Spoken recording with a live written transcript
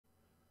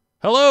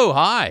Hello,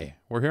 hi.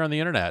 We're here on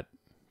the internet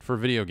for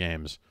video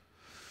games.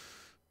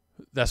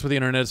 That's what the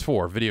internet is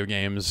for, video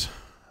games.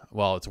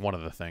 Well, it's one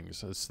of the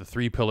things. It's the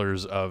three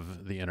pillars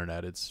of the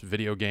internet. It's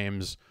video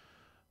games,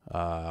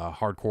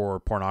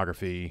 hardcore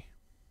pornography,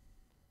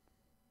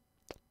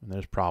 and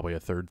there's probably a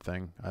third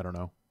thing. I don't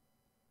know.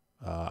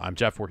 I'm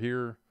Jeff. We're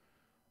here.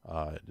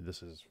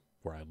 This is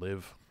where I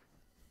live.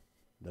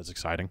 That's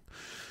exciting.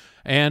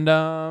 And,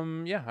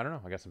 yeah, I don't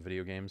know. I got some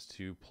video games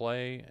to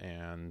play,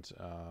 and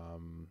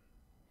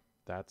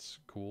that's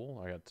cool.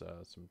 I got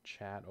some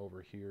chat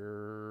over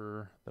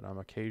here that I'm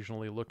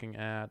occasionally looking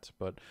at,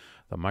 but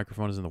the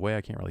microphone is in the way.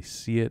 I can't really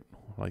see it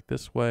like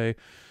this way.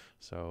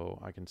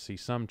 So I can see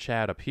some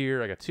chat up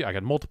here. I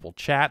got multiple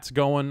chats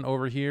going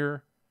over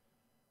here.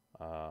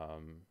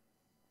 Oh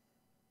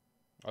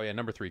yeah,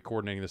 number 3,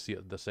 coordinating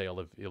the sale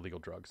of illegal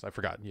drugs. I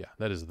forgot. Yeah,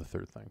 that is the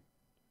third thing.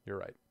 You're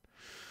right.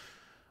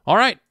 All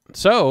right.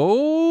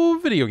 So,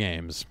 video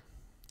games.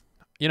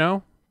 You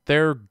know,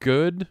 they're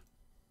good.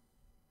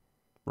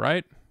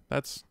 Right?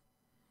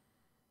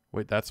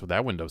 Wait,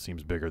 that window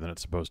seems bigger than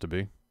it's supposed to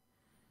be.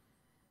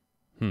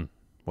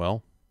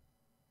 Well,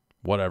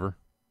 whatever.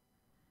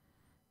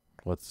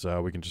 Let's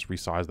we can just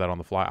resize that on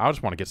the fly. I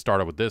just want to get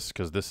started with this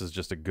because this is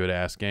just a good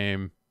ass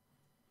game.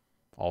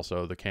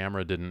 Also, the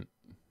camera didn't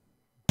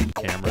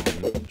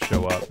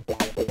show up.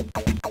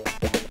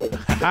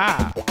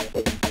 Ha!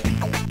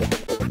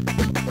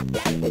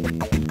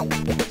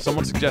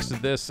 Someone suggested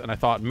this and I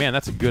thought, man,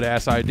 that's a good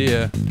ass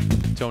idea.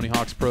 Tony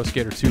Hawk's Pro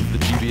Skater 2 for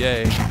the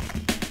GBA.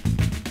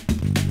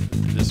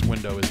 This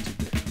window is too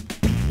big.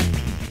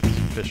 It's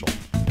official.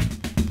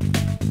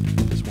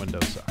 This window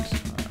sucks.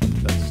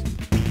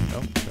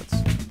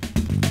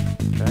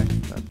 Okay.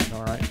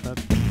 All right.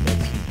 That's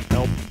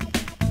help.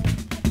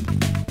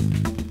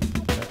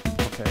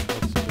 Okay.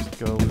 Let's just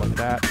go like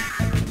that.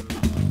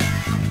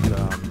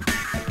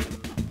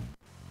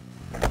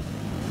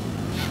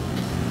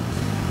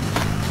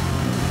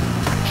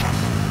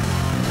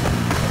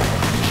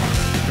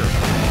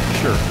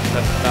 Sure,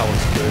 that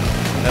looks good.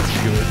 That's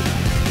good.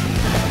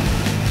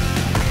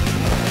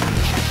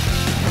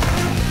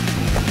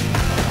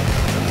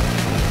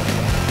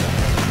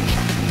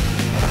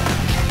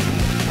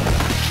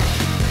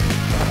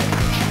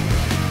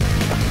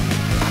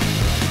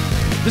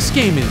 This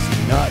game is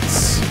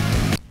nuts.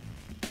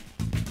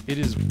 It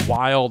is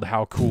wild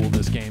how cool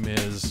this game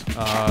is.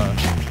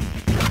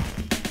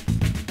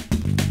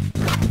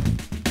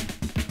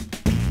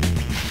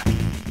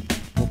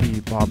 We'll be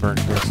Bob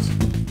Burnquist.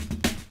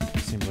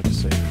 Seems like a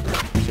safe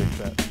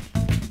bet.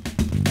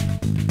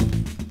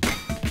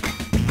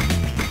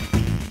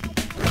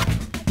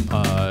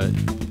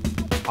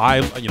 I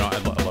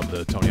love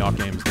the Tony Hawk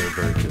games. They're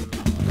very good.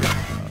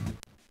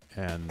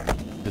 And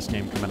this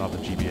game coming out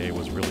of the GBA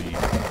was really weird.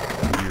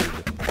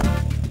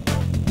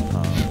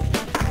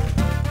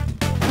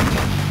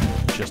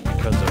 Just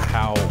because of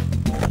how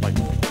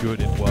good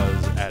it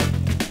was at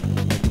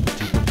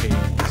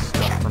duplicating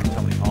stuff from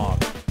Tony Hawk.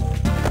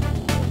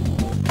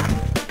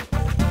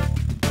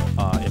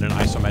 In an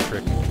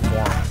isometric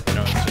form,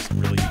 it's just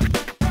really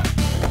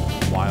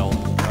wild.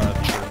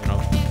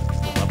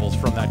 The levels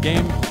from that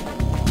game,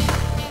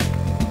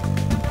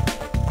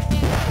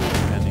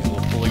 and these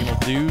little polygonal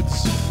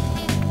dudes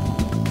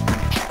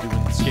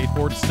doing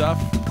skateboard stuff.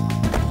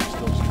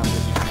 Still just kind of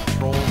using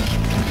controls.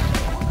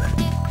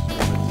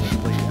 Just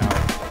play out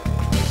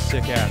a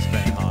sick ass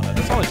Benihana.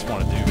 That's all I just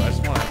want to do. I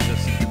just want to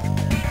just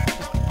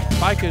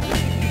if I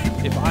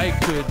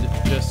could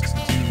just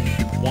do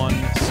one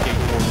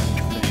skateboarding.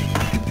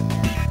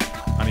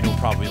 It will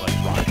probably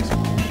rise.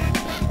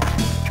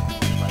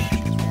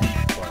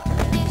 But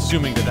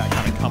assuming that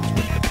kind of comes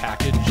with the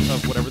package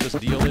of whatever this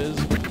deal is,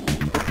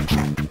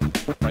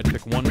 right?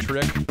 Pick one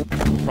trick,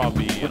 it'll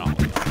probably be an ollie.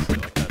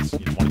 That's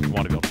you want to be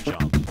able to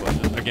jump.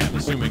 But again,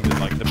 assuming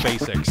that the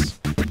basics,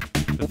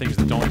 the things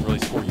that don't really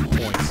score you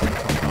points in the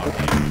Tony Hawk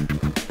game,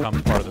 come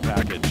part of the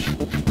package,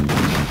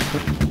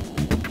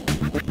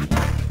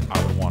 I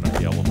would want to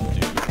be able to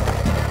do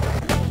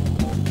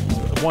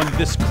one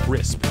this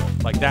crisp.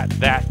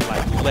 That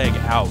leg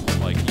out.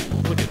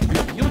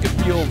 You look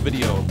at real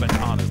video of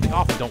Benihanas, they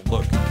often don't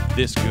look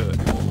this good.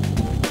 I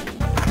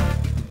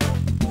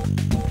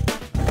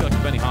feel like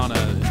Benihana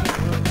is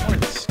one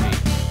of the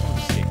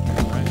skate,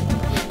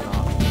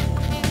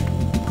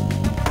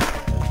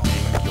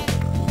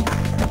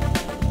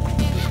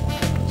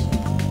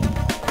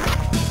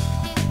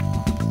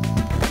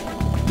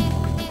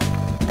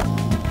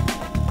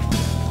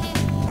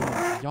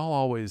 right? Y'all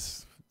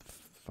always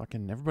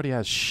everybody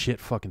has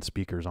shit fucking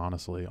speakers,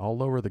 honestly. I'll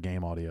lower the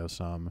game audio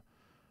some.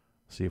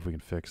 See if we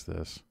can fix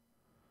this.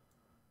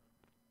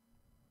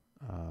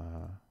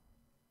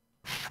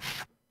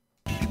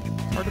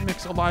 It's hard to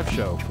mix a live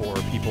show for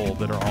people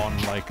that are on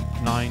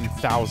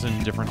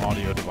 9,000 different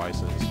audio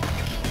devices.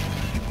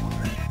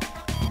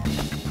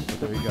 But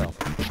there you go.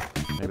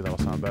 Maybe that'll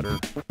sound better.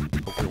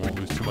 Hopefully we won't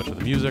lose too much of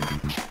the music.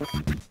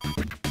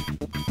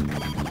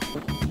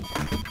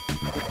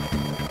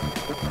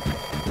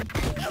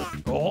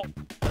 Oh.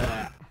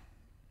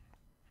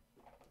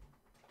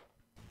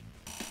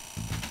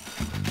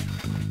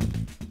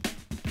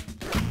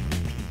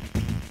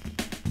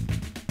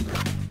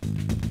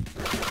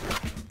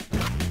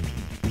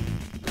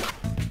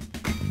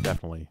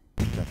 definitely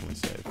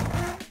save.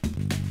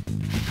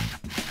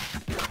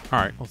 All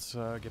right, let's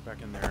get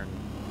back in there and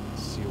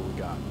see what we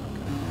got.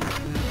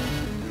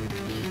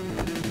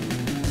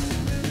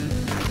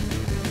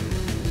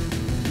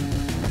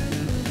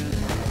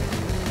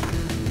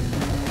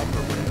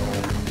 Upper rail.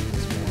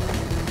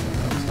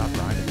 Stop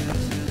grinding.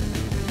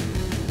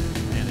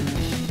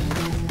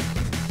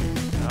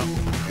 Oh,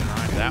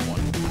 grind that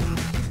one.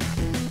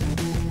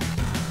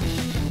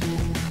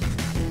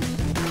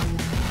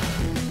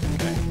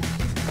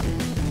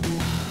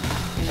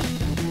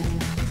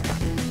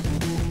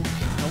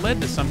 Led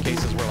to some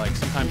cases where, like,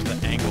 sometimes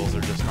the angles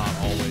are just not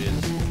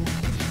always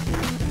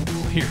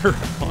clear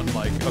on,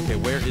 like, okay,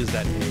 where is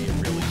that A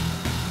really? You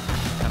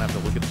kind of have to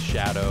look at the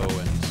shadow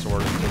and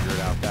sort of figure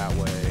it out that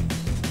way.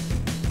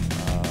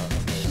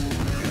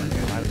 Okay, so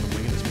right at the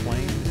wing of this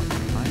plane, like,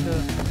 kind of.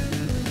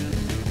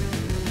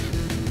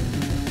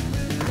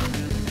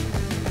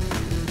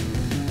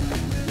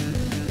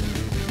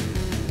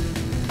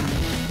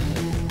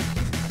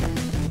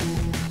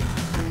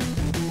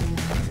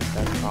 I guess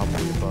that's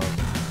probably above.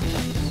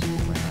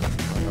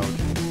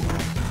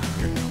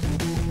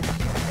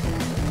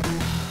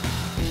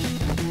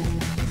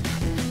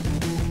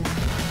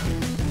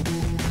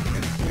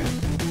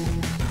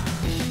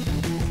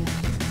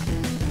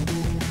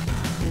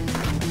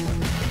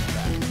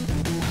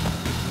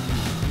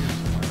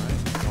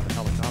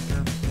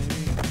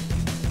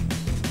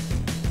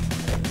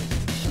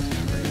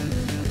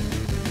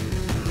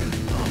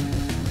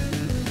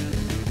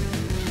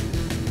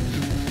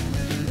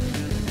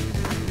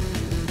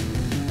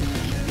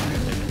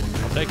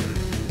 Take it.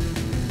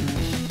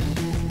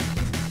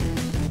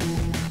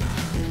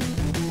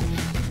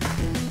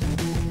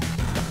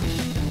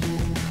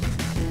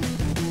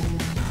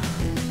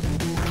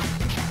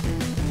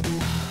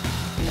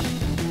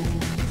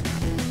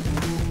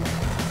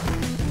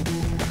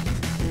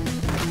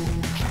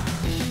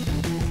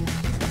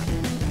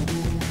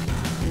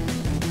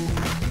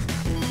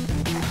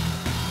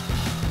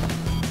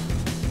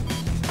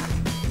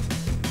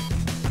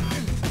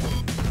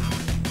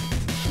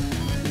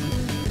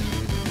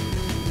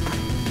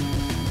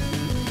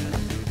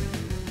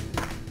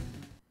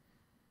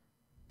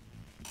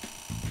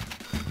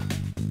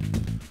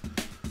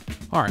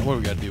 All right, what do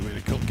we got to do? We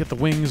got to get the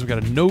wings. We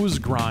got to nose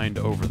grind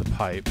over the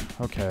pipe.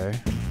 Okay,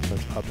 so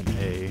that's up in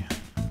A.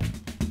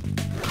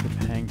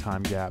 Get hang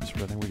time gaps,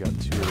 but I think we got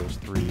 2 of those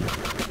 3.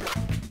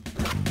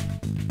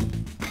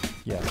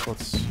 Yes,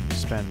 let's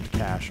spend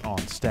cash on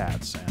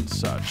stats and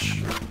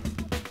such.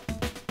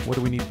 What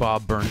do we need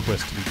Bob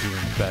Burnquist to be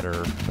doing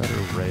better?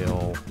 Better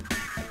rail.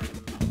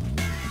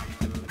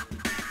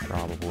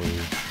 Probably.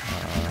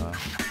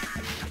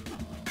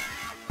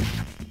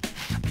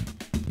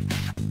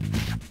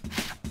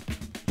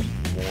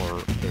 More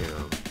air.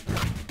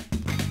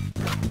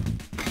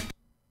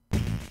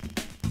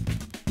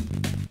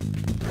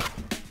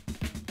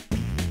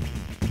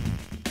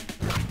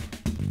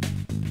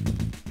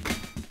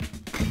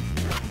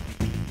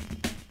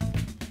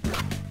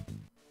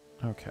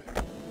 Okay.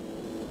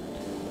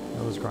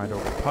 Nose grind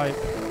over the pipe.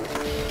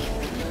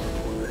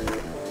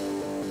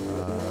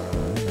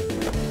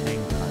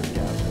 Hang time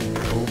gaps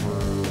over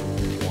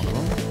one of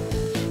them.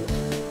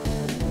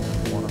 And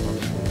one of them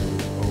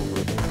is over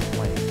the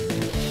plane.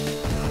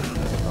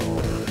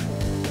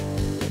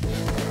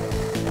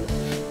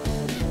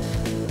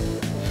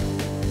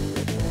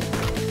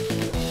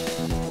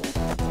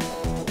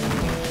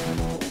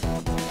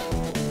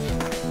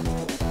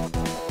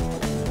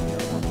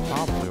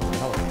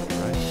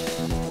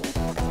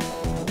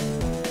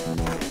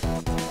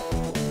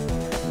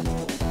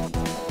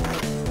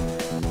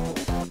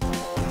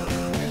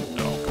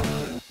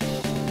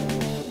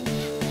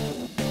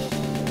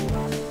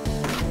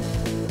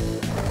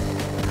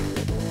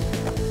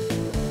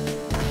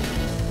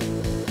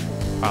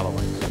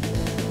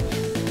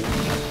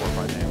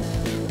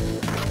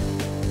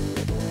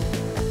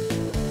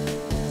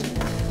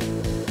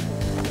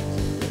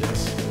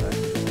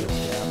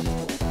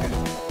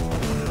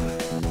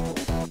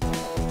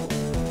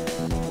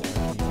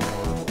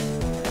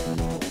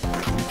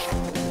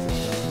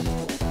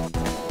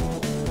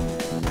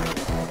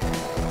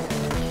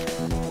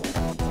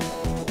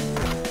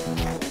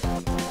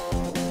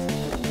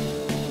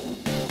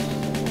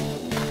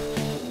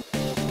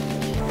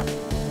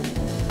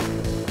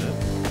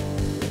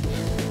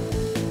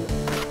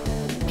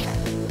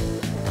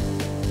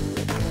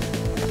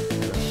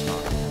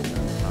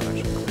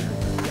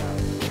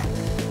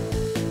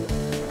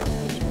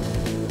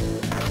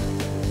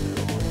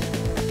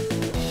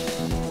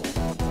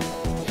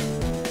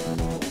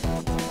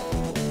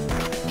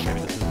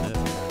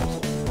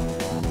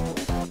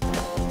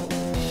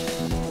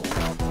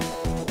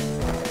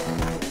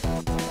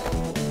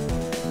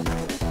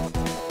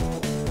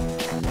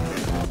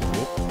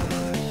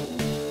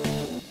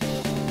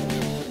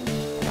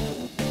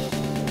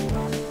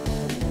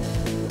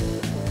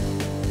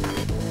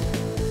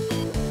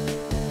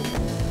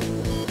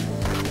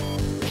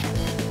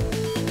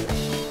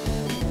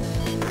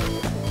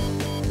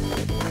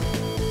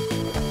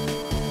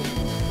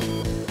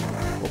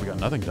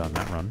 nothing done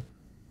that run.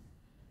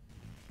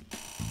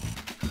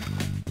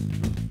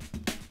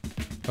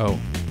 Oh,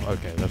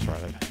 okay, that's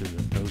right. I did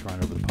the nose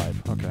grind over the pipe.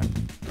 Okay.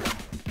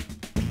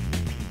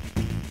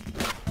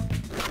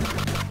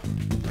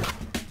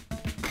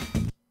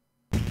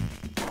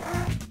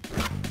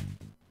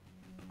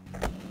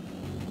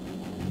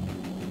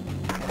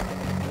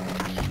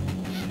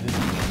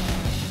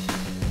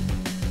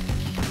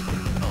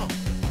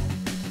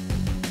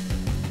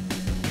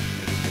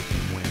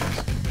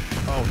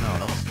 Oh no,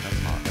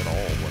 that's not at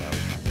all what I was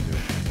trying to do.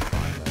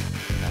 Find that.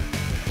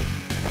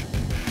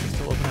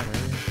 Still open that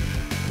area?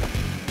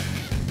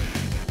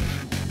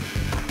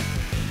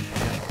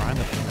 Yeah, grind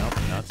the thing up.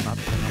 No, it's not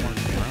the thing I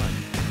wanted to grind.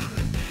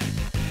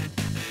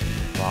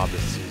 Bob,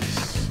 this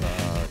is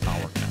not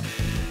working out.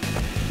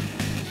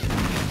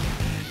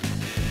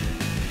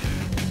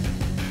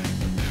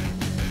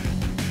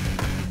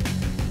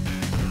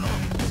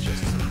 It's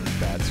just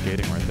bad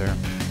skating right there.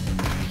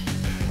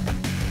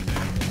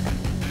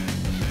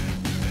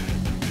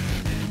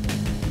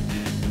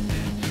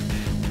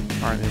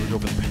 Alright, here we go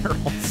for the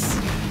barrels.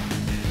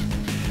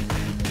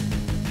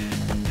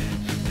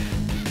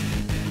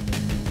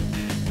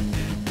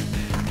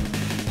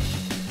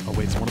 Oh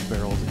wait, so one of the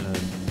barrels in a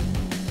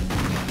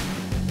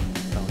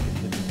like a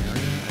hidden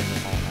area? Or is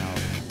it all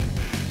out?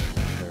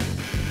 There it is.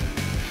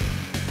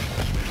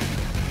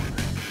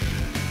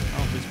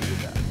 Oh, at least we did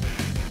that.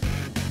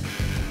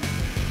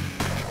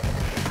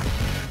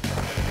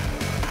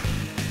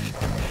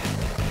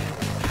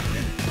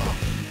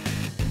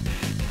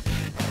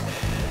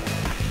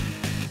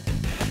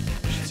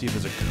 See if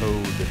there's a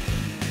code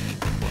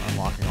for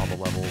unlocking all the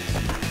levels.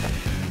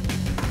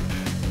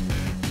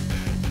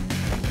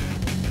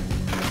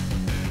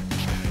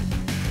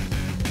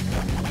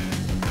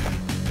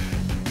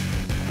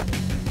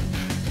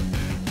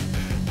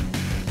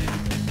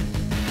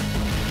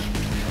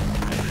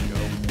 There you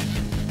go.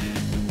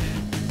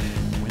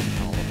 Wind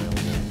tunnel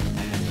available.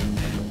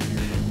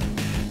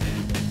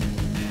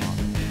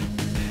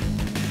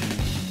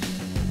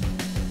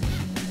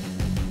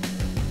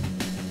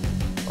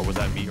 Oh, was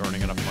that me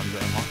earning enough money to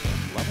unlock that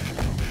level?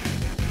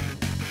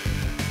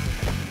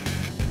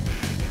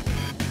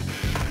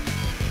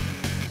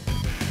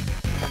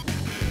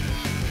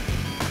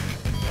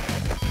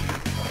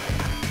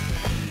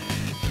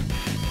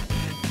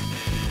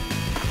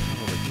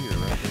 Over here,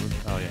 right?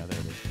 Oh yeah, there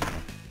it is.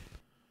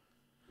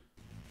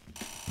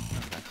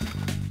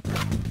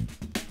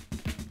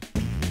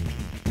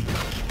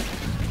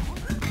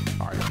 Okay.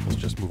 Alright, let's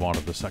just move on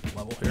to the second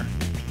level here.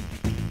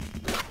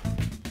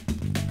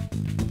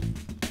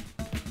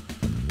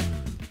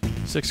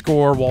 Six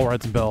score, wall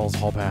rides and bells,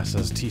 hall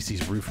passes,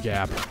 TC's roof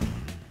gap. Top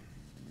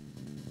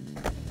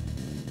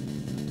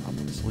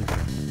of the sleeper.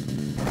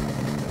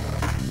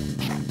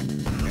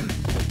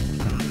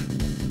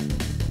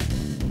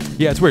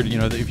 Yeah, it's weird. You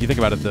know, if you think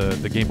about it,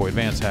 the Game Boy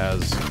Advance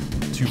has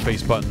 2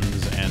 face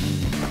buttons and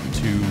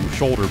 2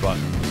 shoulder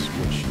buttons,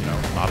 which, you know,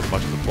 not as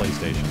much as a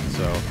PlayStation.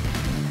 So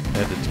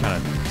they had to kind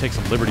of take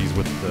some liberties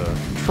with the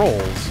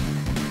controls.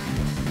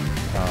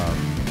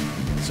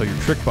 So your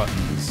trick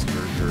buttons,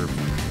 your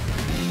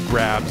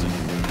grabs and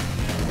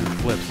your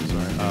flips is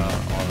right,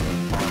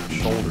 on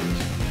shoulders,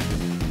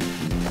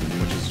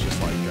 which is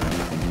just like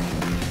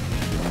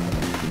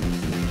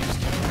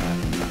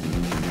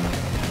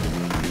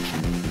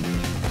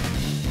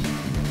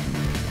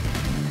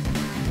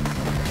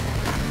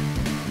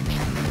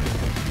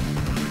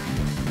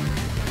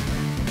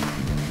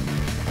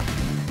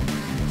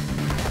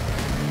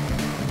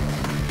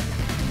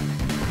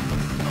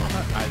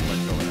I let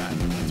go of that.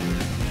 That's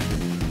weird.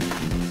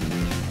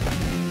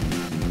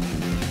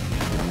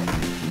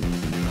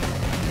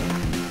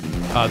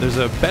 There's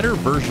a better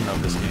version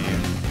of this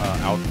game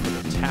out for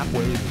the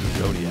Tapwave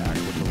Zodiac,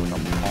 which was like a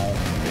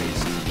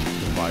palm-based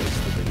device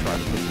that they tried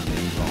to put some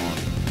games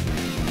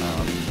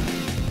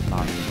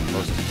on.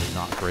 Mostly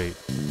not great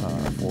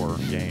for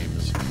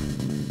games,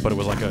 but it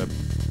was like it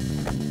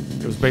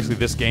was basically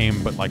this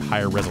game, but like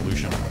higher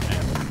resolution,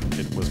 and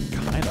it was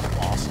kind of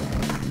awesome.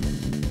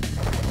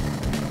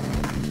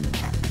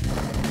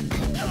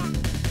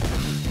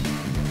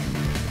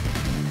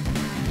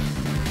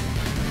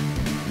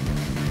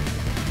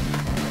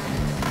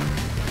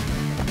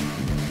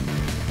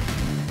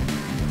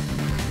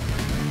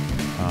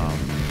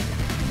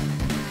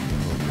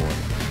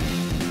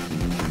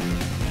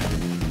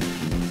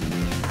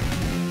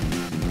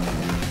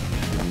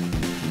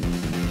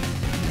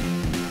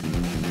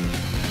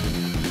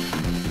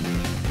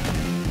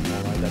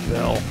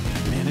 Bell.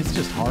 Man, it's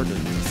just hard to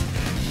just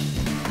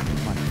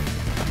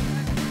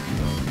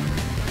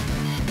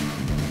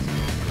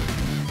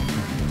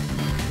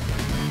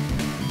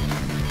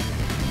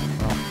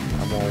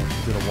well,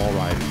 did a wall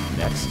ride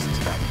next to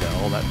that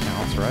bell. That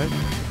counts, right?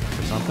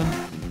 Or something?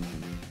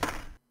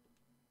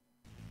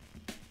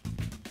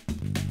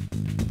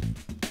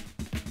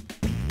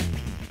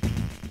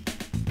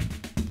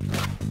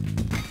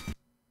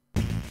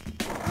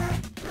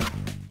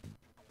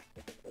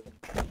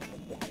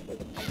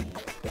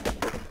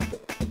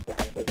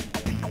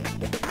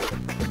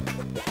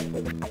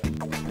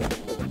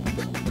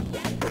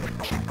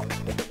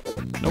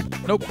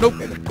 nope, nope.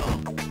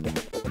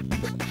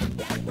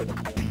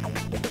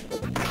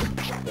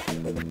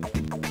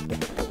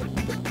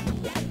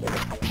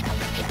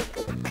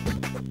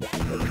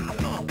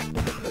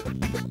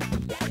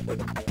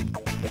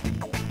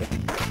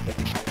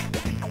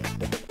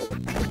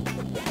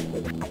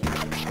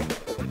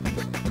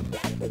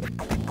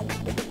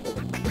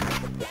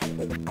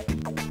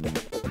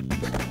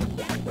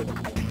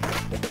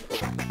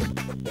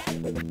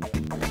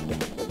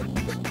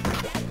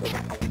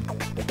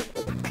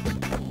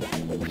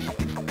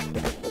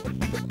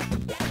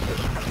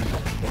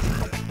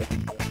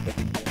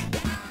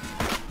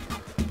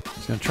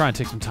 Gonna try and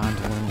take some time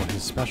to learn what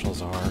his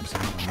specials are, because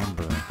I don't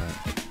remember,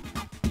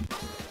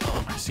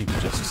 but I seem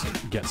to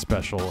just get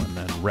special and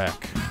then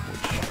wreck,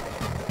 which...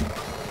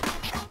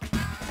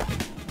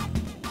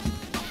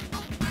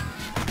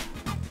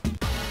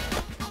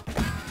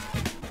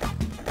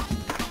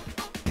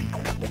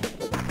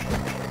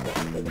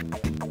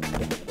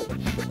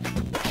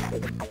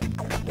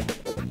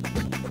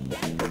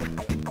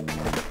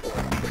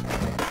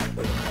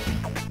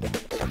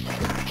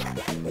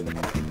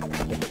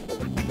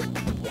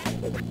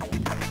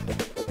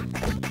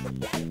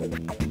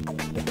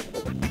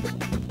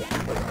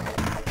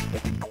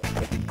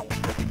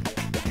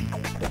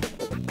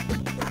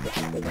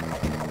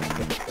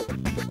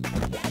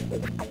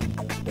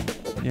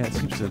 Yeah, it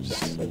seems to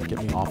just get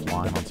me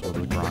offline on some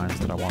of the grinds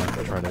that I want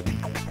to try to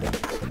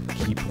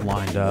keep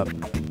lined up,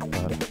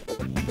 but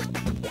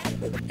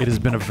it has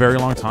been a very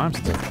long time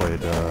since I've played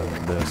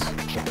this,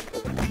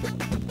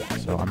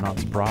 so I'm not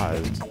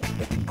surprised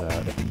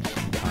that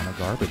I'm kind of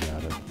garbage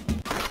at it.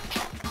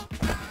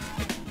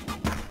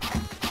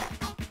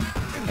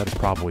 That is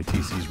probably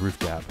TC's roof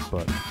gap,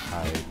 but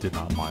I did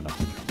not line up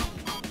the jump.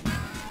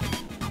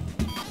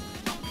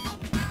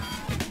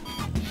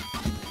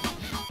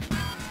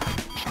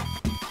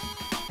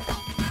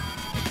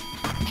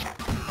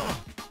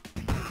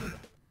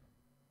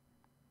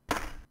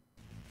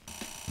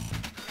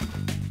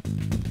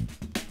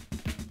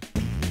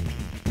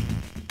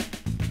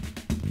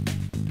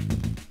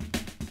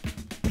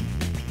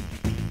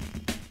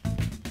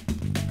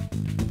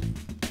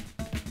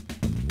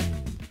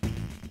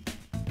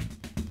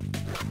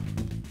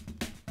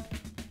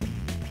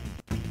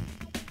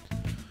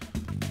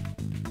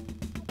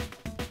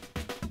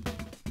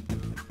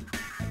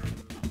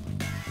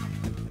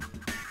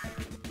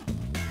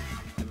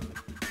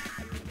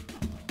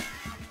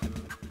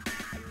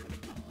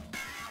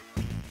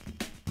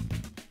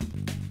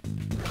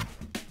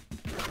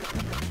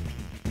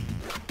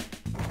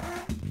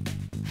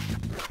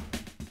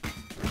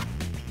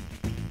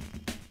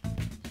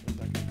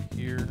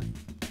 Here.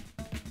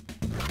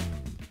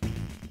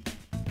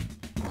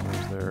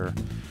 There's their...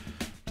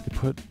 Do they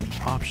put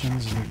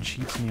options? Is there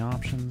cheats in the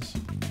options?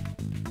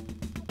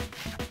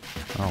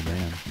 Oh,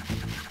 man.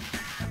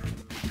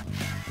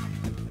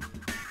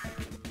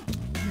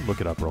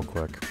 Look it up real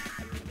quick.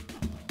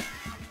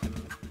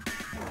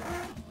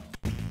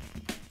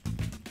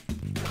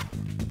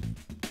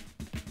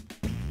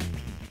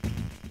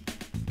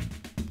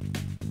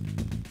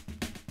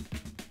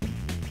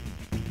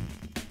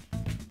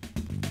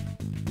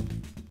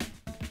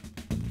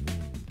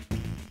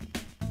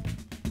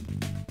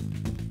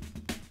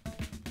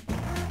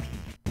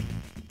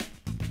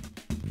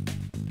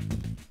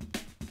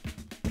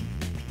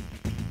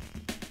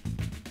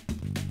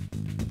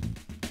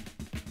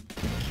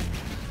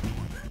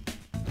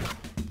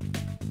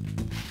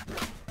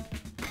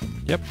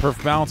 Yep,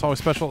 perfect balance, always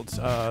special. It's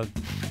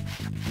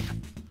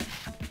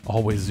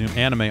always zoom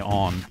anime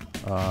on.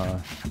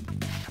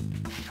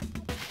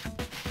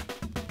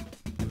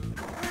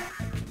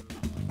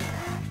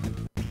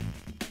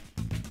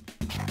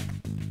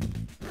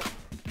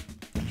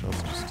 Actually,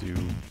 let's just do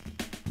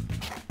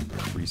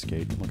free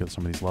skate. Look at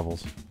some of these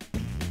levels.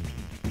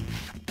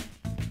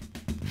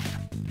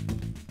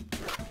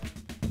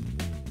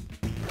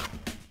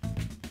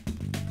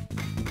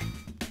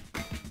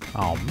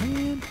 Oh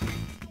man.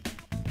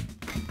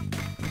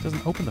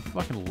 Doesn't open the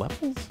fucking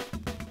levels?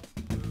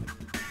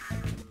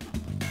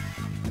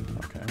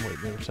 Okay,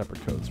 wait, there are separate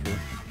codes for...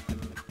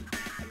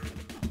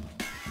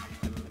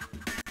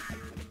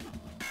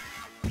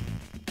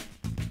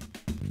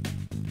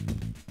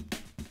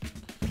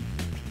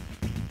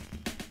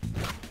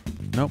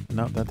 Nope,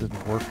 no, that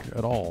didn't work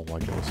at all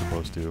like it was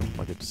supposed to.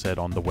 Like it said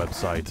on the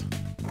website.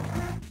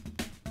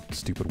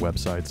 Stupid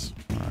websites.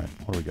 Alright,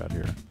 what do we got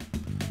here?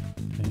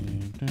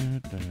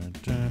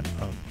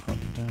 Up, up,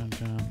 down,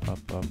 down,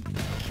 up, up.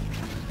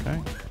 Okay.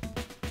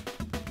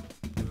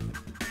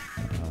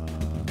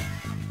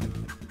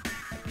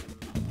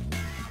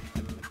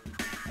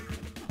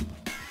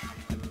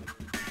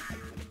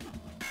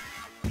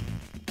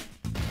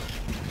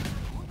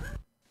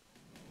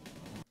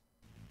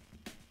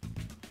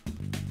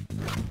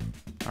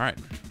 All right.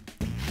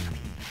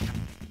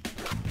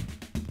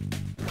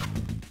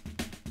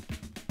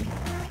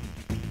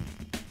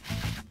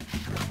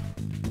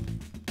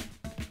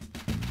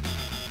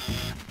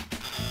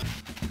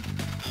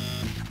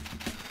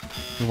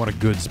 We want a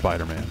good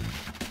Spider-Man.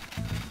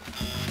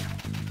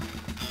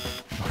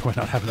 Do I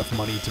not have enough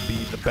money to be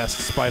the best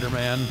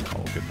Spider-Man?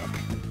 Oh, good enough.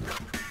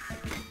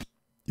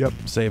 Yep,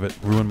 save it.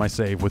 Ruin my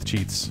save with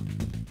cheats.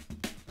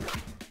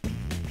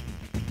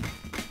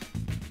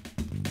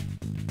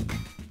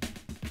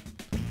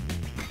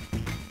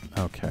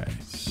 Okay,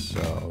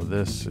 so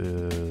this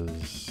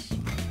is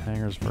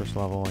hangars first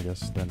level, I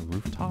guess, then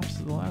rooftops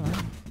is the last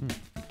one.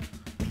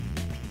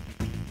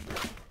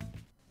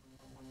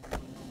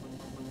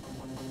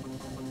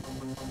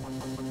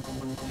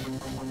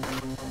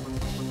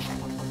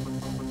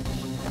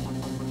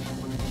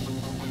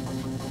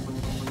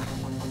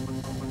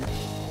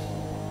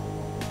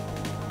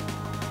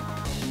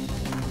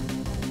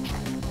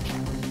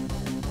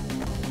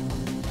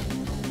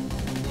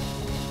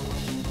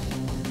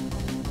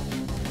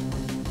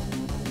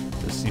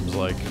 Seems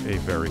like a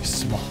very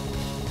small,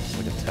 it's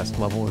like a test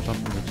level or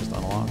something that just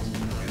unlocks.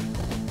 Alright.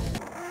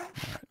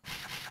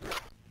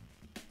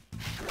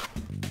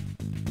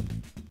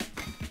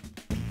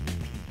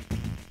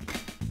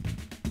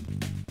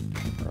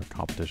 Or a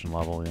competition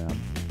level, yeah.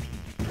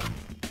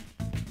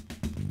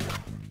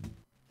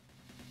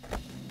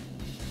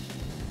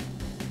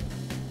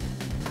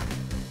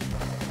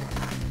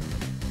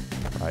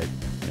 Right,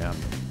 yeah.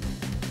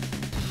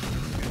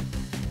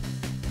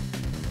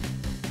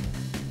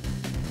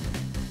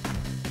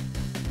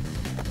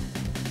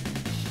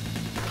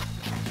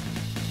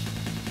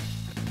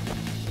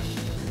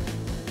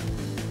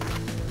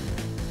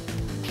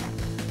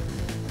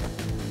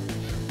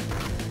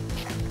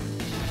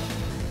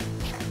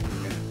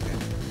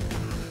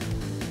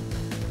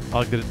 I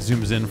like that it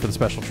zooms in for the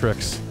special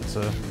tricks. It's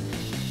a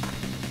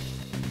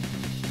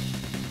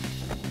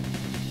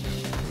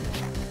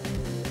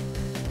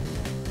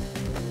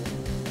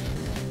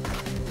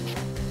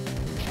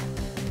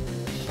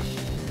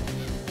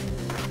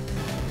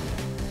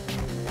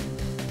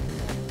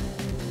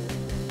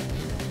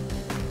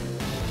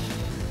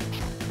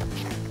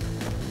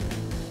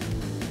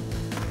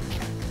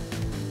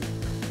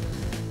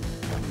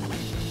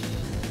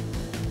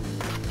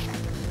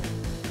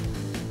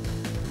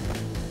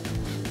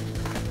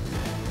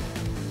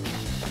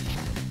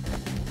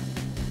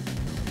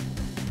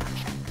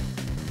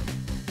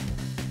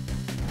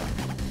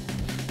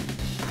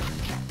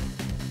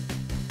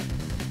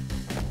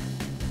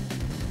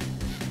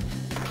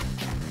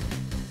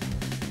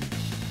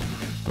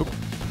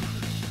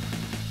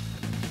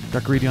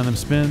got greedy on them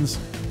spins.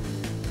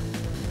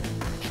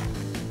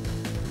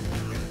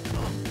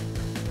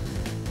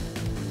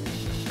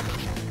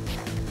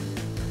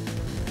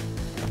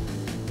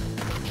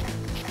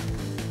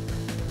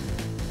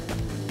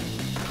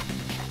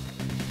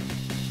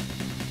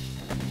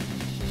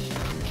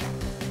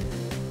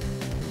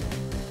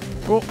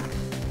 Cool.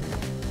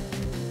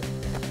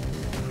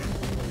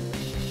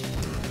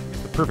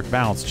 The perfect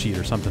balance cheat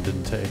or something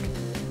didn't take.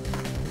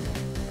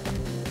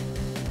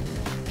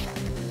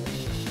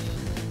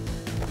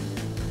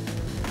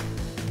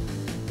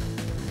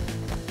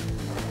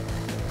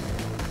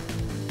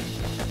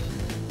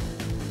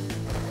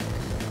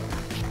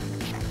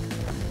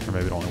 Or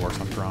maybe it only works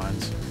on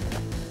grinds.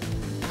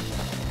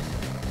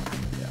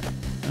 Yeah.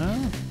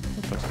 Oh,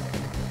 looks like okay.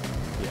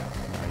 Yeah,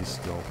 no, he's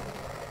still.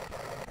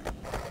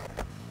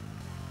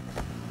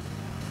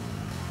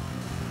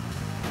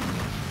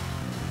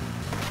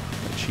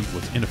 The cheat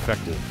was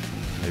ineffective.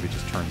 Maybe it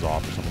just turns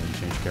off or something when you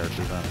change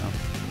characters. I don't know.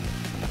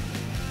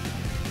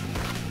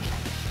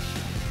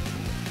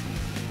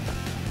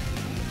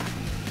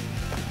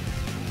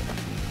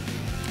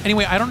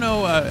 Anyway, I don't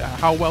know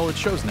how well it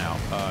shows now.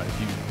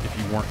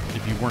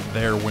 If you weren't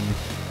there when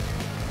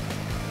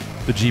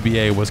the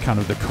GBA was kind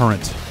of the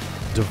current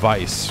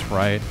device,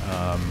 right?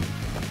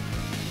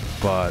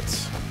 But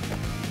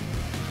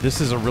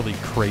this is a really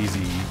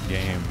crazy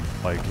game.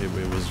 Like it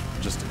was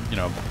just, you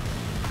know,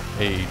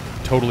 a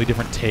totally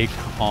different take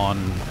on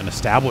an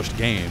established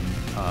game.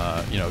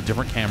 You know,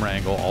 different camera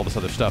angle, all this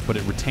other stuff, but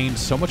it retained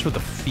so much of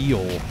the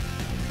feel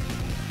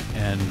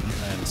and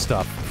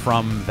stuff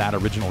from that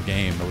original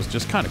game. It was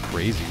just kind of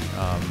crazy.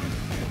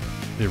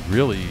 It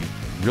really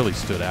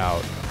stood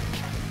out,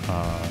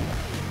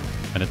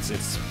 and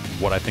it's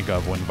what I think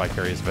of when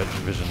Vicarious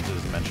Visions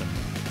is mentioned.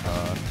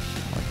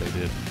 Like they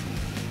did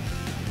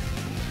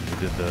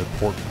the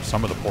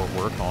some of the port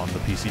work on the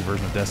PC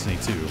version of Destiny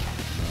 2,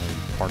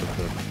 part of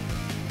the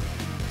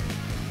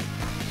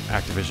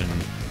Activision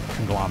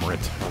conglomerate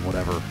or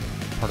whatever,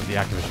 part of the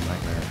Activision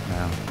nightmare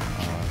now.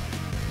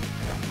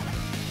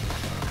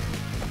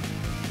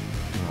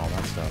 All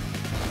that stuff.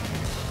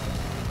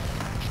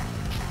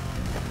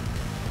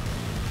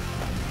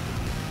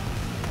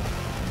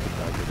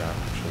 I did that.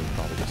 Actually,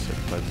 probably just sit.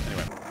 But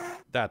anyway,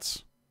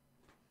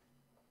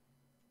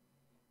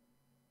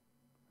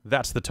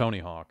 that's the Tony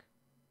Hawk.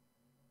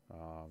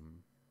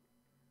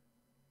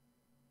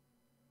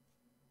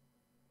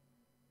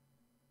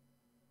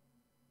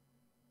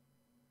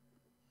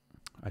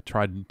 I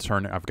tried to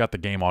turn. I've got the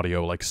game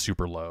audio like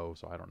super low,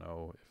 so I don't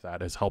know if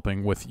that is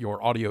helping with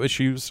your audio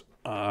issues.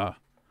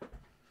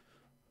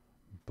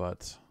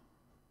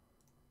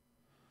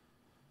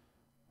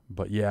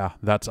 But yeah,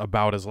 that's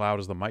about as loud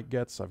as the mic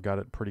gets. I've got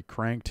it pretty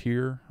cranked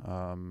here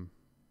on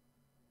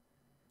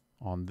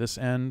this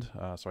end,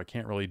 so I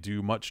can't really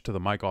do much to the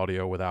mic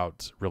audio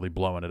without really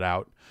blowing it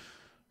out.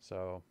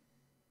 So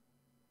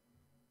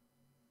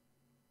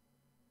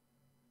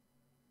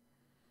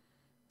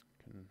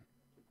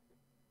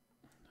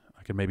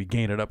I can maybe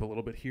gain it up a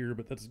little bit here,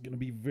 but that's going to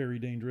be very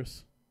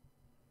dangerous.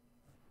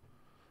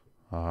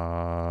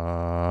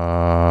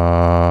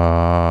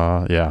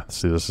 Yeah,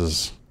 see, this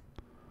is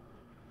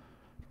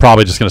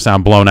probably just going to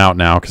sound blown out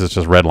now because it's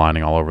just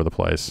redlining all over the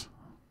place.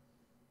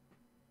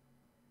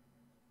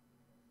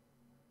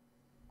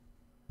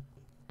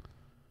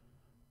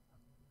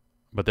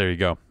 But there you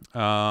go.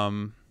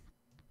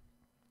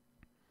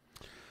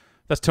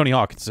 That's Tony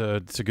Hawk. It's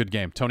a good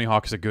game. Tony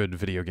Hawk is a good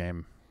video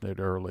game. It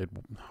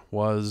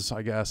was,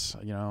 I guess,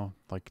 you know,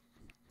 like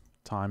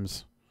time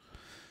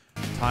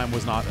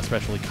was not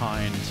especially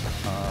kind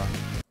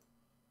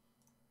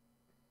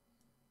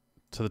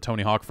to the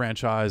Tony Hawk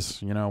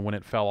franchise. You know, when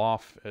it fell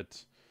off,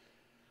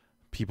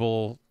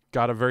 people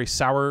got a very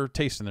sour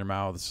taste in their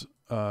mouths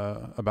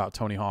about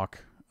Tony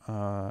Hawk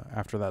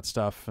after that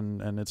stuff,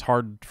 and it's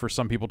hard for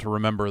some people to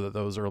remember that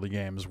those early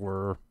games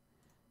were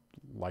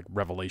like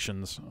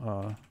revelations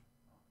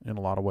in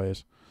a lot of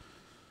ways.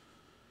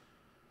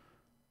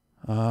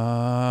 Look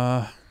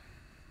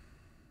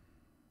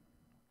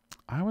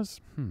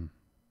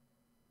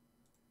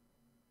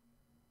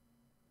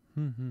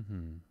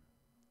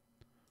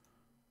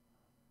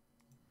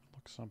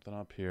something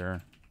up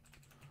here.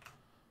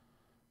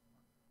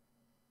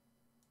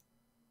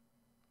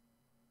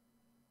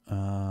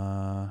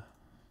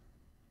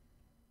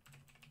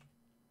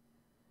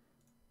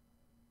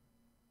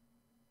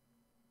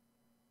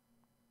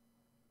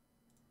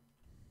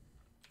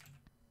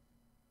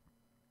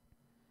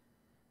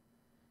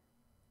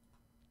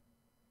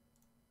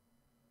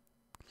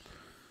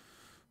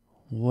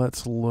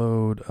 Let's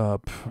load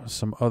up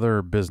some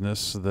other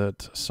business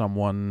that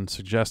someone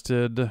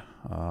suggested.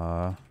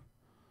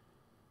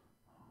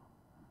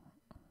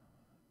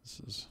 This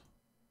is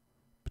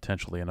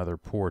potentially another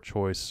poor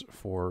choice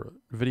for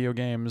video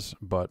games,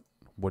 but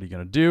what are you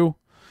going to do?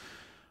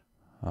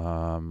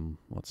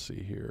 Let's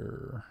see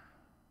here.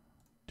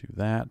 Do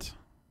that.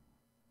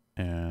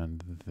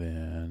 And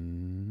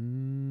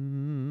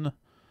then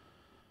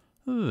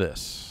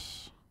this.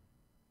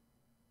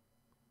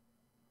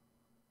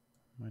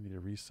 Might need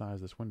to resize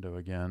this window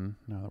again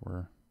now that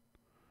we're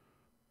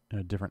in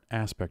a different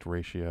aspect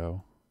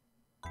ratio.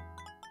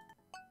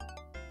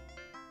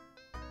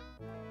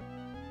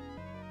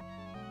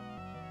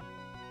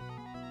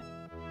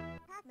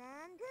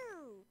 Pac-Man,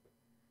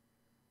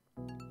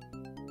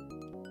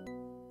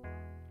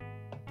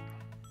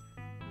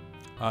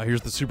 go!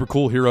 Here's the super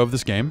cool hero of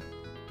this game.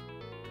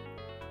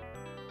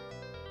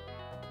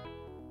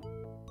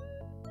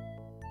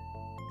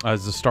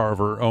 As the star of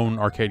her own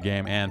arcade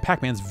game, and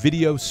Pac-Man's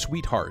video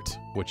sweetheart,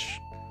 which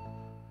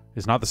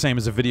is not the same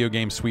as a video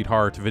game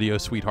sweetheart. Video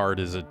sweetheart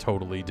is a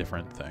totally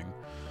different thing.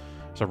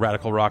 It's a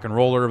radical rock and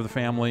roller of the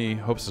family.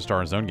 Hopes to star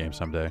in his own game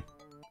someday.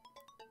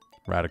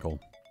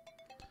 Radical.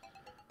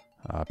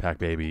 Pac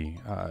Baby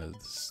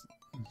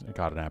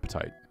got an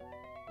appetite.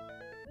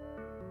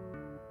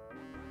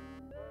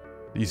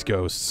 These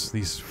ghosts,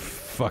 these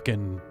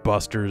fucking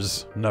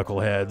busters,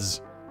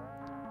 knuckleheads,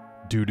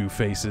 doo-doo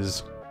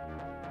faces.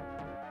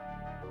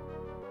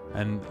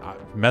 And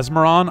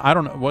Mesmeron, I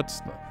don't know what's,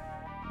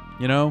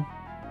 you know,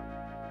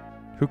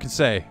 who can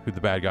say who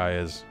the bad guy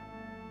is?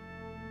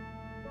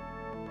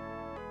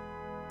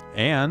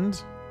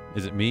 And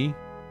is it me?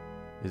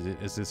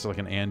 Is this like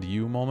an and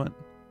you moment?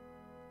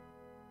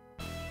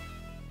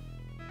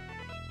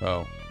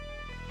 Oh,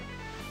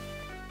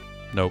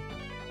 nope,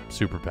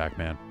 Super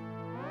Pac-Man,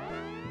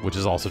 which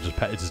is also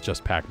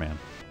just Pac-Man.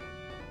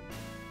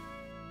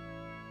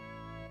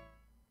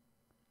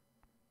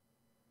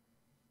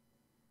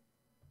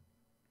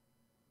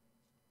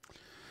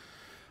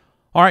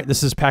 All right,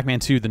 this is Pac-Man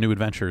 2, The New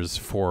Adventures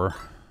for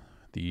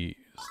the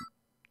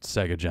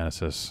Sega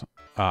Genesis.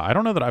 I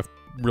don't know that I've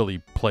really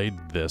played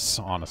this,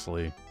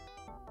 honestly.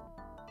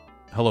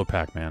 Hello,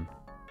 Pac-Man.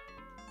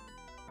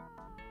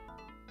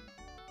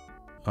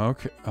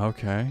 Okay.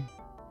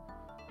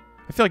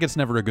 I feel like it's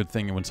never a good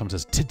thing when someone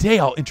says, "Today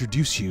I'll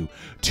introduce you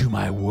to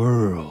my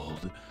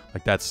world."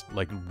 Like that's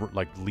like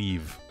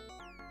leave.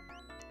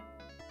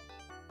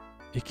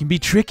 It can be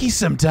tricky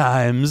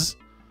sometimes.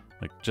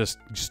 Like, just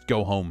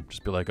go home.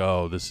 Just be like,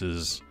 oh, this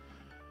is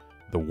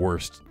the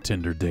worst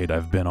Tinder date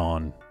I've been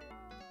on.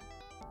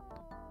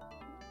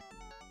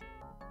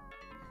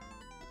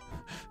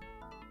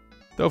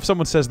 Though if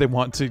someone says they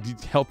want to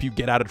help you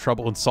get out of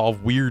trouble and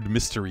solve weird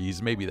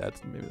mysteries, maybe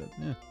that's,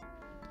 yeah.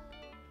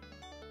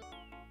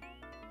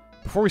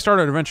 Before we start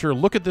our adventure,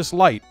 look at this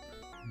light.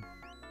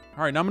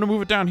 All right, now I'm going to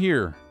move it down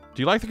here.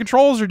 Do you like the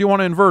controls or do you want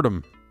to invert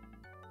them?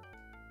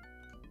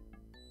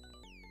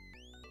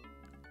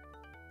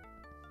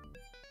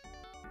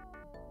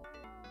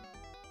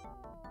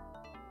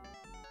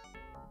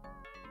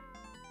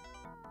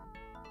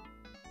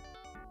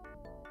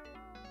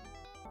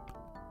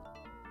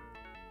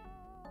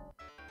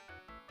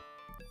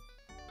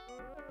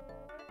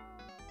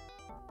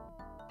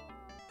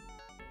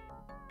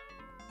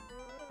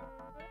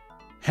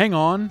 Hang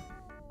on.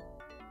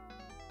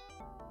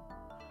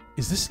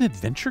 Is this an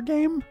adventure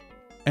game?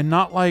 And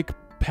not like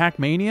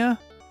Pac-Mania?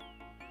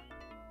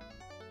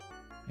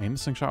 Aim the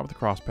slingshot with the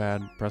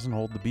crosspad. Press and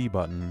hold the B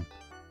button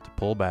to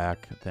pull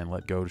back. Then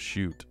let go to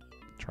shoot.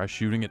 Try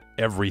shooting at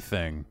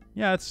everything.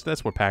 Yeah,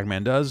 that's what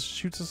Pac-Man does.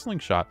 Shoots a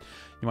slingshot.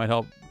 You might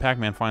help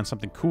Pac-Man find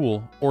something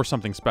cool or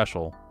something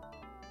special.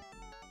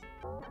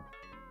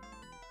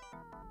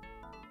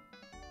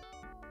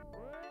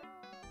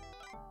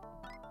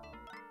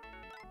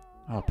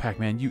 Oh,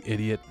 Pac-Man, you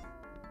idiot.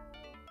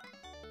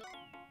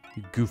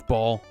 You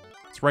goofball.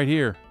 It's right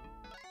here.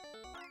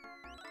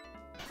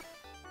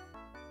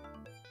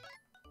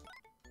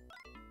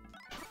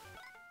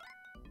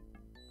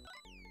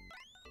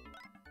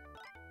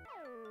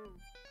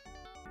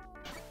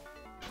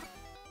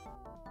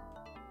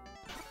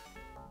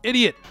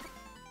 Idiot!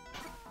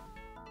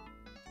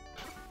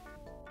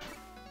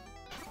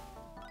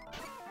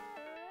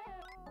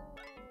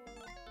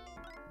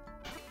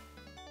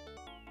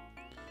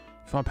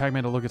 If you want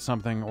Pac-Man to look at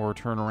something or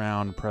turn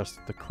around, press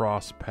the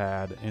cross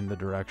pad in the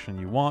direction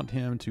you want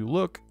him to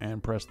look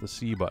and press the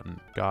C button.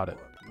 Got it.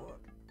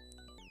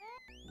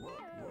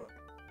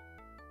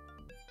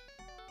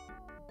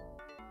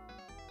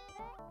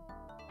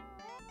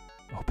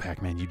 Oh,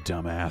 Pac-Man, you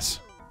dumbass.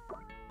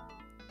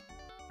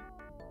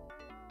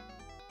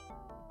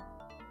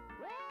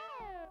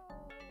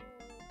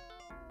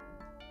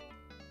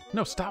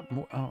 No, stop.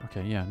 Oh,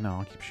 okay, yeah, no,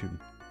 I'll keep shooting.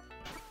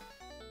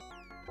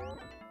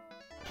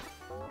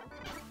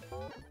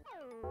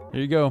 There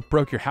you go.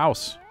 Broke your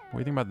house. What do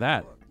you think about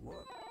that?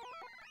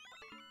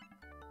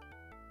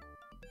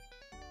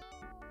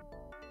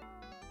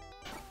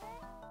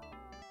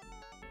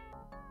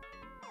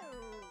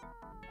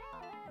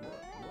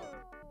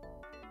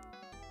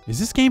 Is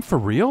this game for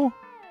real?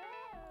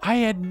 I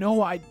had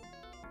no idea.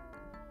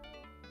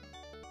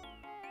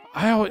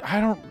 I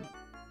don't...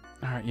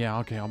 Alright, yeah,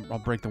 okay, I'll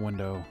break the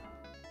window.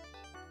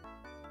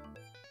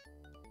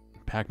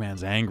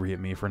 Pac-Man's angry at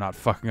me for not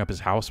fucking up his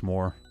house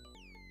more.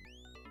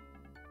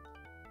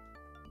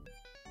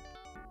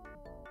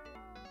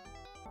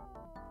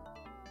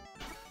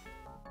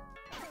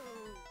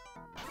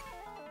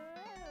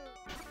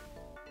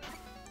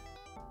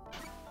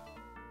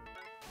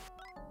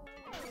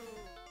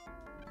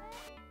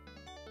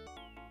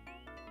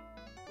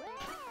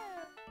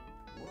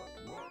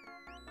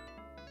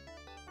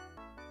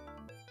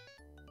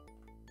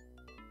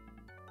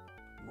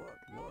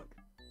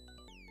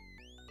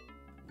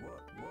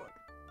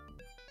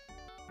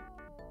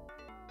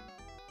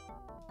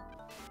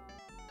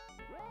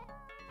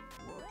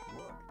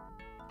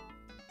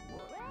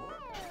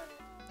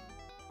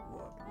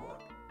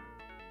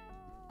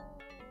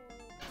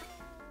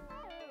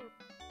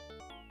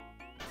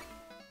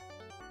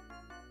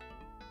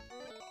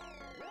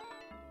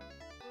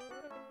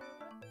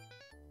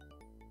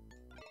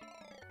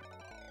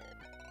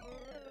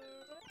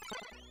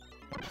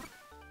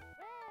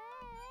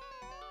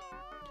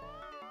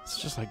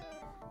 It's just like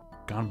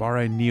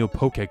Ganbare Neo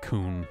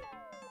Poke-kun.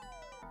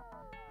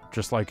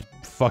 Just like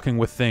fucking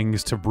with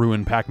things to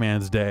ruin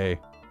Pac-Man's day.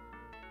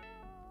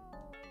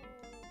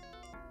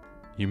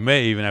 You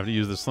may even have to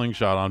use the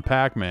slingshot on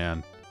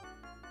Pac-Man.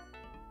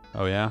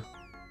 Oh yeah?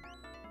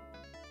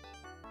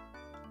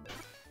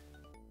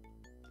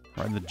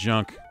 Right in the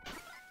junk.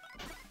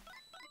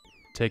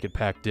 Take it,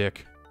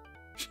 Pac-Dick.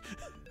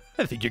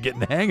 I think you're getting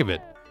the hang of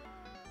it.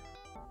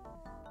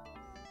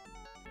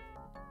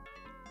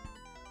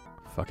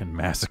 Fucking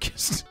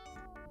masochist.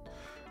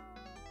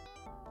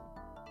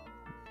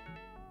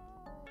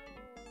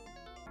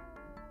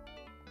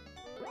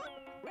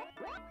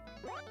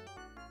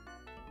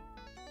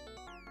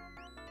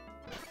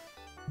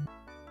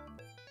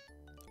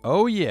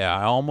 Oh yeah,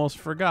 I almost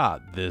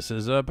forgot. This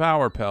is a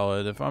power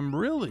pellet. If I'm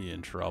really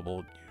in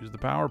trouble, use the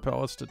power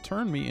pellets to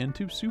turn me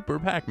into Super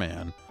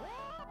Pac-Man.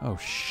 Oh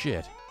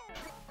shit.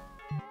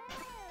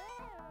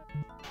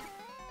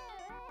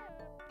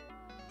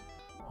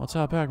 Let's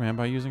out Pac-Man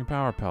by using a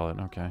power pellet.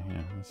 Okay,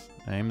 yeah. Let's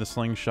aim the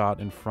slingshot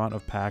in front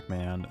of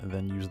Pac-Man, and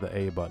then use the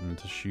A button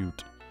to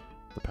shoot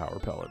the power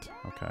pellet.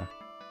 Okay.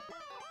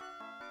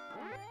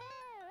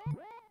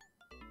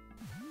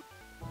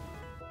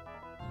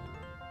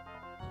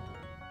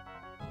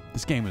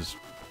 This game is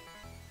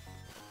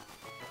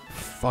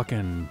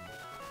fucking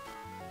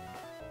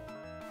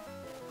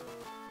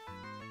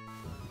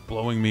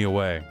blowing me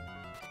away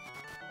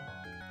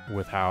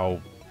with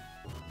how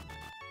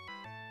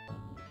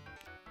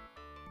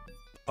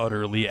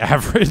utterly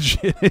average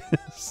it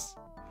is.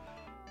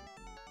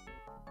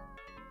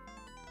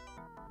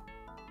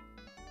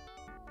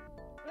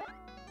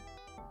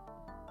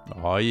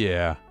 Oh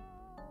yeah.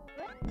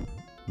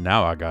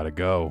 Now I gotta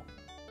go.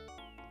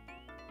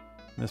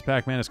 Miss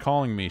Pac-Man is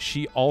calling me.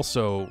 She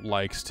also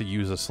likes to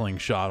use a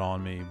slingshot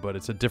on me, but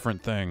it's a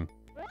different thing.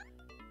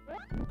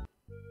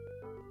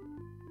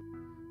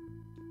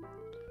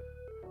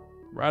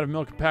 We're out of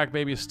milk and Pac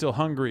Baby is still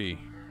hungry.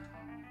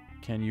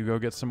 Can you go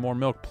get some more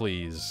milk,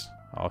 please?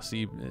 Oh,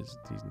 see,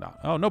 he's not.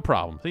 Oh, no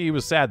problem. He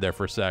was sad there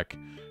for a sec.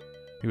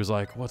 He was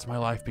like, what's my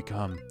life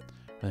become?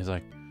 And he's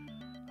like,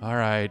 all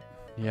right,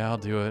 yeah, I'll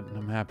do it.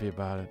 I'm happy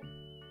about it.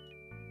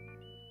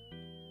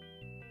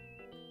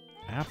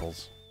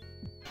 Apples.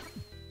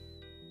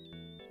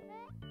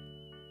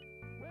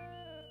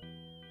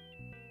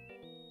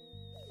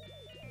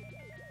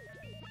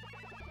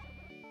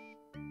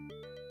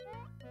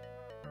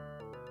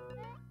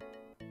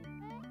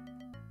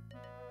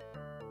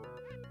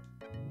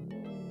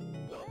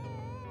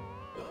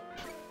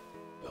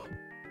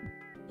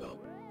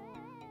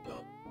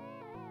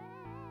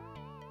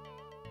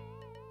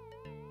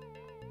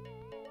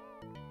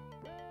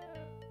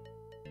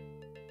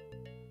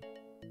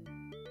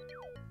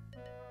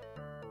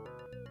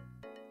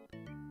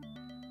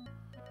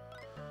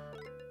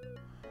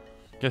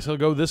 Guess he'll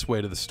go this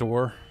way to the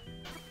store.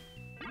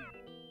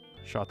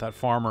 Shot that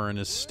farmer and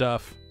his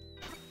stuff.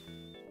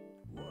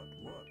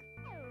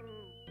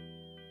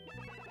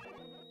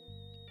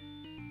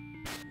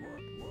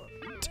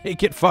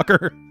 Take it,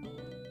 fucker.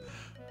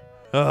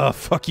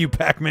 Fuck you,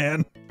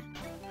 Pac-Man.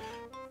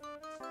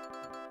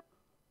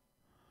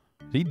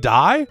 Did he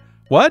die?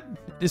 What?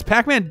 Is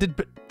Pac-Man... Did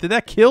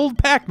that kill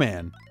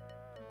Pac-Man?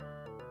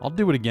 I'll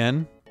do it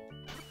again.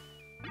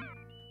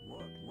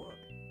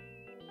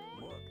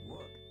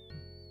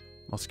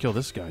 Let's kill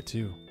this guy,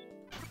 too.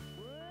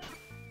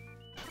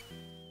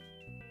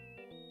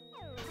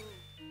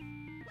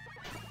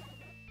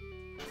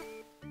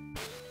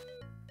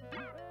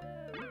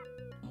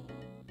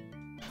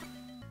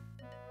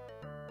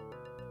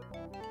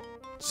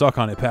 Suck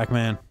on it,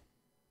 Pac-Man.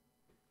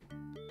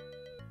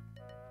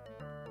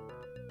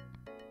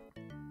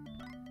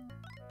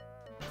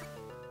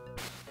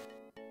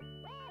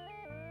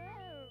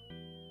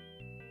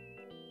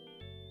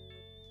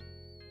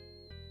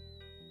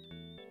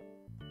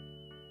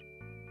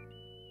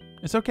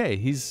 It's okay.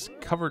 He's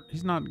covered.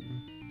 He's not...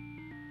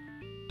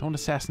 Don't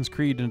Assassin's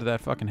Creed into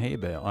that fucking hay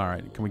bale.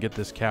 Alright, can we get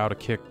this cow to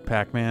kick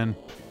Pac-Man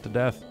to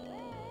death?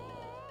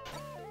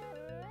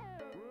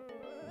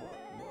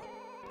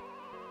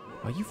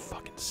 Oh, you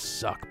fucking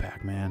suck,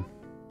 Pac-Man.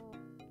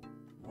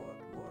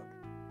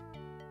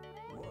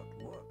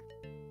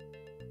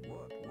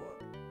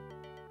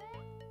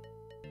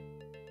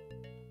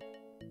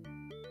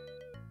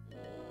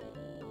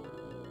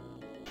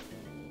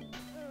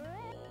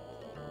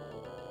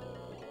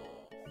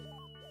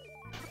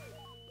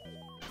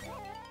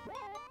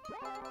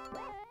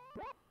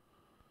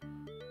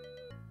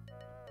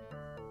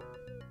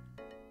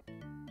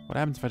 What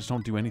happens if I just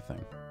don't do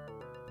anything?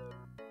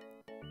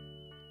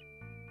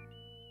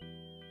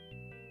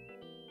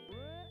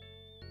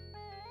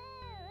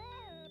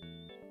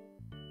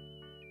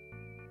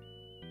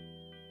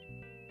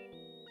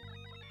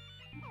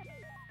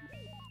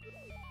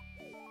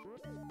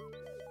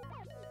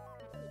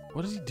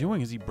 What is he doing?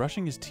 Is he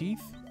brushing his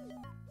teeth?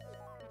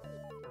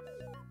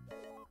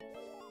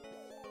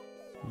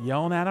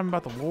 Yelling at him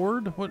about the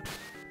Lord? What?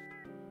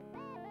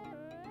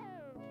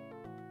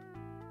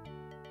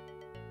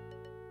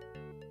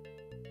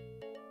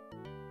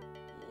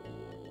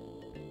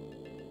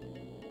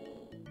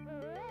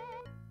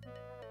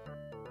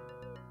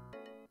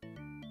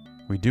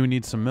 We do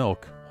need some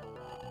milk.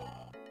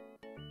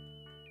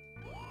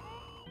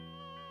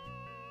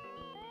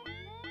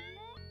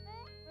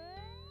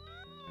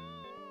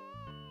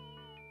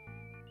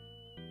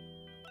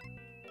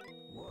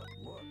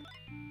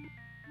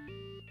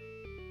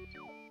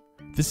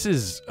 This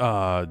is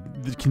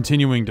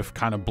continuing to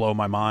kind of blow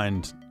my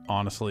mind,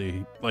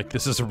 honestly. Like,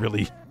 this is a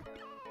really...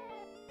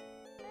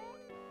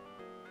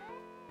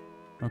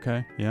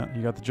 Okay, yeah,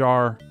 you got the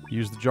jar.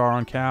 Use the jar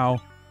on cow.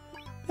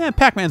 Eh,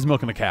 Pac-Man's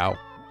milking a cow.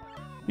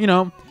 You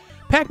know,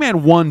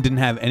 Pac-Man 1 didn't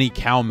have any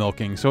cow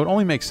milking, so it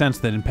only makes sense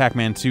that in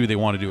Pac-Man 2 they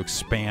wanted to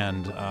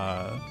expand,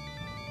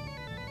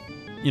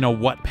 you know,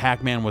 what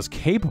Pac-Man was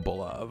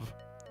capable of.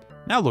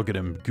 Now look at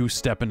him,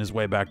 goose-stepping his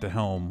way back to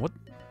home. What?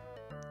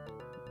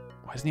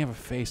 Why doesn't he have a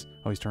face?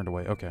 Oh, he's turned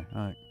away. Okay,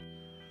 all right.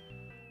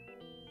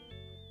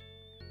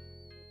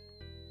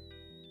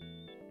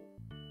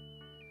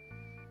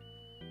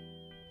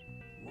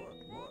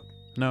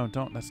 No,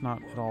 don't. That's not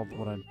at all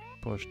what I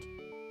pushed.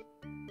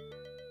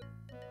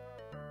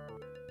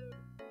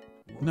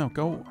 No,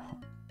 go.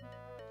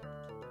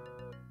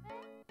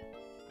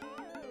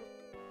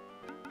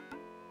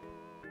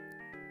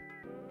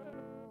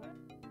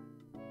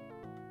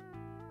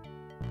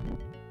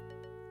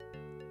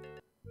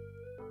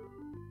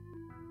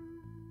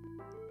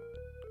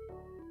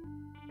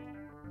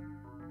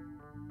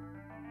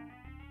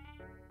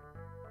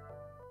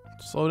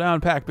 Slow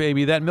down, Pac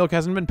baby. That milk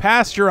hasn't been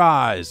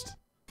pasteurized.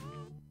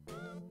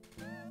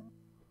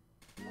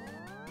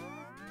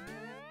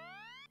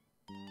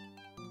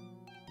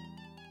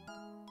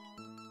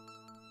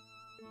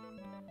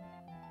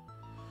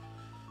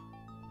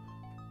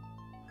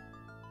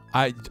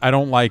 I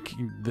don't like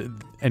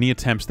any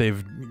attempts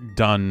they've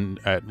done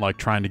at like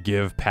trying to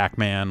give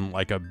Pac-Man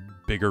like a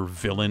bigger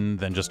villain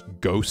than just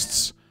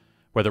ghosts,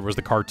 whether it was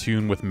the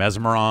cartoon with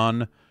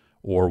Mesmeron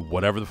or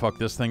whatever the fuck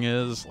this thing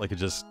is. Like, it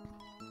just,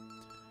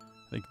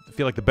 like, I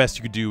feel like the best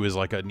you could do is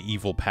like an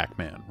evil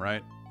Pac-Man,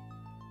 right?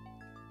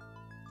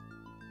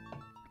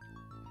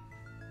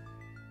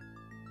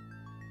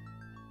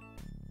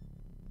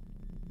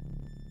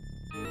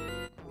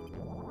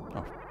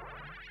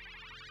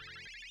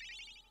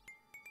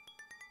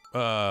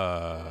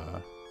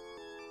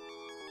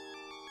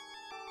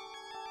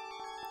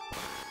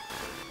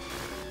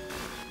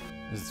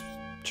 Is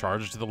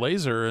charged to the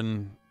laser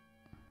and...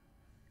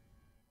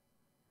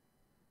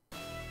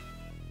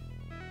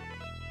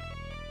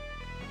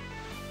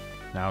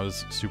 Now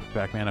does Super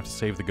Pac-Man have to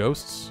save the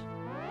ghosts?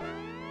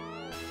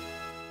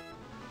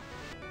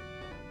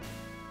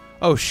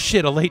 Oh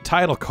shit, a late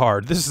title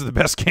card. This is the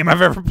best game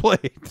I've ever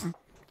played.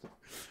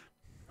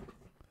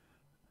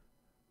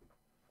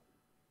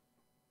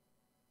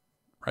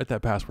 Write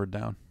that password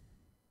down.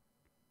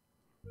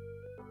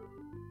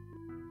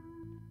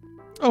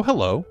 Oh,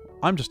 hello.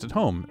 I'm just at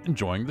home,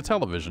 enjoying the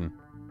television.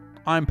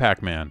 I'm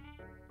Pac-Man.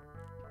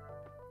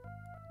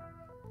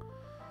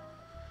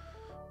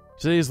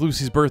 Today is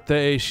Lucy's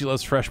birthday. She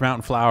loves fresh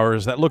mountain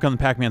flowers. That look on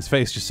Pac-Man's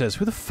face just says,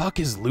 who the fuck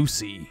is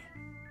Lucy?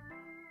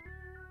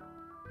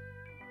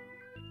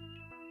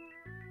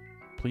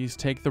 Please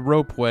take the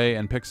ropeway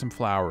and pick some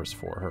flowers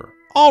for her.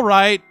 All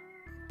right.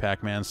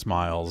 Pac-Man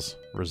smiles,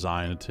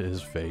 resigned to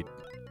his fate.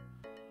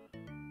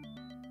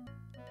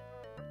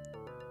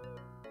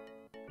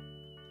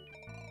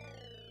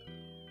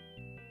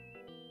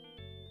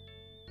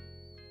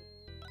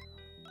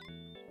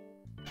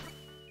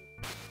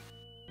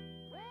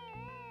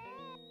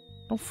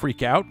 Don't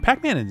freak out.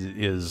 Pac-Man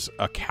is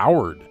a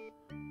coward.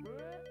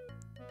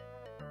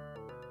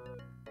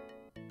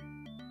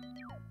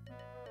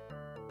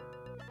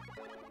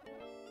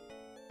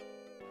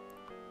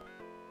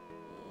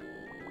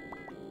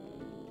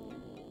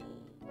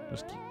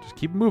 Just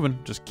keep moving.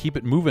 Just keep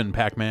it moving,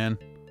 Pac-Man.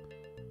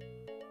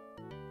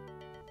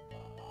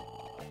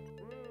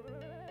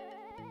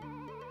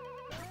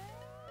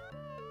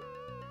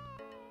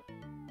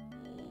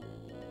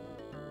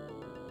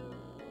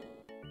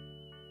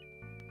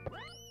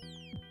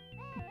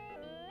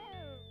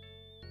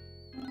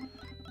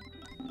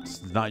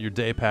 This is not your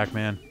day,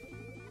 Pac-Man.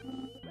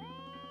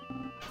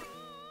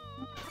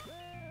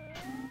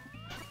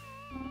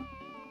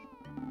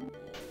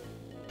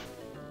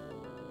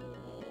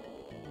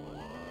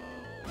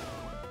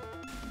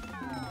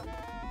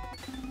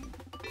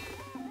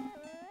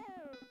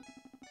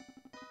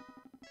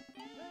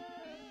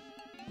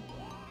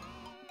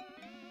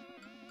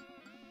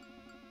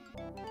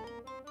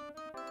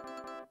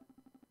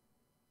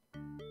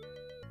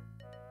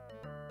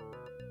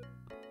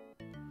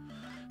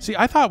 See,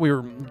 I thought we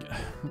were...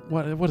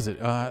 What is it?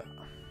 All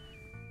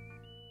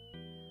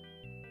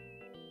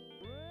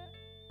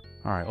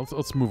right,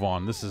 let's move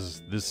on. This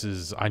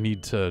is... I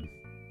need to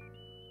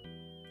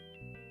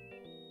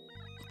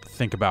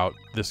think about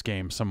this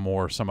game some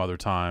more some other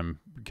time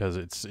because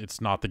it's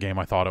not the game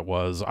I thought it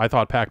was. I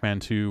thought Pac-Man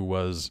 2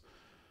 was...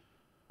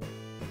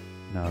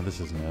 No, this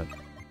isn't it.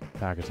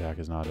 Pac Attack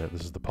is not it.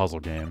 This is the puzzle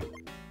game.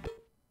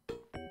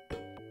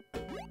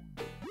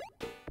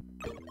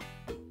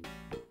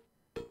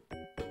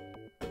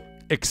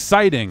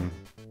 Exciting!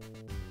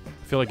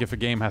 I feel like if a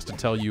game has to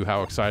tell you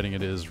how exciting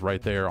it is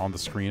right there on the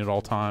screen at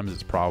all times,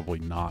 it's probably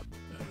not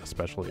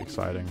especially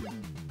exciting.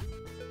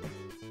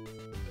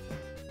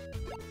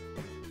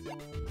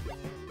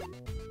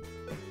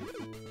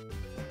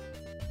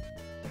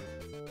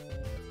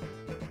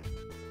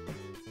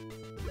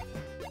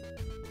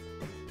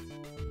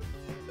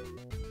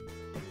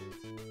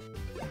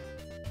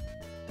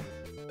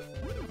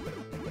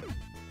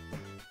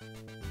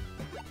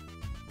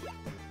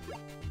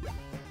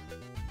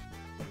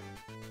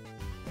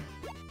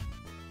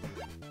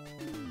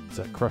 Does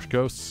that crush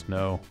ghosts?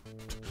 No.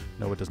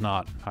 No, it does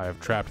not. I have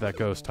trapped that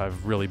ghost.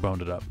 I've really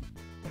boned it up.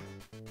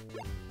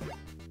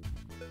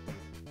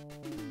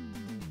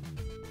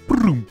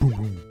 Boom, boom,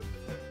 boom.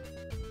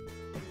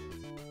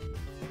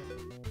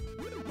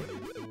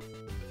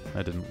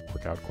 That didn't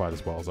work out quite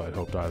as well as I'd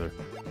hoped either.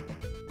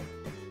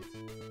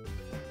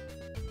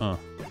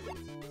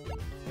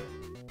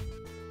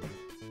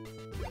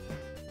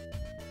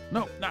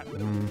 No, not...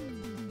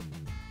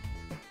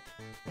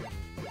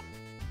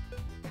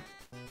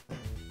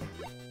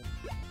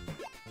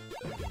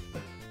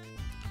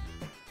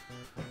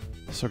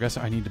 So I guess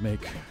I need to make...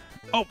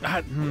 Oh!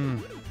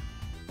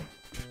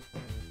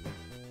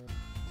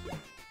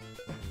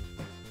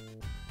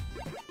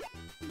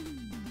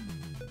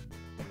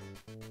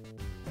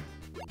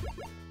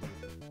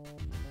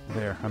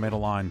 There, I made a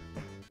line.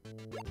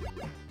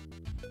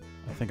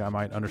 I think I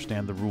might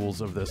understand the rules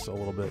of this a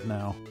little bit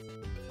now.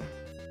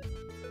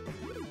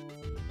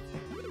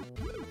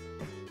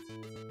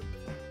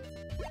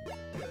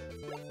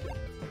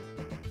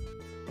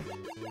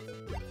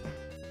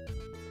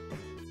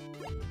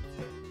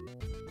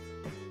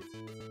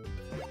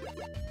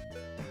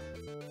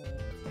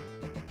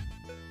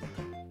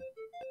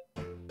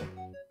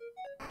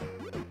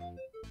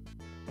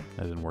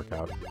 That didn't work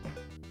out.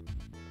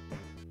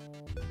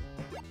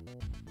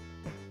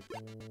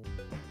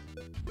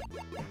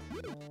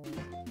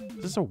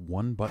 Is this a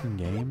one-button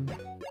game?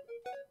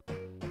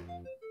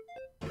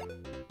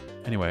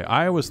 Anyway,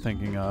 I was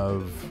thinking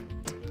of...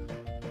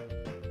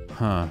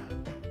 I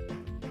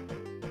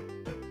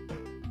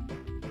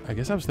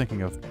guess I was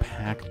thinking of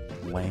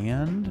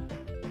Pac-Land?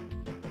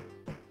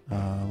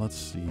 Let's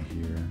see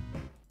here.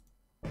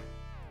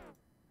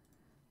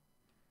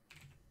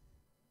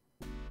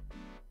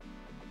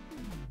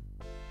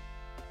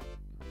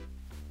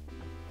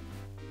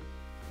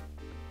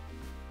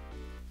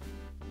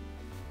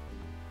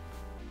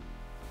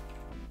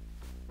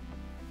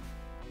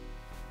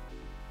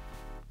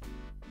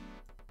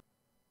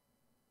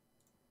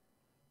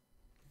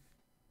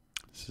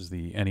 This is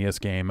the NES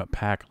game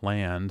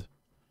Pac-Land,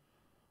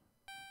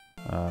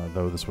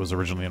 though this was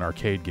originally an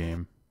arcade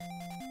game.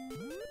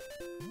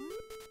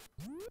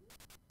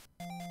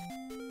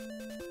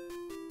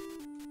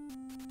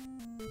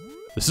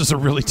 This is a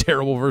really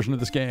terrible version of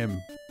this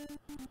game.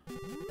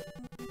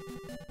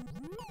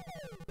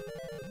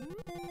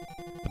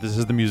 But this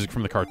is the music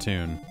from the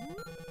cartoon.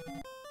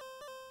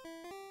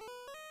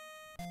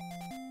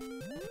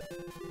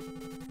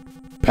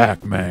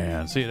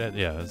 Pac-Man. See that?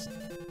 Yeah. That's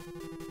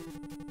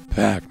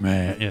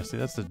Pac-Man. Yeah. See,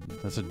 that's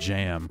a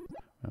jam.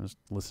 Just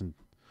listen.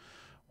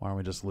 Why don't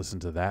we just listen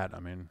to that? I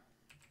mean.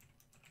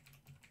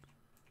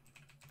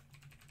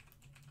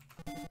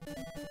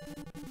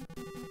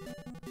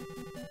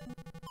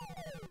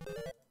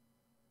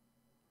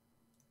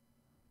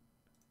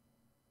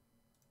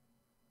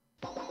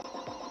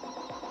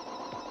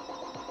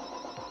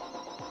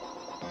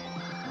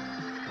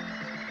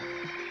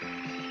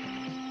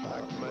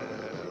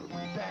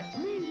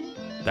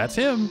 That's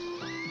him.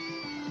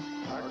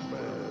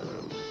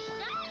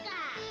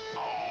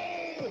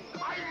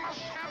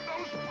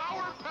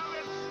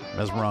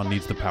 Mesmeron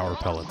needs the power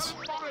pellets.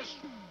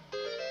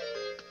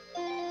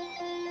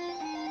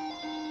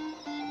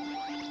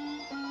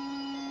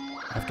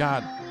 I've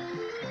got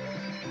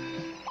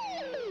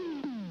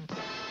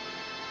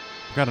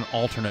an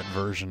alternate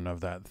version of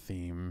that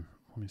theme.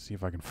 Let me see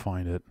if I can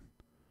find it.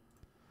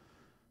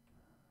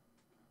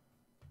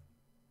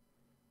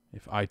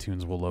 If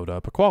iTunes will load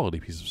up. A quality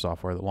piece of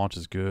software that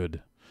launches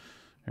good.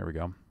 There we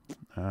go.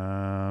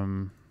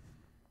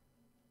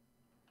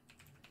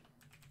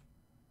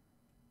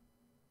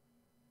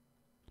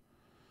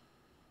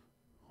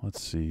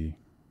 Let's see.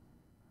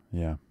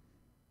 Yeah.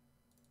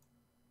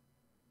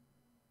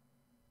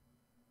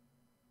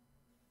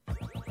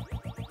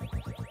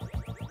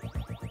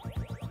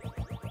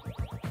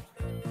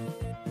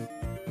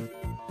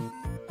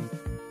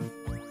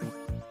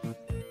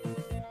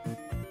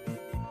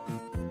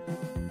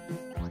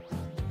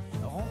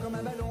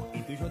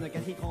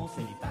 Citron,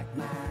 c'est du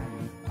Pac-Man.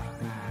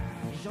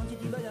 Gentil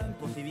petit bonhomme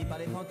poursuivi par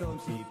les fantômes,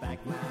 c'est du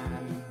Pac-Man.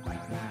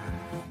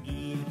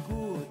 Il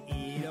court,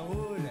 il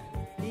roule,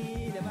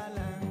 il est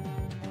malin.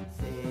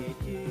 C'est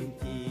une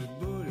petite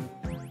boule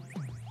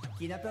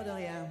qui n'a peur de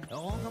rien.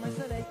 Rond comme un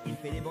soleil, il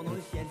fait des bonds dans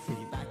le ciel, c'est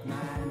du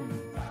Pac-Man.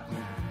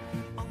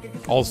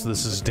 Also,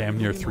 this is damn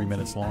near 3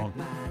 minutes long.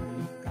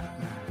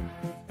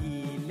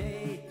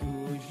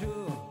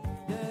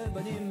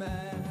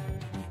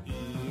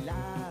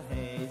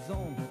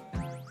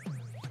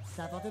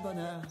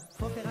 Bonheur.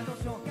 Faut faire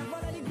attention, car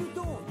voilà les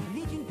gloutons.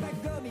 Vite une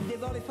plaque gomme, il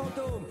dévore les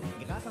fantômes.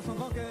 Grâce à son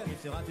grand cœur, il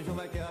sera toujours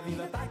vainqueur.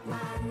 Vive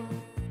Pac-Man.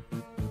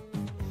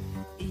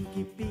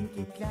 Inky,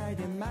 Pinky, Clyde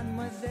et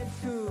Mademoiselle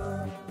Sue.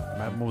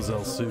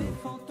 Mademoiselle Sue. Les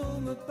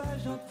fantômes pas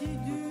gentils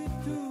du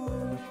tout.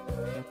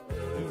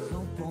 Ils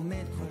ont pour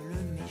maître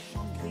le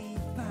méchant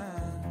grippin.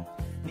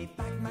 Mais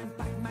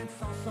Pac-Man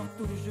s'en sort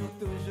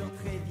toujours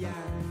très bien.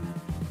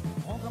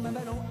 Rond comme un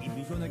ballon, il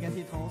plus jaune qu'un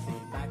citron,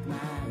 c'est Pac-Man.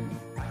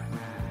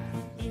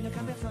 Il ne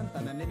craint personne,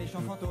 pas même les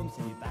méchants fantômes,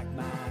 c'est du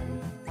Pac-Man.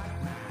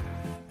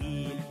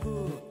 Il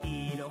court,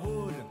 il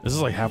roule. This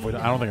is like halfway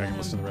done. I don't think I can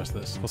listen to the rest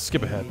of this. Let's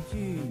skip ahead.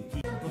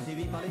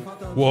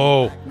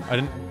 Whoa. I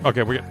didn't.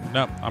 Okay,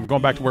 no, I'm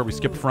going back to where we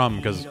skipped from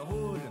because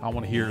I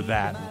want to hear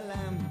that. I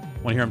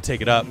want to hear him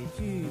take it up.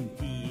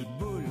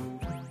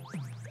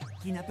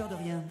 Qui n'a peur de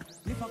rien,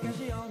 plus fort qu'un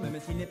géant, même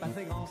s'il n'est pas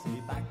très grand, c'est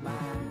du Pac-Man.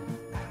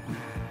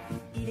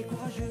 Il est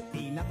courageux et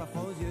il n'a pas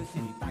froid aux yeux,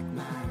 c'est du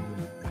Pac-Man.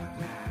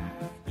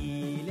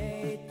 Il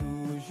est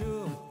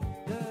toujours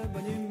de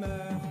bonne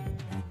humeur.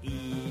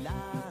 Il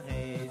a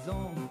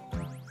raison.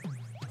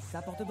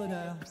 Ça porte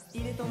bonheur.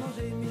 Il est en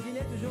danger, mais il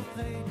est toujours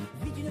prêt.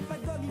 Vite une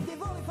patte gomme, il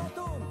dévore les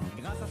fantômes.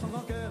 Grâce à son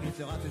grand cœur, il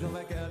sera toujours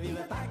vainqueur.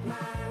 Vive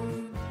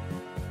Pac-Man.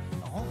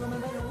 Rond comme un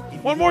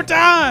ballon. One more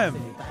time.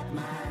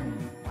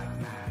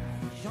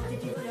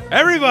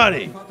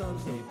 Everybody.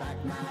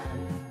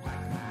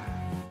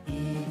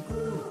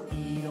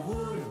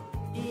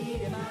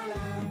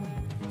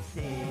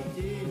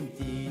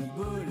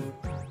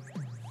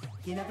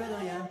 Qui n'a peur de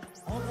rien,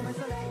 rond comme un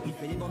soleil, il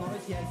fait des bonds dans le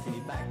ciel, c'est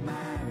du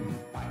Pac-Man.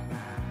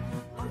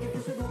 En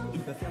quelques secondes, il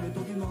peut faire le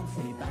tour du monde,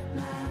 c'est du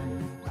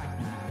Pac-Man.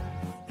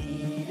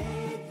 Il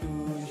est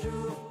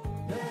toujours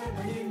de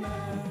bonne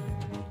humeur,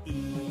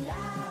 il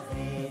a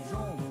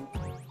raison,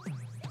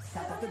 ça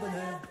porte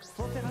bonheur.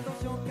 Faut faire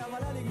attention, car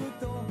voilà les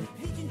gloutons.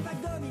 Vite une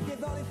patte d'hommes, il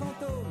dévore les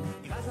fantômes.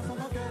 Grâce à son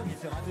grand cœur, il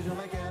sera toujours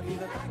vainqueur, vive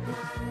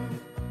Pac-Man.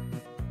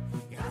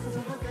 Grâce à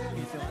son grand cœur,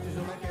 il sera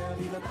toujours vainqueur,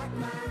 vive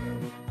Pac-Man.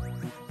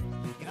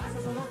 Grâce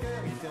à son grand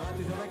cœur, il sera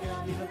toujours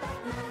vainqueur, vive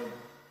Pac-Man.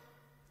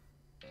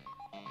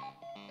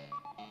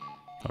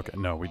 Okay,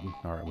 no, we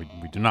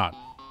do not.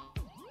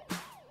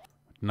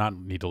 not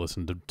need to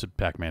listen to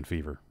Pac-Man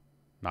Fever.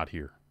 Not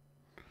here.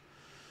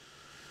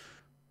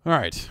 All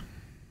right.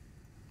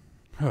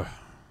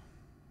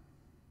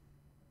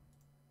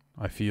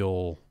 I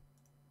feel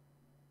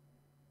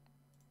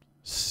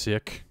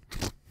sick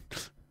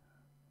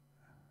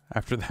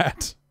after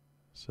that.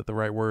 Is that the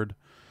right word?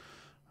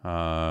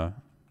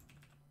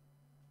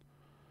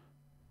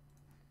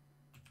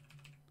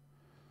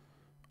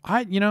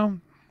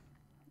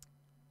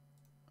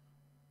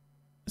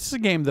 This is a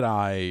game that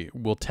I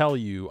will tell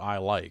you I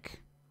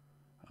like.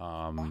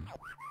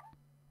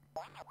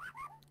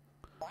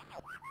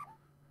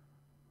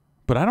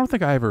 But I don't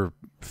think I ever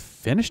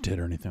finished it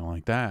or anything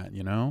like that,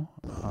 you know?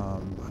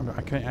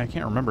 I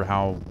can't remember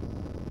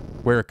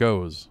where it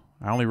goes.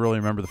 I only really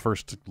remember the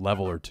first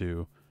level or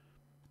two.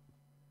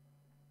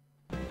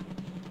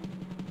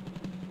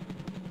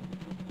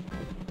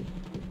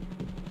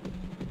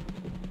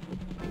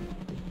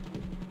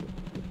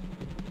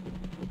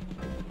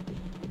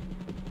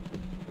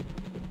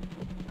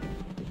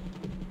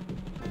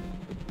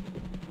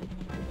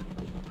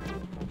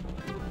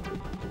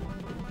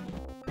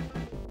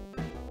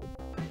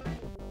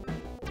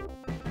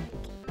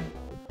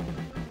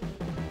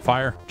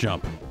 Fire,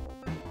 jump.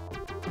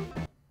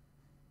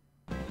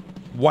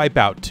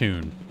 Wipeout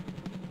tune.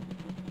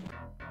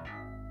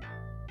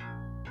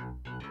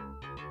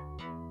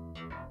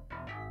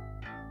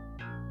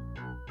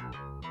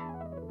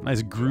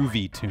 Nice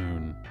groovy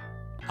tune,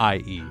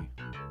 i.e.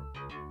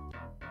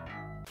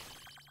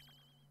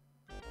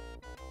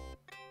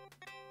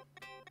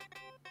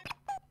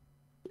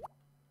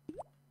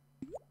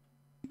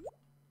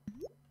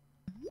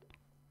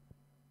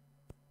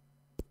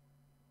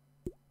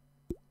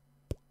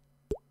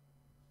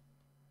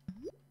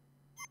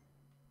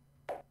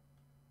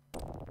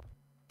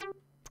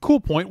 Cool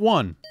point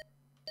 1.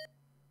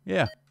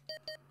 Yeah.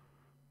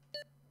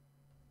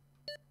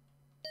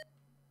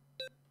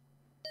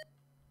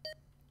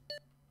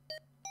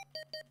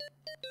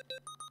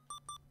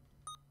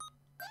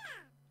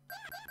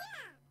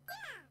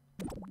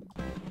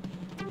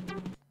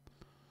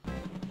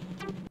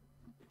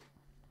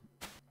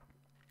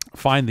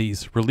 Find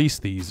these, release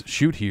these,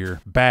 shoot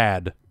here,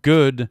 bad,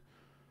 good.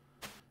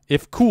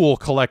 If cool,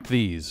 collect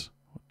these.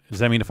 Does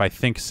that mean if I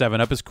think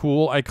 7-Up is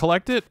cool, I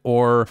collect it?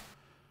 Or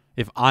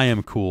if I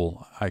am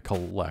cool, I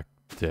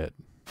collect it?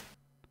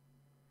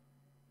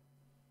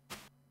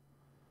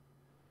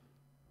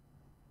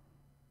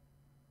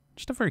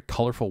 Just a very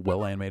colorful,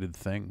 well-animated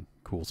thing.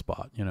 Cool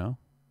spot, you know?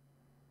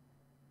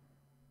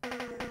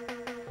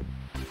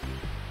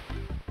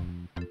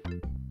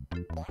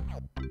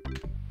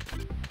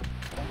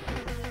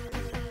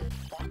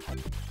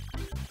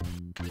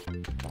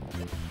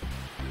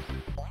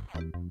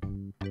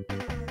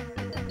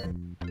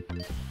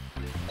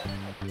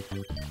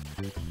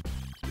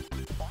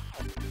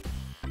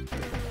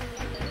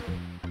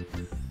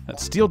 That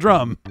steel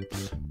drum.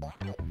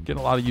 Getting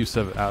a lot of use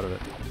out of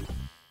it.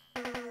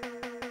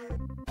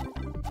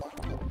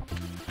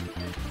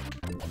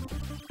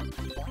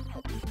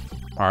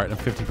 All right, I'm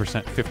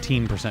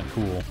 15%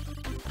 cool.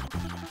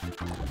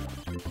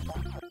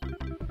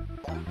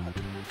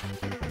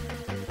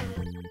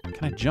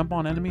 Can I jump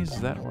on enemies?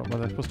 Is that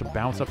was I supposed to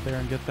bounce up there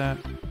and get that?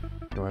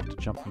 Or do I have to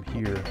jump from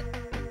here?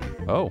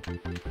 Oh,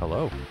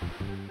 hello.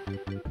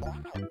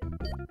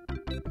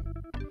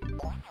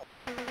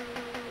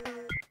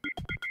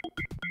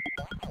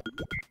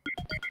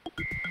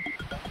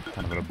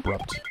 Kind of an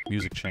abrupt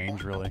music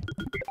change, really.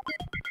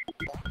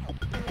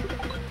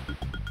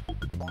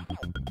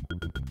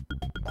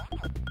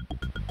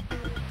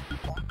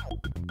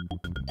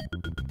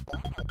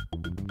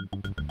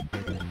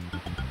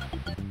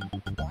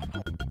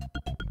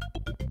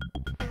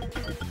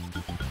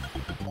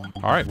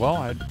 All right, well,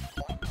 I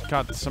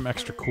got some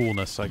extra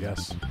coolness, I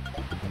guess.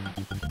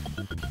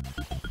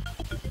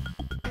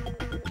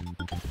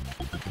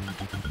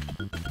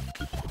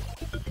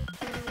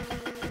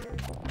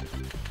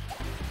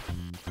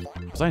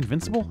 Was I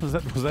invincible? Was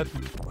that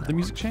the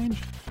music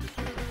change?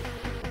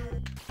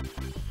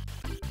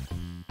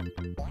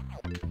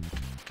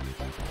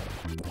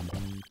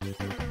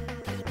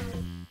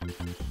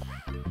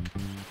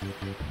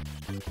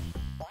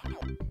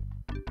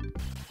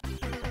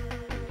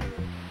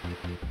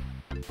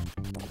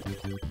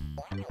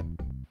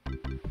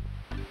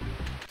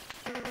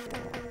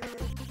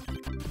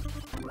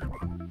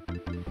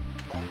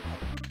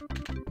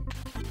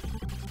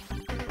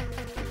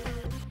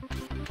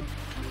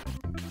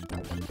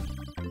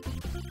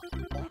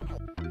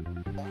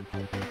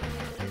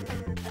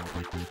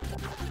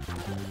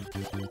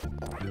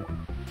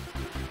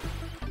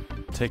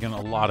 Taking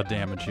a lot of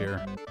damage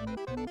here.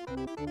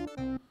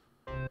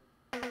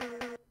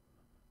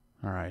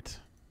 All right.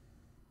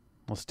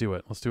 Let's do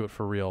it. Let's do it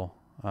for real.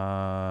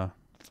 All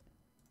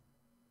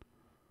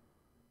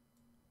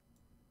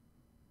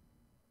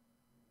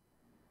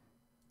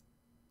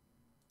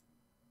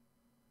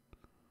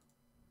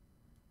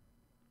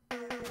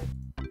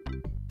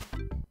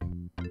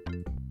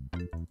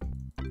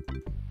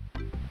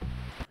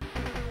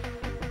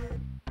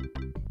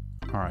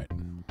right.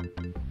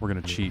 We're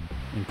going to cheat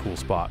in cool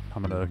spot.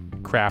 I'm going to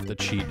craft a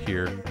cheat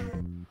here.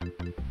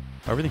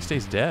 Everything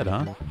stays dead,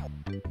 huh?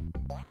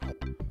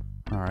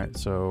 All right,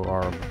 so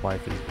our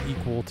life is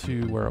equal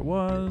to where it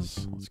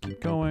was. Let's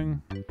keep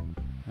going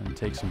and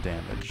take some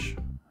damage.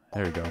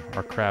 There you go.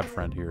 Our crab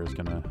friend here is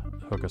going to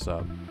hook us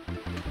up.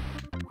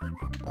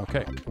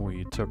 Okay,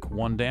 we took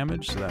 1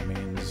 damage, so that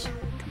means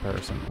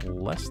comparison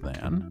less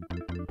than.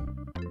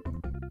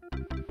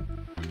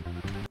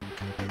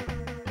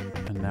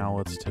 And now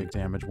let's take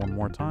damage 1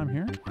 more time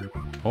here.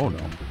 Oh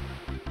no.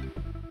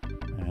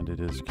 And it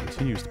is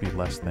continues to be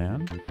less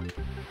than.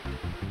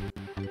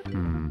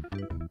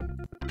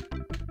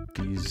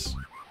 These...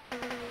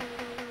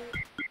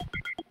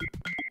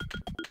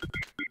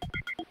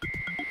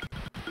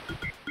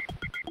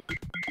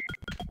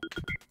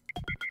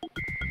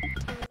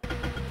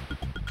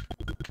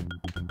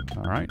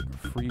 Alright,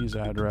 freeze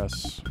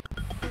address,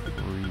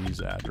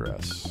 freeze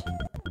address.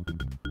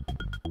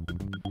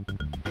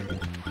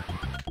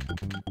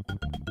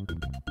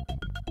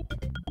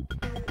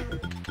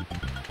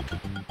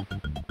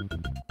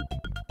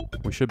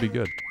 We should be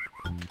good.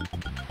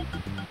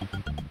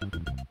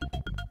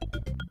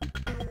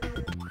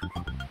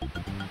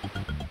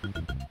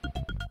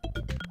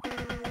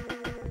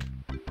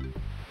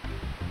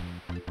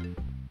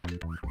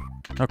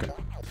 Okay.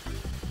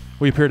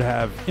 We appear to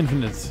have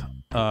infinite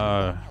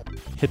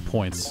hit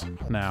points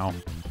now.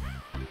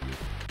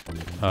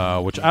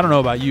 Which I don't know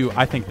about you,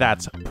 I think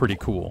that's pretty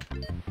cool.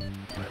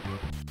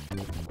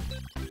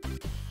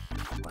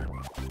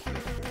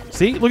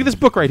 See? Look at this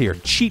book right here.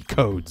 Cheat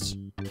codes.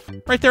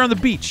 Right there on the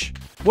beach.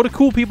 What do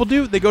cool people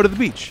do? They go to the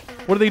beach.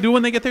 What do they do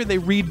when they get there? They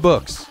read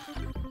books.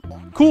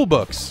 Cool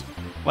books.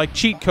 Like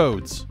cheat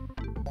codes.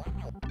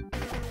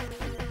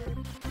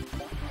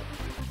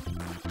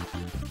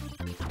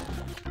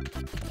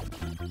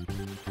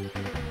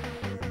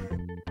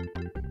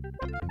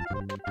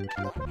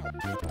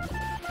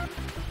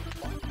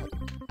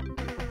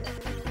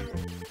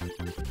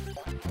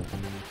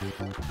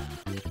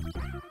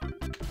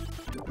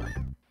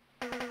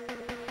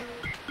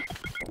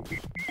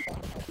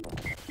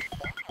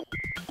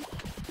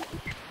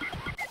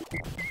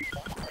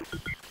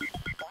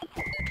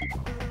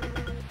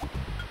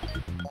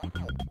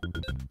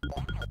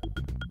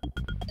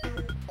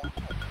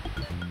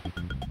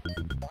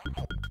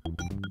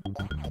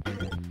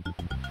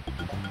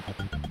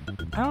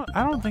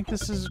 I don't think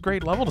this is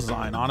great level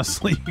design,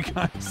 honestly, you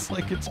guys.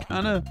 Like, it's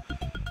kind of...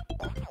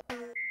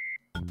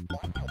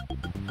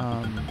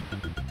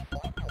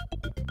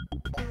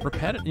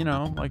 repetitive, you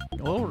know, like, a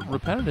little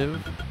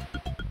repetitive.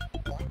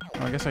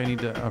 Oh, I guess I need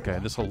to... Okay,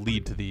 this will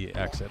lead to the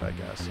exit, I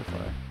guess, if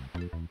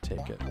I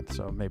take it.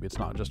 So maybe it's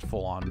not just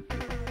full-on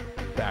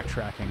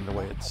backtracking the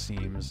way it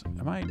seems.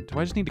 Do I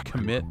just need to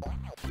commit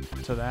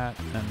to that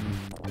and...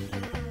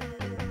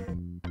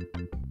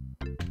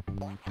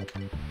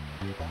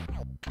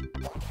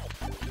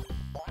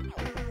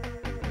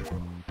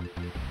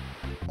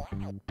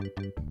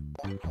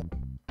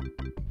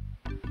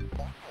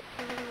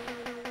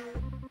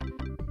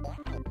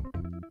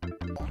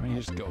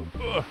 just go,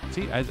 ugh.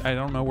 See, I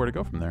don't know where to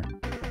go from there.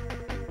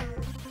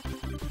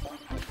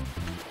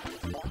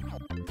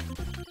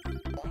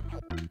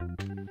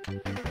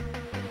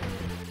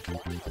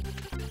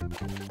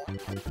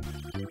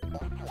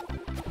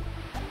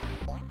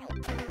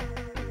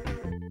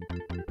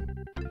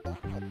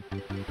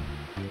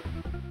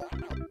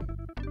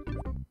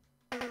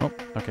 Oh,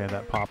 okay,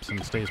 that pops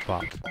and stays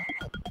popped.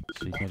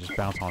 So you can't just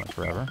bounce on it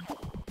forever.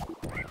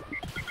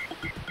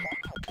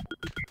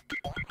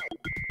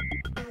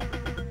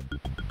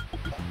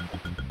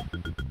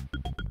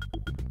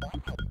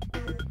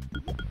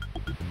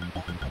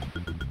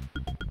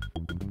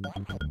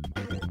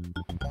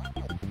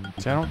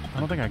 See, I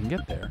don't think I can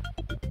get there.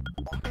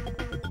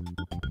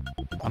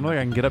 I don't think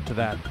I can get up to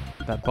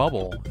that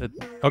bubble.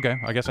 Okay,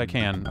 I guess I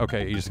can.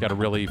 Okay, you just gotta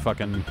really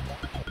fucking...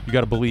 You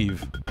gotta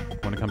believe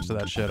when it comes to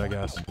that shit, I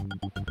guess. I'm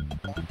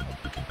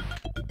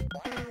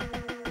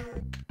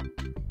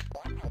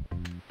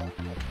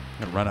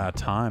gonna run out of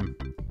time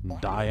and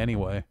die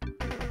anyway.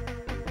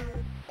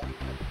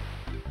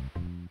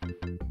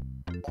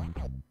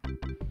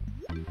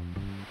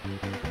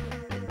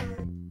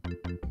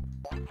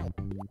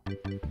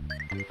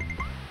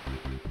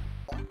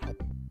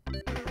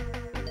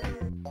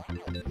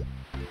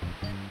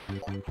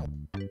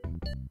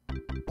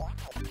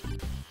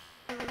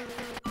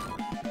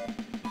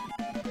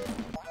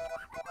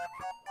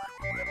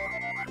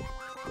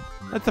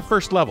 That's the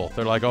first level.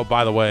 They're like, oh,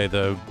 by the way,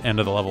 the end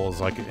of the level is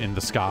like in the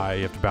sky.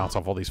 You have to bounce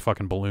off all these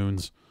fucking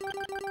balloons.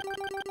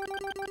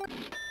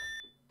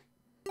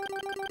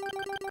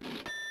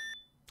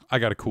 I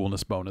got a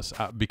coolness bonus.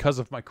 Because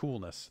of my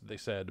coolness, they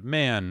said,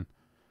 man,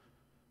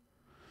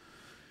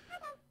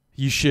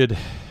 you should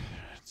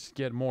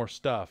get more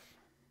stuff.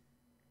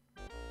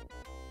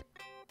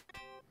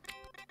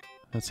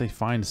 Let's say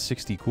find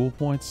 60 cool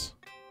points.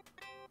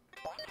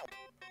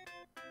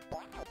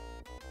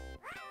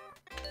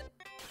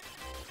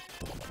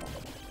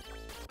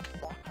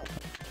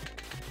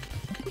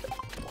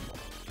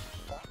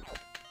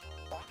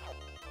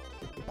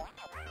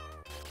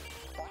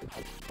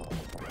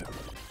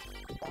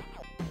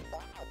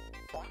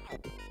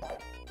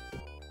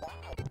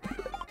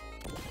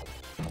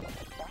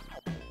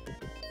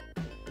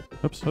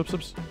 Oops, oops,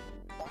 oops.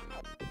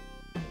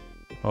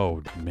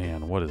 Oh,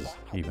 man, what is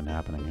even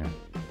happening here?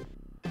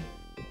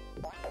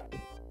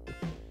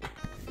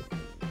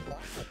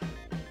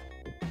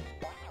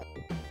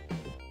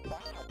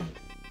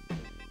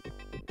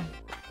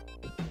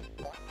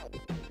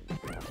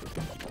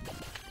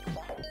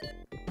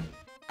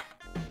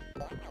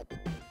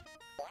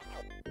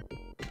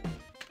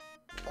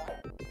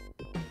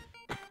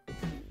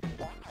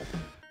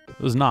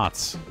 Those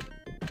knots.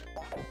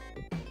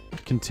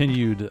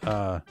 Continued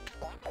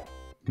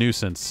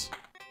nuisance.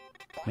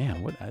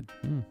 Man, what? All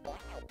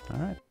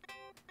right.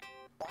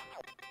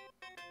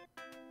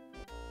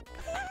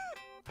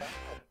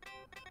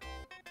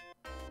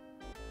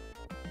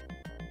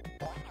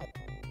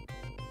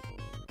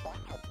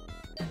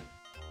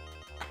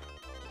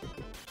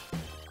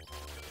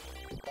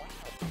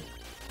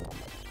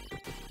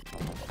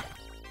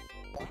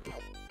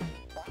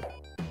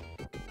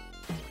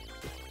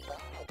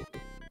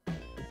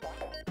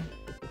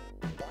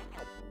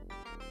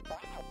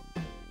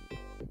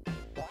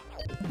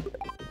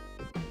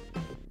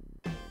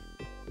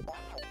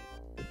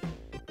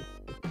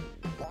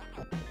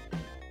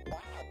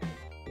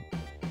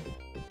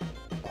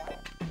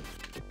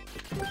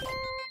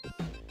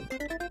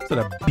 Is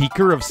it a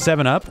beaker of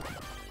 7-Up?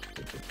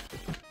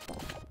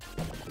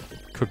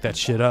 Cook that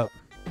shit up.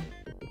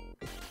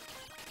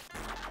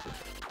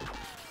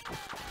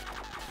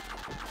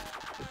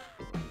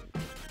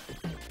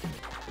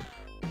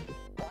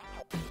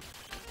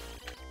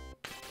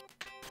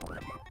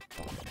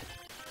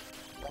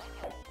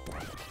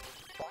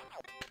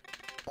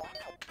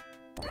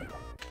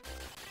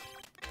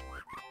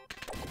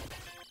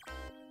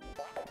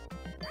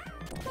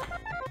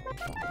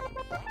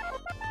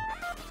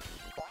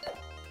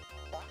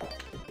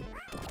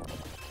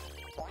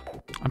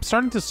 I'm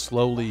starting to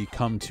slowly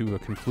come to a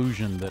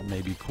conclusion that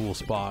maybe Cool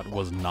Spot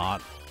was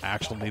not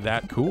actually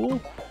that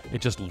cool.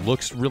 It just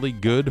looks really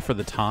good for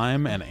the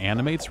time and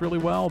animates really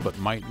well, but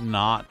might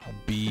not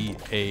be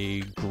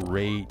a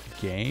great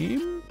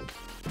game.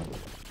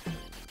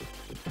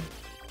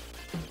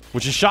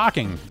 Which is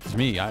shocking to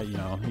me.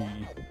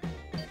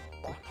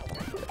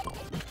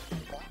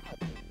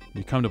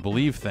 You come to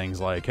believe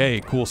things like,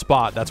 hey, Cool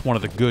Spot, that's one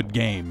of the good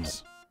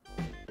games.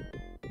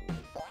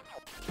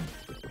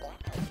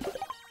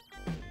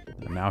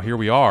 And now here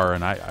we are,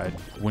 and I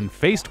when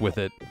faced with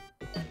it,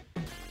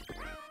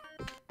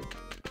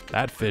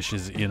 that fish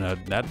is in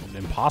that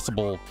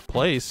impossible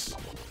place.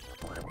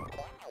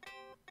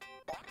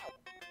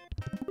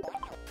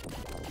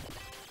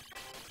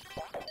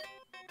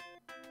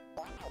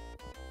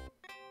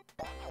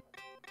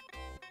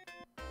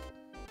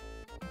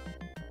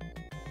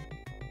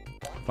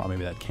 Thought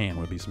maybe that can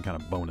would be some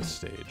kind of bonus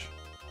stage.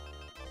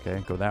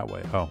 Okay, go that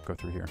way. Oh, go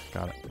through here.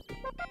 Got it.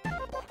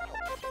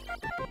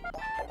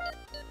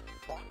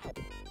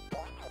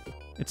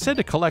 It said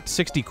to collect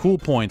 60 cool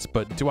points,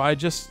 but do I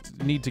just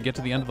need to get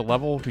to the end of the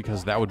level?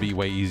 Because that would be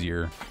way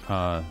easier,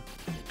 I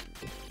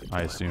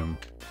assume.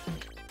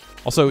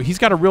 Also, he's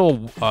got a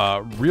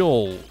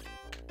real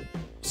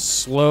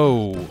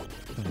slow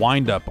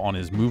wind-up on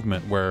his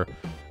movement where...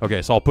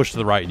 Okay, so I'll push to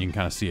the right and you can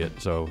kind of see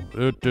it. So,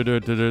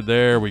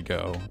 there we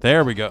go.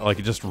 There we go. Like,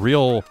 it just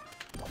real...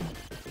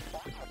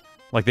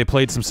 Like, they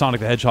played some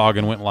Sonic the Hedgehog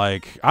and went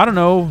like, I don't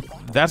know,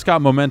 that's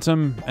got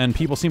momentum, and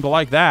people seem to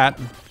like that,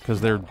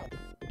 because they're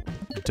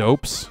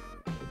dopes.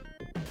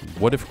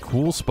 What if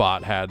Cool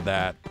Spot had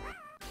that?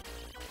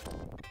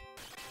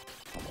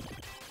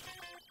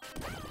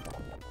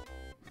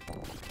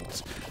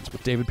 That's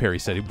what David Perry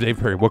said.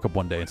 David Perry woke up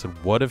one day and said,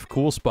 what if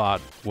Cool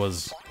Spot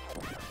was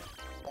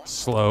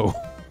slow?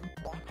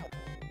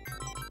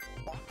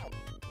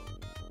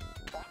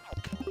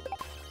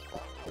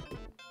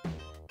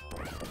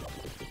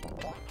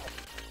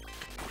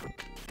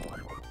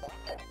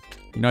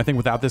 You know, I think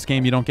without this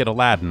game, you don't get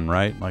Aladdin,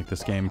 right? Like,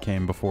 this game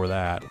came before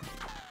that.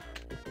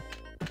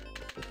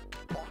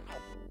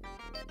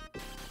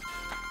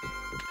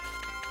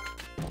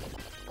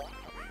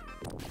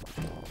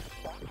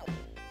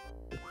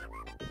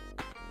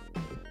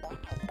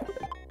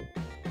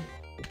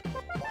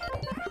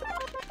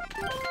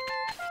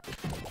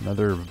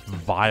 Another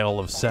vial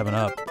of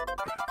 7-Up.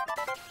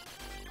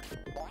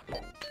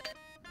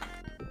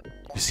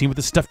 You seen what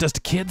this stuff does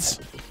to kids?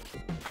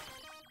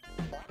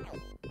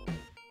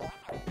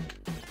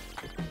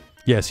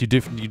 Yes, you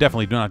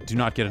definitely do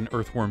not get an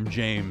Earthworm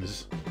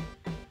James.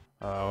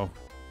 Oh,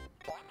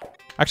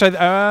 actually,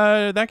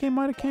 that game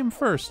might have came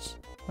first.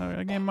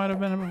 That game might have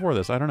been before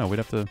this. I don't know. We'd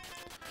have to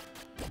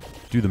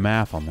do the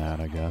math on that,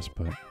 I guess.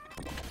 But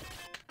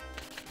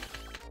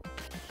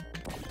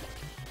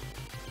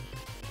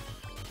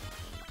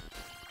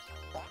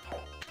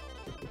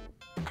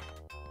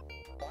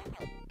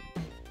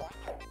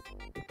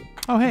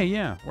oh, hey,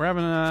 yeah, we're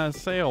having a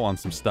sale on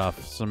some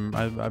stuff. Some,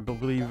 I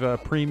believe,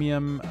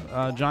 premium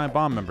Giant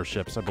Bomb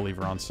memberships, I believe,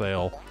 are on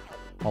sale,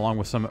 along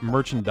with some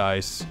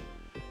merchandise.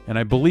 And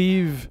I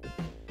believe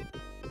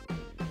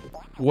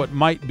what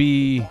might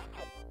be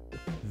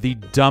the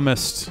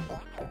dumbest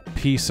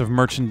piece of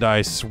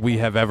merchandise we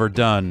have ever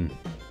done.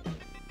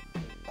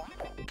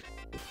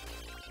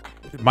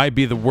 It might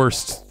be the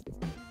worst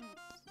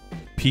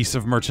piece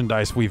of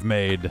merchandise we've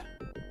made,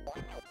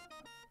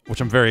 which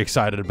I'm very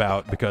excited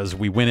about because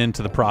we went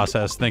into the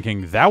process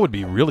thinking that would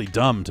be really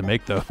dumb to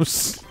make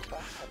those.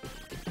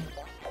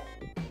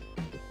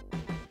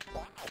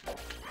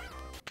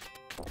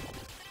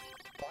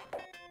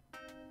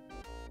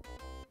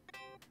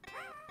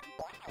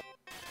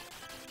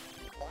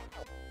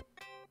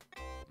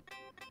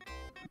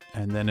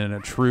 And then in a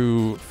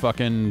true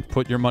fucking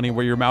put your money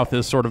where your mouth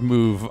is sort of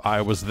move,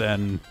 I was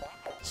then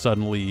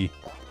suddenly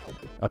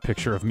a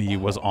picture of me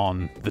was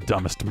on the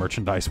dumbest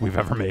merchandise we've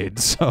ever made.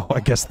 So I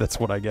guess that's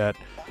what I get.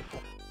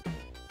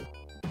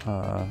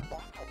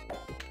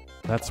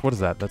 That's, what is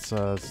that? That's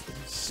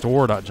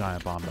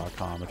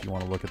store.giantbomb.com if you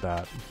want to look at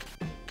that.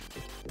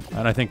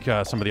 And I think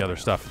some of the other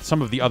stuff,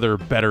 some of the other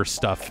better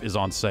stuff is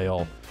on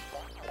sale.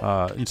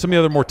 Some of the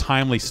other more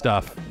timely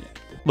stuff.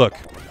 Look,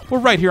 we're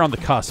right here on the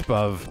cusp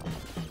of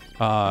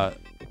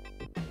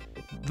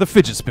the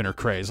fidget spinner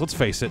craze. Let's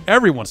face it,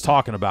 everyone's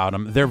talking about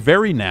them. They're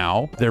very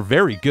now. They're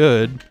very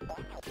good.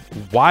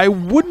 Why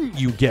wouldn't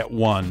you get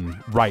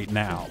one right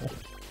now?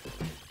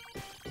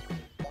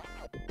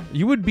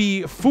 You would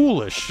be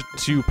foolish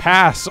to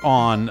pass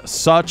on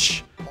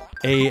such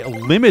a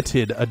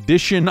limited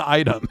edition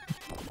item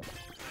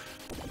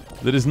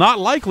that is not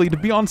likely to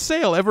be on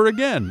sale ever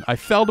again. I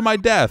fell to my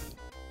death.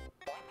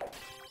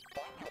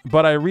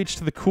 But I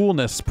reached the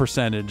coolness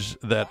percentage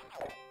that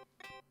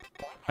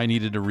I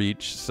needed to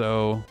reach,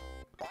 so...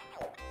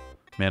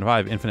 Man, if I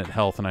have infinite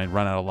health and I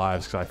run out of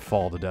lives because I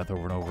fall to death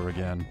over and over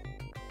again.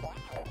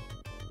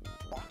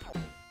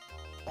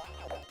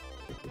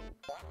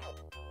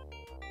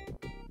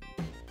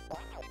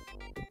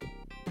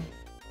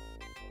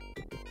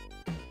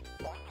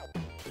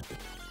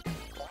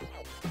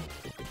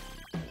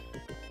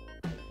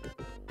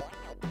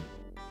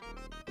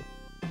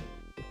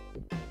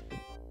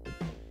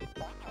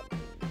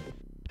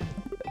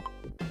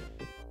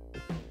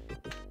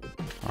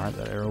 Alright,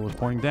 that arrow was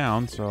pointing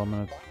down, so I'm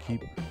going to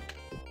keep...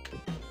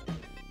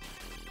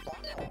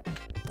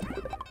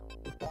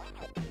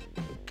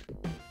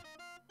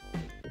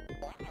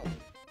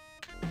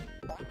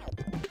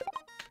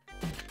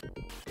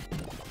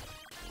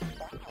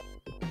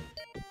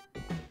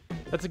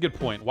 That's a good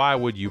point. Why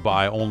would you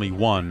buy only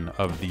one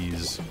of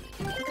these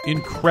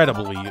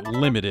incredibly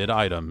limited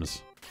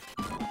items?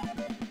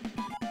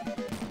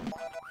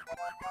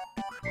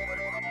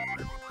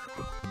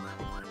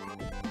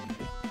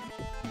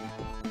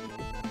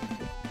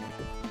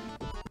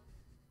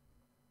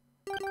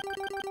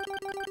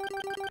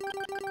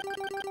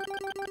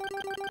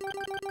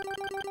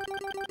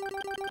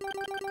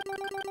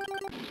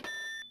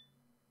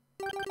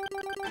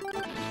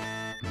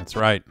 That's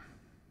right.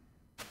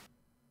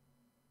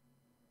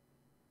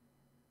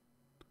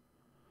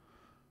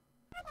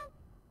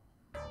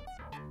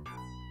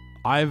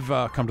 I've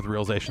come to the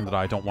realization that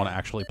I don't want to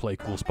actually play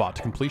Cool Spot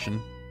to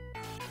completion.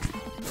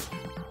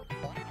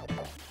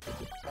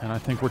 And I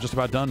think we're just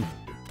about done.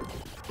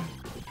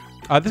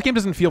 This game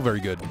doesn't feel very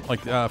good.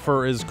 Like,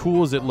 for as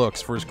cool as it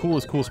looks, for as cool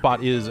as Cool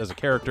Spot is as a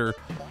character,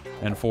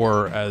 and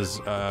for as,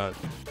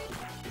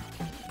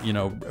 you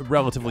know,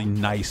 relatively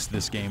nice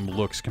this game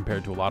looks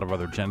compared to a lot of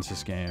other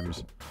Genesis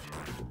games.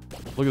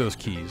 Look at those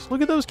keys.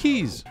 Look at those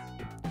keys!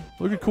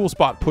 Look at Cool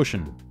Spot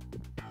pushing.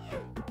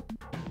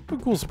 Look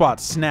at Cool Spot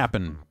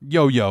snapping,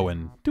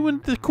 yo-yoing, doing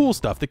the cool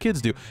stuff the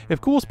kids do.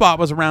 If Cool Spot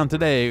was around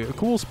today,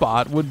 Cool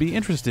Spot would be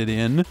interested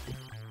in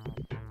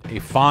a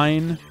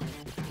fine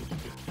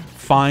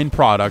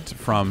product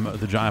from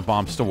the Giant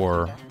Bomb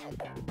store.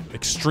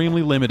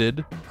 Extremely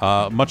limited,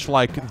 much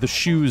like the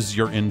shoes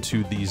you're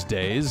into these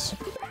days.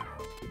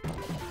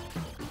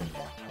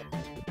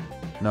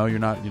 No, you're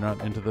not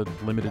into the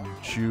limited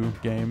shoe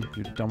game.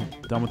 You're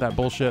done with that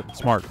bullshit.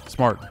 Smart.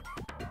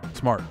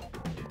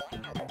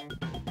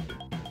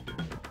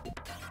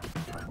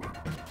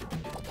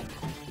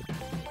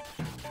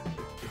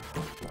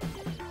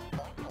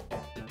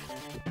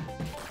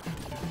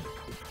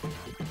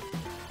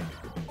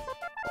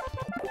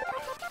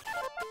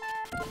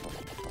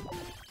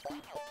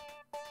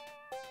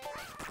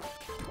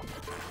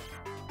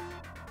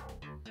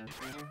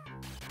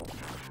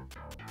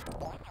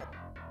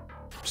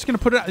 Just gonna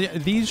put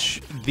it.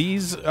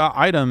 These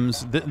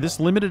items. This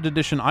limited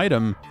edition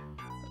item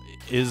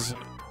is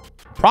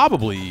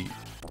probably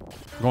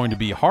going to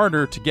be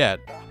harder to get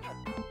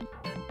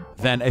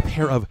than a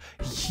pair of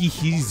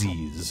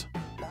Yehizos.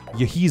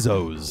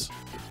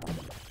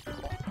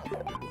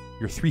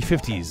 Your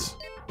 350s.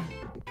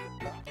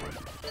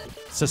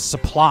 It says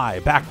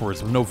supply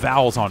backwards with no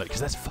vowels on it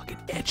because that's fucking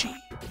edgy.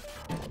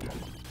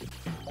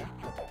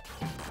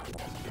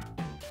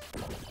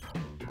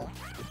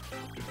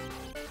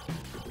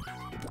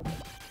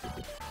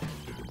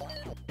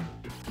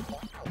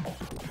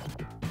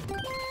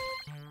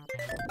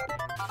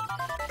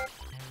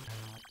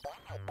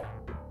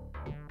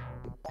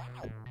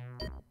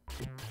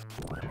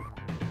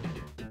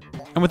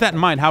 And with that in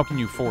mind, how can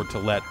you afford to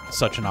let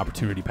such an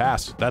opportunity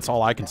pass? That's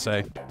all I can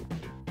say.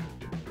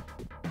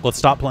 Let's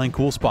stop playing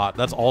Cool Spot.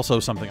 That's also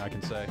something I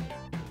can say.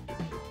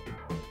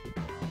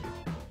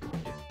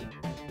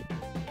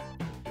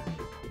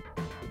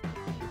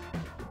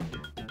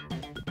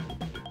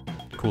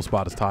 cool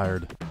spot is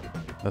tired.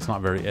 That's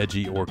not very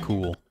edgy or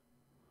cool.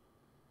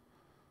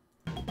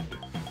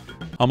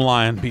 I'm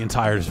lying. Being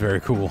tired is very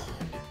cool.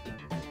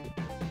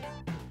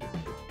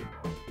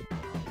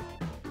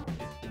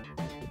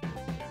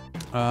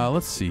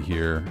 Let's see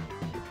here.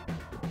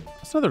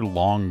 It's another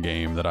long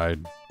game that I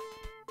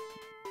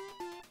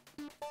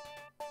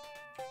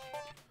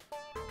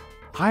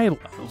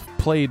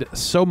played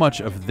so much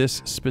of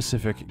this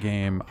specific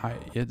game.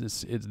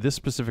 It's this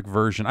specific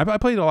version. I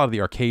played a lot of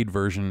the arcade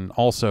version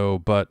also,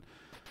 but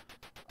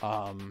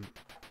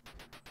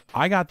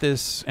I got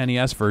this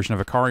NES version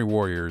of Ikari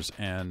Warriors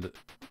and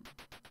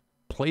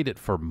played it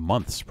for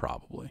months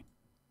probably.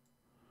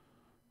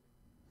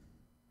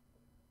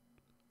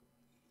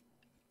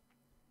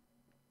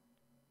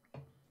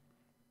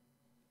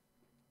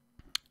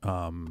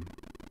 How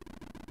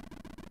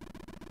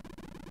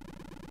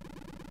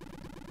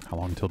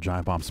long until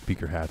Giant Bomb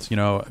speaker hats? You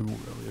know,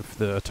 if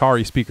the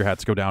Atari speaker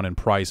hats go down in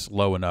price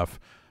low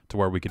enough to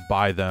where we could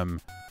buy them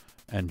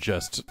and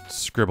just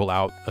scribble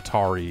out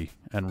Atari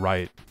and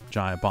write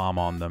Giant Bomb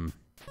on them,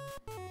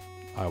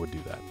 I would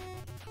do that.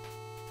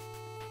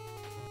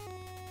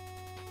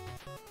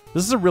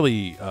 This is a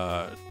really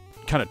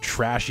kind of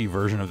trashy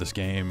version of this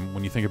game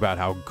when you think about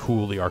how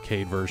cool the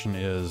arcade version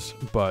is,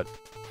 but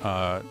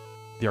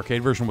the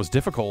arcade version was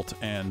difficult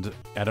and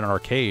at an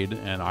arcade,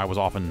 and I was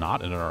often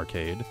not in an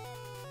arcade,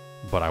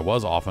 but I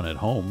was often at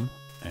home,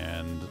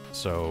 and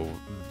so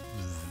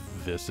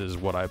this is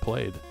what I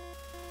played.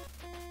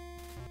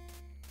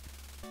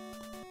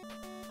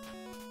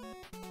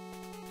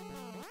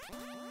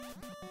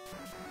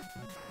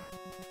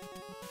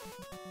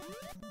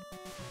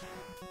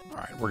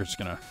 Alright, we're just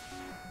gonna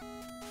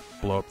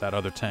blow up that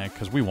other tank,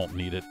 because we won't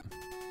need it.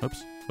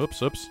 Oops, oops,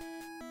 oops.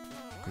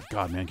 Good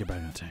God, man, get back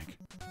in the tank.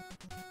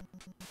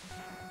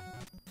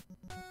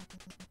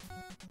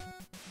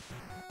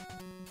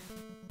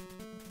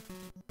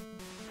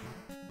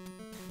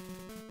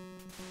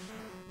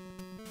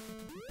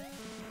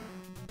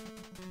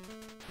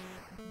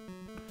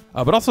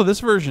 But also, this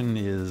version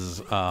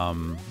is a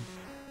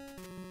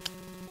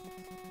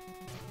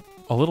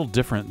little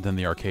different than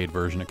the arcade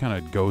version. It kind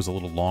of goes a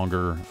little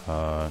longer.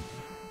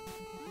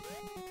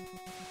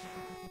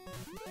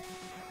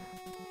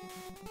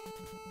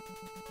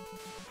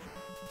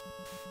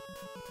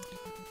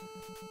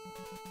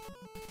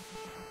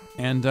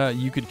 And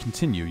you could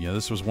continue. You know,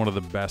 this was one of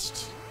the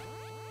best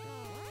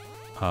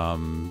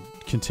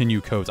continue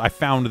codes. I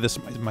found this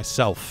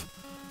myself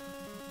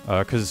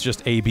because it's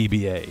just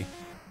ABBA.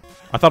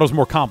 I thought it was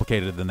more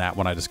complicated than that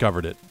when I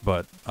discovered it,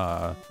 but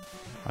I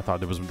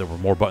thought there were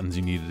more buttons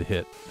you needed to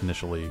hit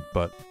initially,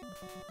 but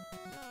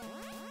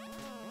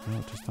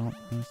no, just don't.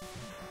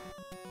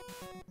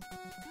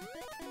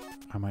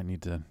 I might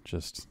need to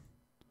just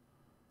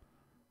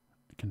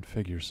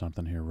configure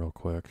something here real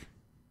quick.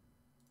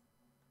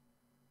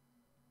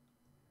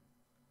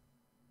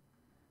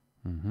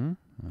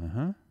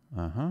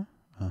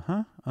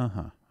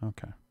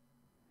 Okay.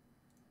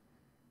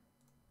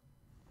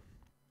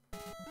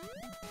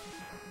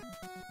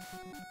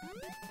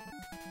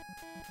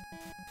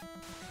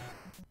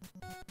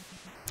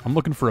 I'm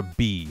looking for a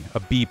B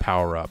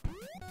power-up,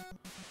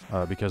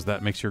 because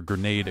that makes your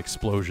grenade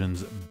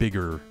explosions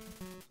bigger,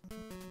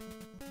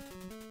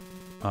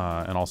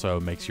 and also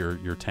makes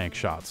your tank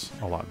shots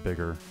a lot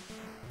bigger.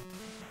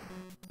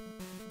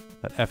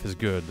 That F is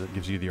good. That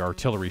gives you the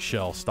artillery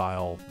shell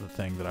style, the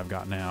thing that I've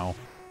got now.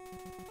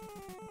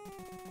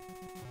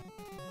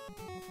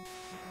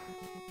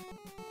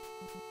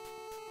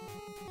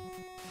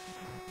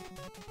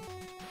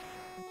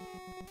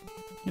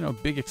 You know,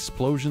 big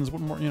explosions.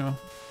 What more, you know,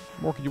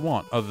 more could you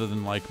want other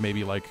than like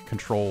maybe like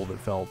control that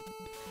felt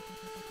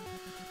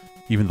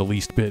even the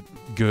least bit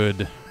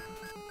good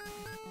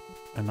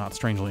and not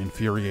strangely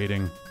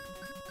infuriating?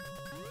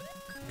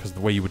 Because the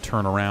way you would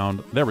turn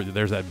around,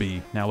 there's that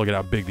B. Now look at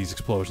how big these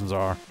explosions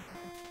are.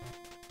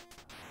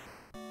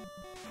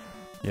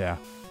 Yeah.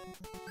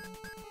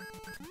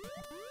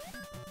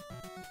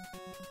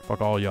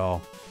 Fuck all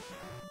y'all.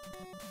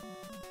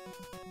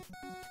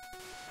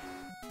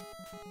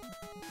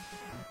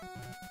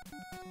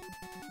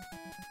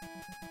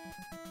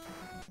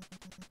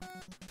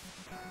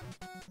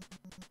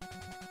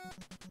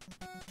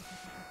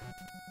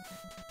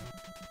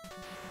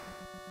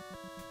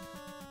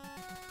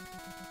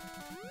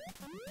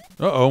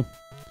 Uh-oh.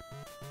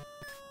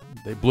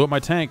 They blew up my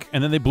tank,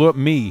 and then they blew up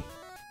me.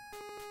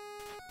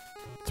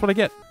 That's what I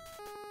get.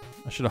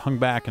 I should have hung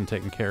back and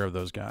taken care of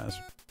those guys.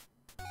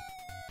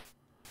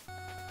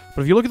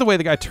 But if you look at the way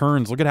the guy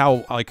turns, look at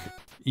how, like,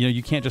 you know,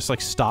 you can't just, like,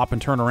 stop and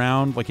turn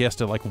around. Like, he has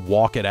to, like,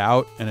 walk it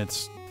out, and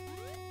it's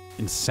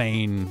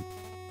insane.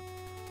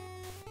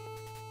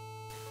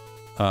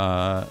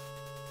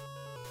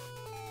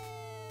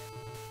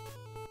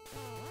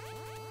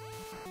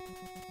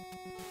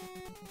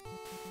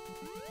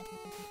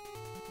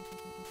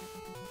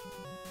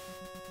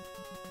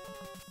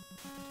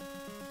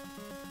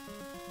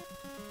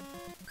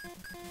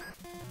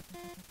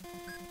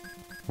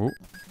 Ooh.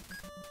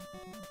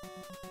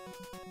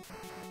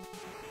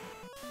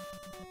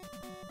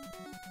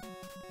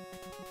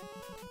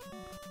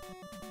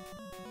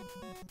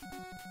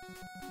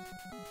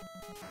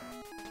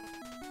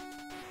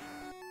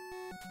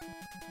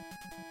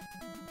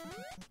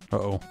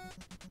 Uh-oh.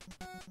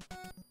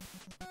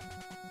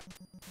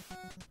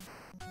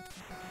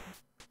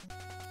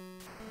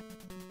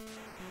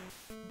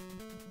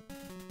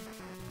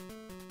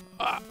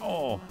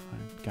 Oh,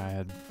 that guy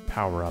had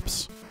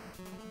power-ups.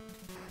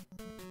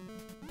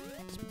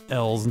 Some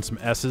L's and some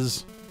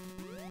S's.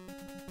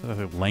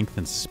 Length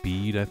and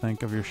speed, I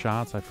think, of your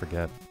shots. I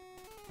forget.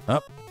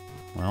 Oh,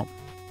 well.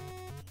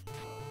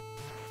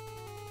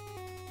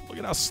 Look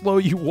at how slow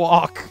you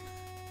walk.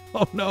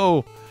 Oh,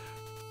 no.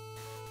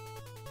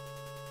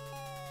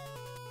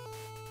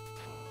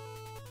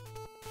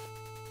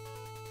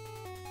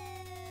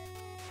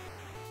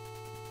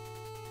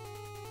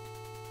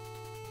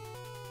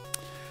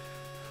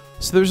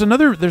 So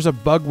there's a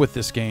bug with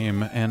this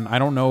game, and I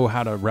don't know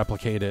how to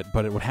replicate it,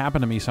 but it would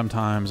happen to me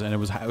sometimes, and it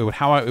was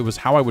how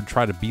I would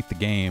try to beat the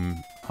game,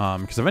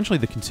 because eventually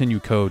the continue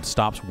code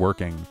stops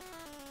working.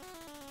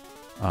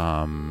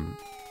 And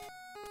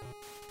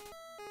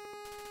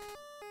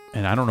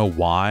I don't know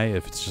why,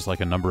 if it's just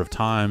like a number of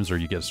times, or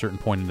you get a certain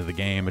point into the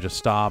game, it just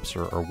stops,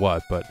 or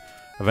what, but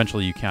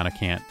eventually you kind of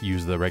can't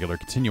use the regular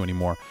continue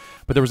anymore.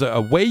 But there was a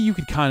way you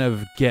could kind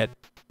of get...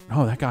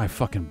 Oh, that guy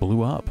fucking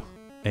blew up.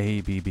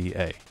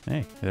 A-B-B-A.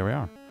 Hey, there we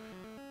are.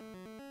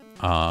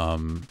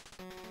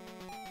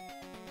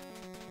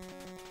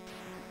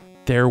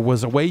 There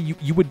was a way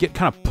you would get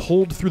kind of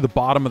pulled through the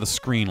bottom of the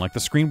screen. Like, the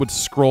screen would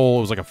scroll.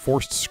 It was like a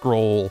forced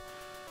scroll.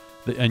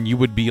 And you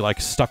would be,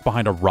 like, stuck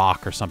behind a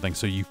rock or something,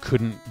 so you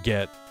couldn't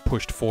get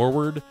pushed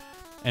forward.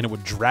 And it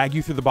would drag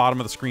you through the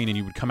bottom of the screen, and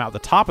you would come out the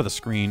top of the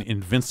screen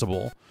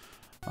invincible.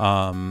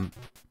 And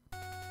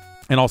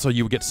also,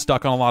 you would get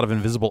stuck on a lot of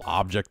invisible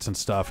objects and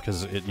stuff,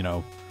 because it, you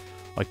know...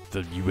 Like,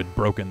 you had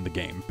broken the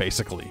game,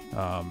 basically.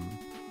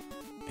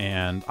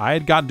 And I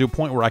had gotten to a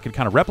point where I could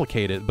kind of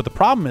replicate it, but the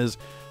problem is,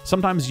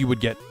 sometimes you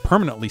would get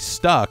permanently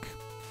stuck.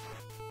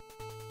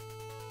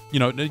 You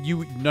know,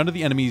 none of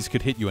the enemies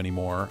could hit you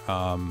anymore.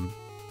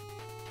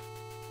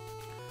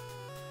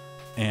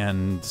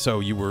 And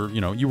so you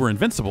were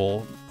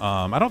invincible.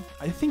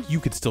 I think you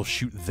could still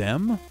shoot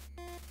them.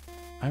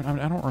 I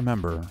don't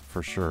remember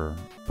for sure,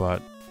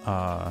 but,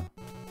 damn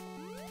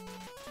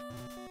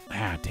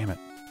it.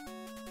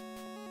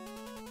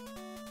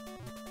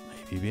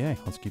 PBA.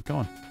 Let's keep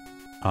going.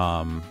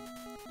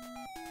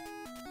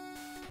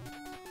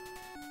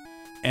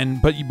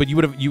 But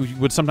you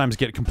would sometimes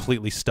get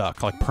completely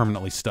stuck, like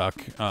permanently stuck,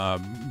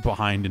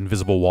 behind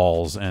invisible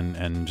walls,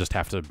 and just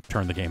have to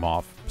turn the game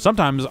off.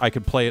 Sometimes I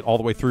could play it all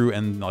the way through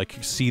and like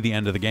see the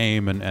end of the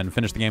game and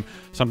finish the game.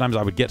 Sometimes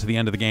I would get to the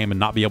end of the game and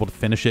not be able to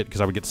finish it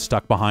because I would get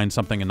stuck behind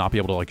something and not be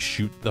able to like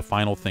shoot the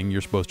final thing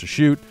you're supposed to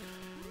shoot.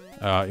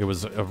 It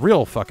was a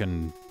real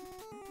fucking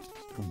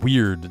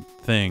weird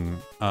thing.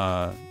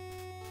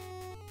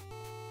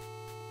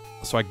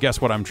 So I guess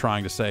what I'm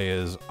trying to say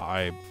is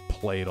I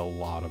played a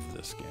lot of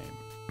this game.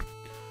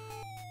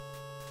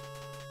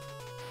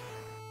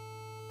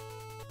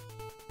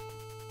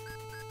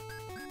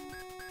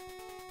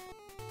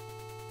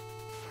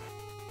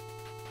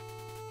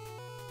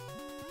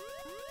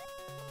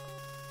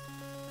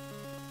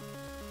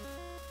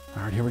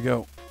 All right, here we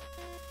go.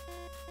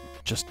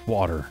 Just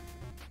water.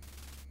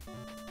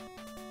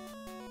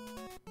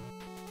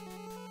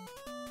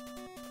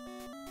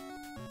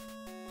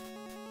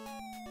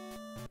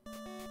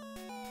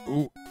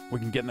 Ooh, we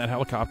can get in that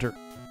helicopter.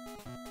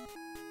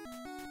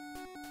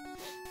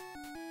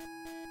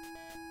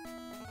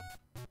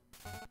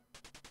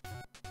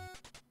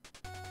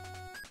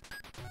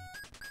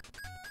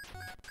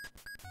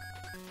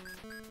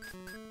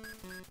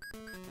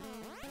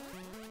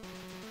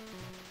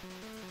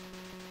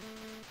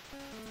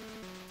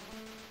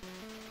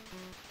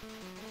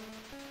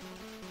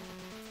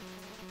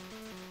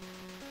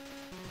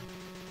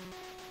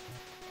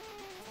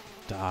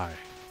 Die.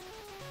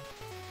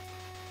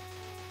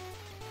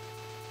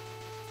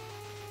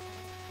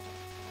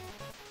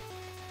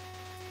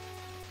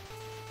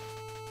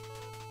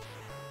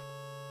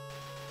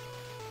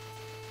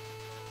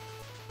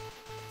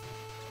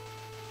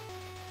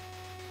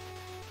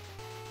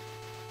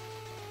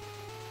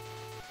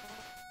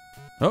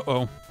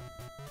 Uh-oh.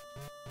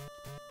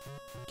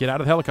 Get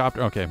out of the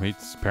helicopter. Okay, he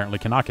apparently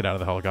cannot get out of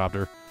the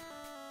helicopter.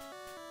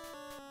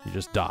 You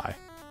just die.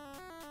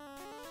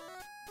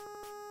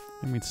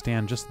 I mean,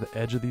 stand just at the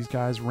edge of these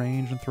guys'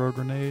 range and throw a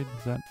grenade?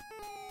 Is that...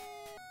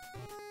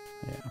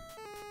 Yeah.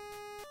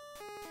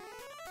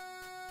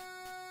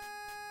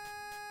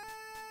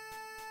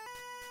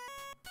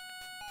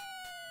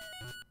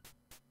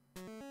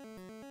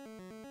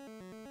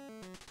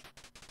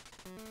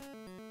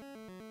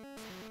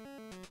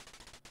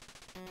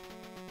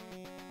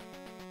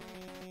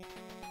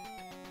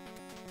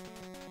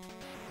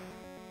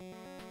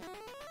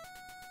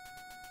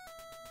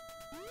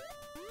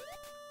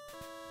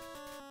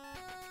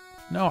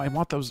 No, I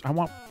want those. I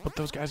want what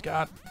those guys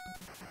got.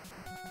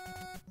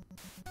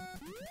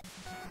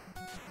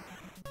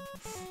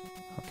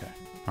 Okay.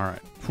 All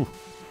right. Whew.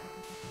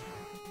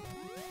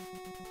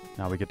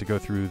 Now we get to go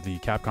through the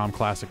Capcom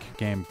classic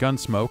game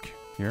Gunsmoke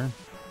here.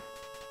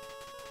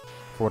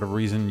 For whatever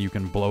reason, you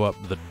can blow up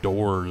the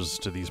doors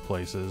to these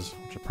places,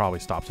 which probably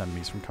stops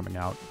enemies from coming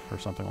out or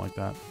something like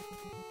that.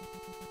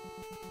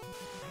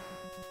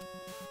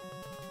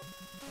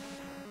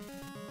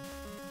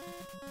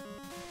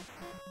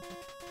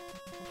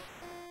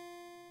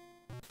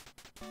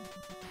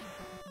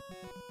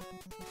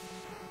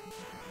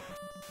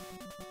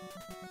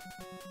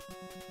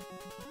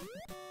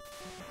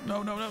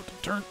 No, no, no,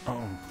 turn.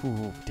 Oh,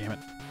 ooh, damn it.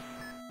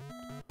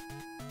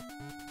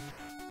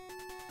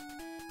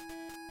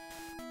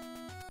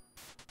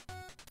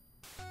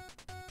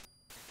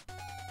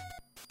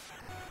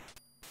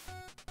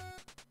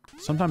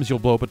 Sometimes you'll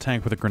blow up a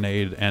tank with a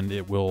grenade and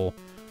it will,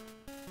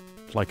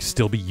 like,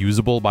 still be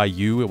usable by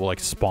you. It will, like,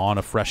 spawn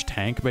a fresh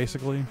tank,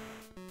 basically.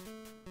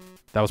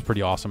 That was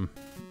pretty awesome.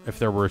 If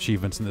there were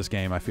achievements in this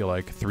game, I feel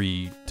like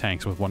 3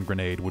 tanks with 1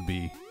 grenade would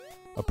be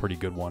a pretty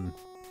good one.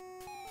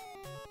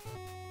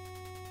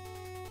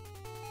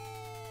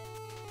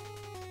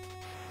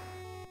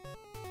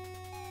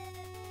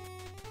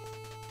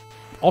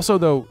 Also,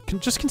 though,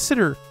 just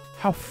consider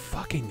how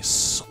fucking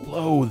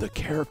slow the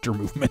character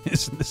movement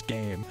is in this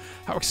game.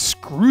 How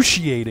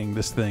excruciating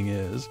this thing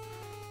is.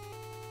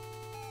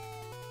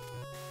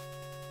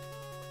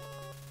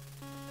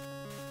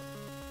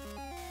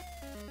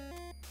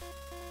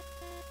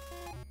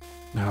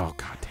 Oh,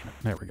 god damn it.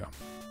 There we go.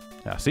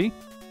 Yeah, see?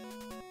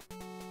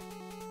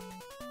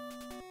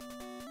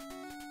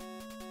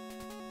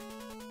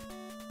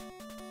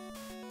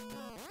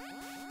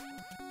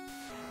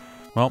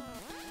 Well,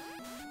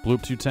 blew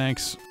up 2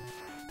 tanks.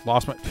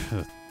 Lost my...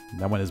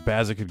 That went as bad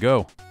as it could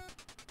go.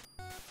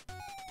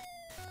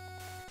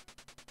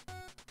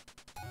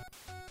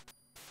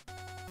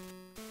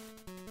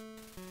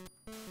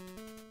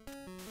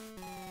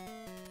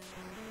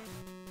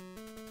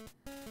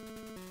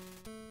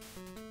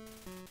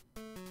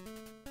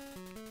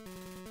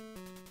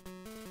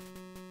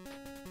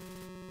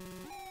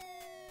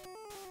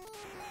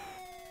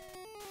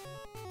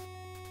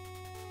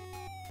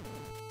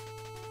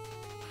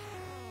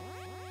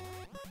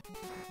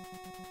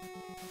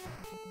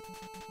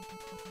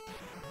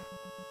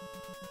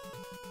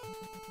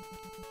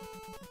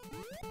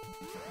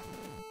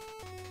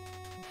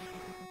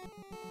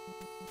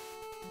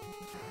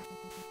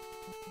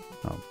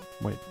 Oh,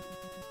 wait.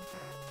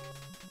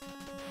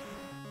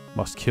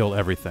 Must kill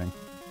everything.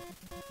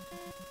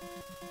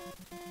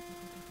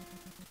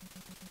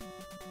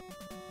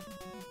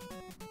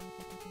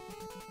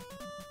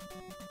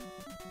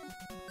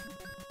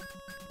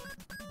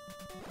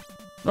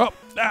 Oh,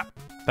 ah!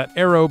 That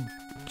arrow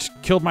just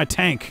killed my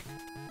tank.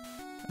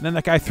 And then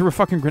that guy threw a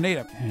fucking grenade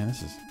at me. Man,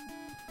 this is...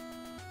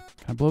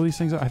 Can I blow these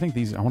things up? I think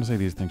these... I want to say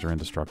these things are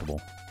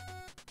indestructible.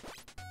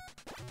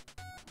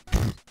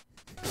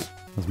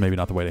 That's maybe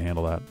not the way to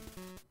handle that.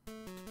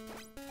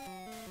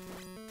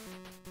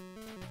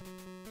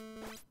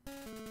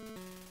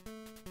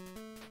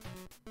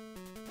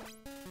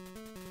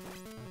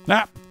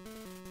 Ah!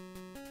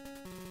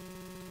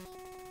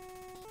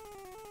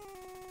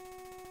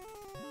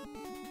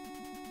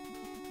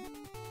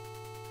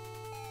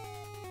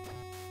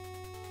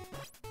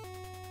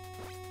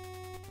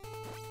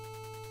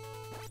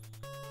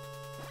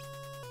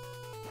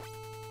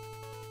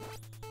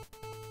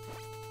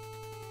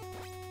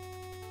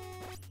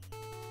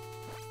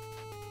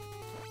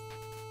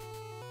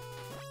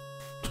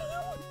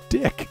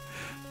 Dick.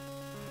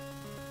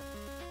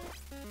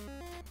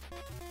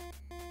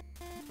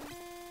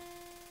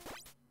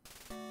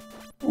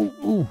 Ooh,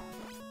 ooh.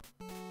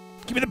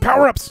 Give me the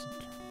power-ups.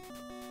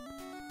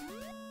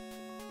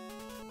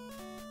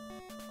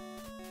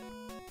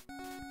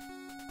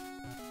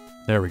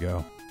 There we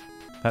go.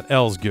 That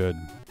L's good.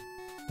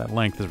 That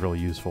length is really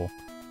useful.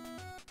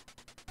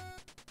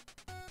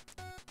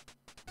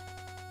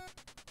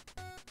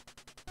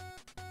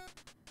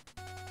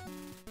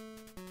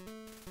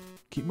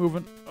 Keep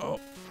moving. Oh,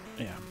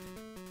 yeah.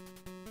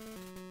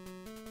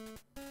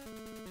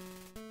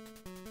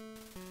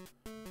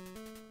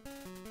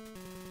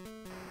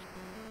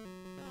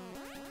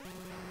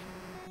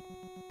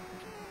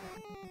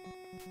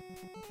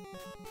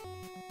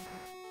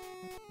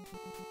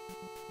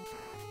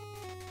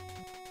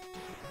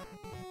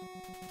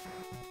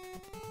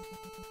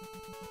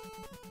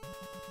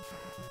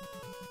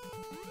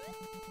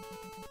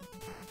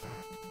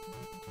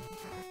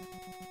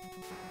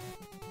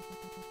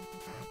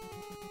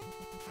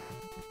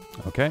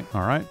 Okay,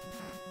 all right.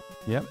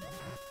 Yep.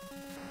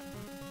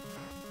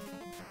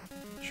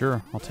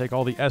 Sure, I'll take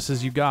all the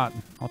S's you got.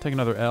 I'll take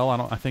another L.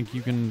 I think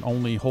you can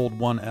only hold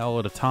 1 L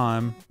at a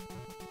time.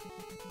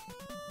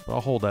 But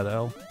I'll hold that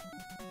L.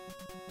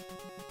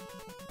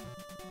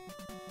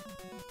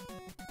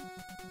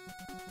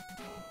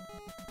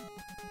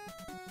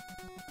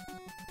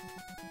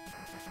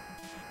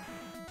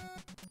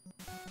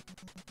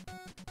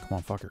 Come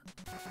on, fucker.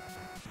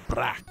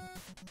 Brah.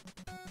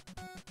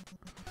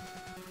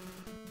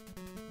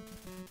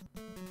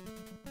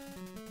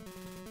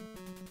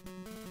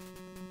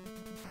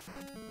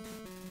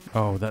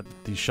 Oh,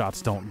 these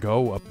shots don't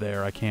go up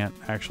there. I can't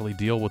actually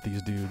deal with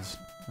these dudes.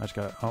 I just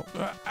gotta... Oh.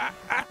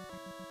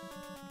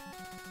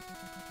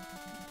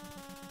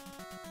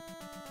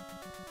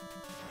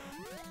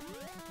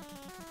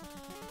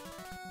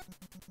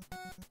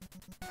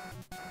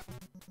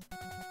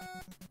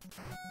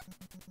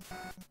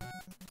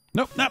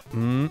 Nope, nope.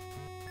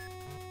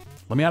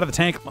 Let me out of the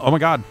tank. Oh my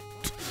god.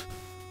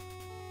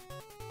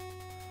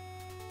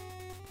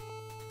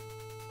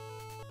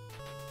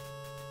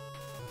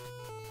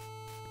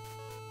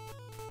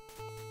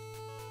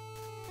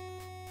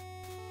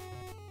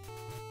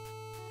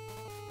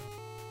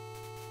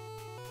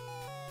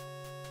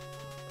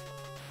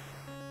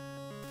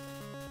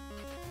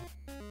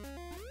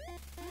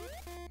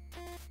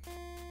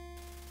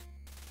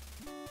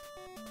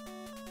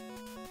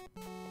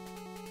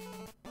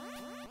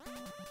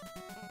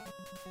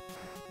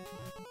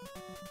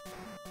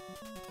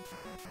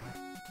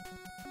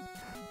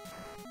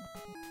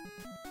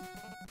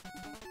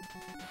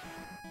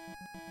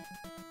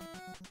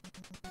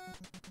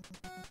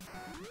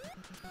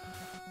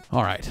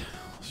 All right,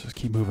 let's just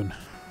keep moving.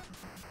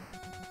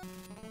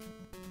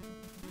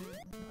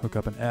 Hook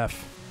up an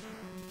F.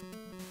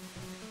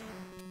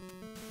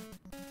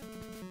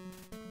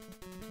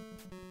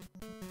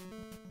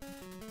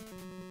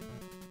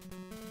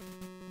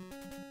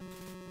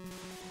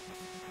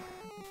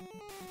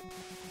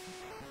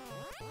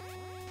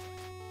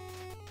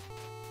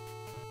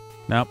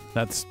 Nope,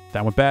 that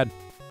went bad.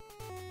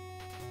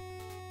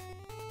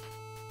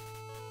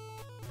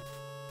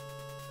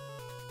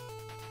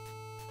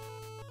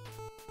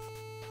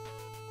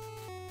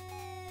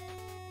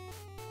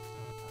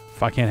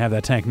 If I can't have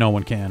that tank, no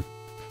one can.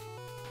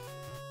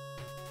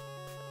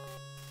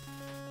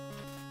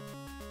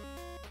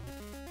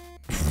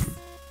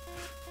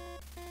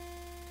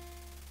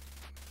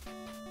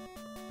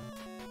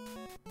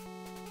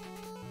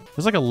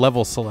 There's like a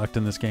level select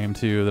in this game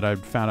too that I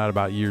found out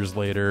about years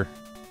later.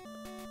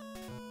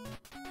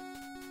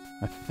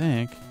 I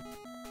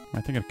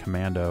think of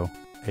Commando,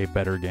 a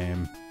better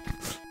game.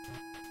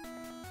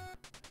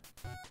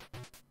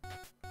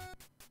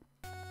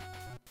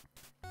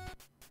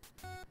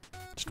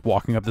 Just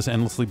walking up this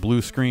endlessly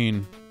blue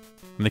screen,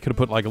 and they could have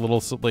put like a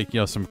little, like, you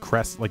know, some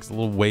crest, like a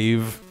little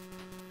wave,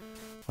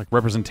 like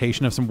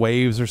representation of some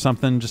waves or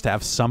something, just to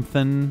have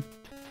something.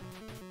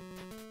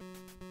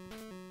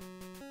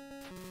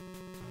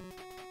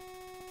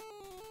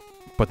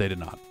 But they did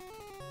not.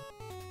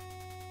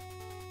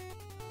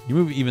 You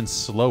move even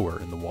slower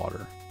in the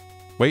water.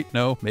 Wait,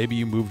 no, maybe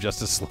you move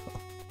just as slow.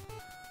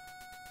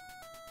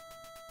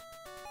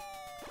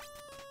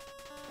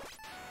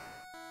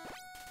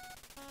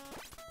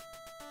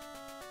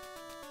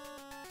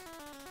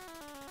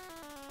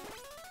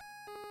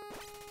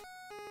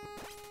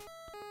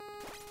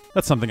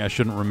 That's something I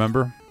shouldn't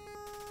remember.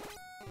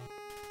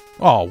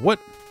 Oh, what?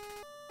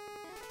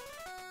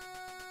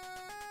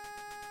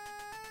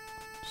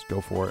 Just go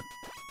for it.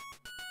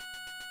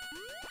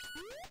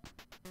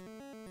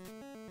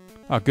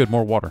 Oh, good,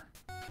 more water.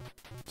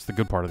 It's the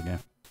good part of the game.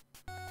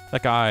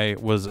 That guy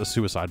was a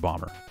suicide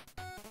bomber.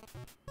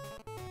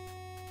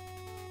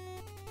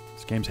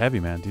 This game's heavy,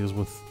 man. Deals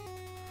with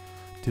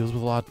a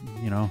lot,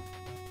 you know,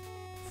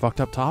 fucked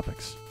up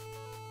topics.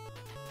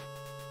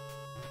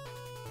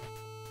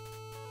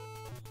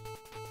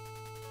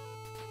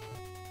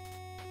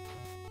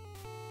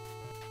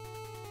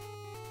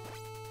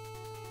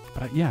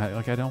 But yeah,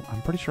 like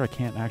I'm pretty sure I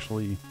can't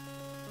actually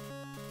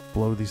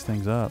blow these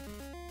things up.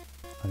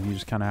 I think you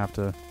just kind of have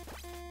to...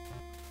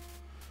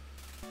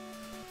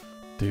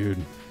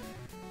 Dude.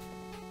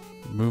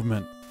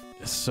 Movement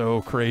is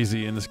so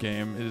crazy in this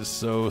game. It is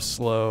so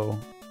slow.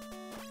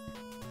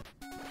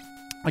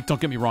 Like,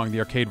 don't get me wrong, the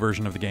arcade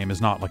version of the game is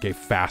not like a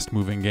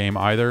fast-moving game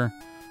either.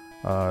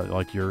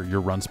 Like, your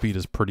run speed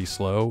is pretty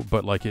slow,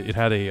 but like it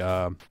had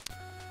a...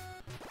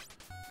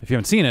 If you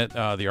haven't seen it,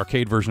 the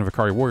arcade version of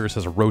Ikari Warriors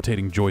has a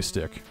rotating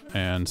joystick,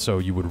 and so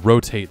you would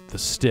rotate the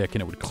stick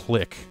and it would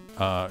click,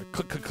 click,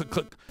 click, click,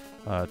 click,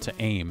 to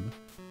aim.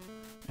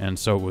 And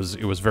so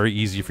it was very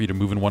easy for you to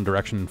move in one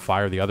direction and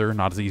fire the other.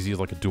 Not as easy as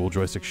like a dual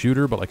joystick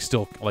shooter, but like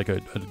still like a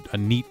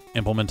neat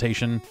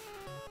implementation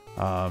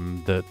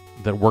that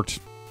worked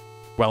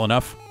well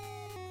enough.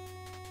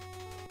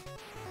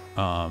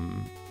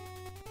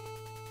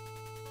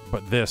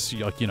 But this,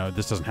 like, you know,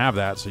 this doesn't have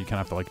that, so you kind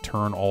of have to like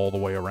turn all the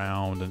way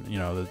around, and you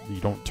know, you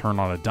don't turn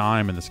on a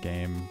dime in this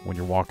game when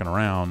you're walking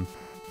around.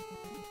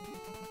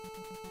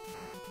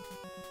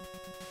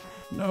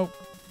 Nope.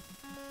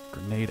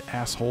 Grenade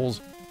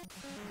assholes.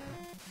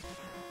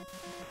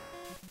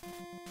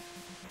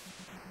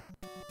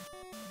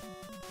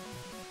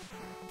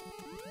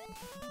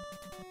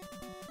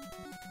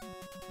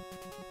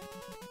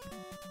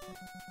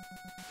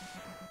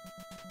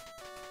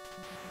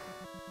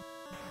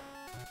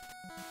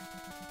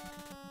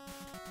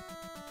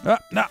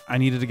 No, I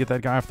needed to get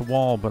that guy off the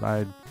wall, but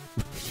I...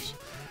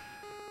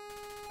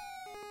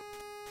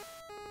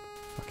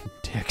 Fucking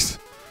dicks.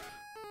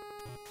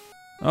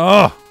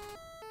 Oh!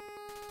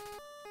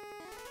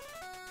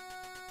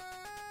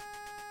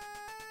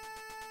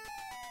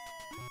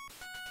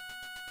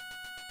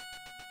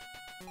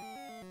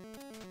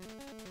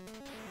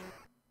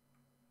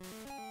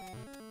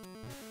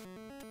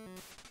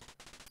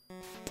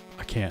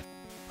 can't.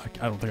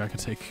 I don't think I can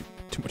take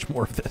too much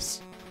more of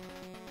this.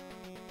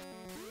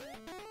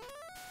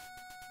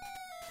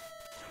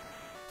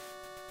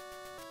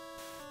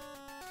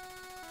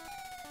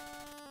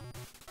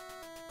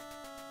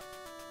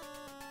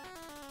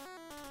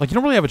 Like, you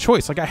don't really have a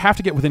choice. Like, I have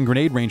to get within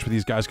grenade range with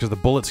these guys because the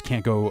bullets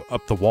can't go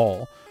up the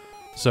wall.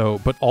 So,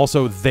 but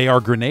also they are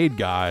grenade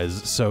guys,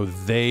 so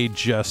they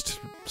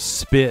just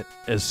spit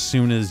as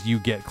soon as you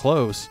get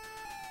close.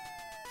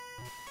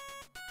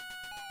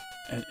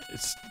 And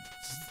it's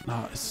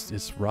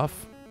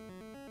rough.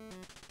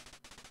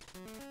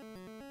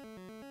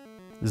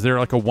 Is there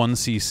like a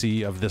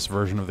 1cc of this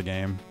version of the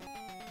game?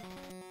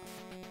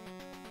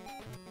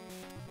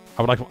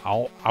 I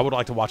would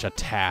like to watch a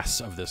TAS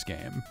of this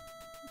game.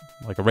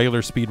 Like a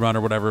regular speedrun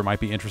or whatever might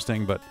be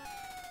interesting, but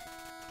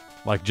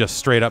like just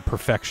straight up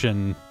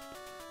perfection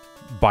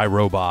by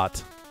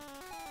robot.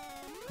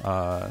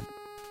 Oh,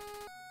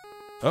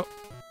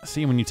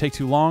 see, when you take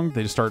too long,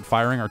 they just start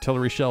firing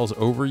artillery shells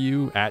over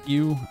you, at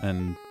you,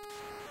 and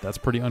that's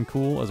pretty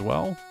uncool as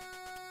well.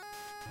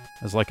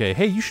 As like a,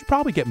 hey, you should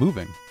probably get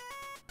moving.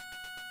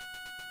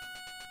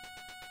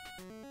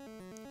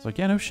 It's like,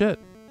 yeah, no shit.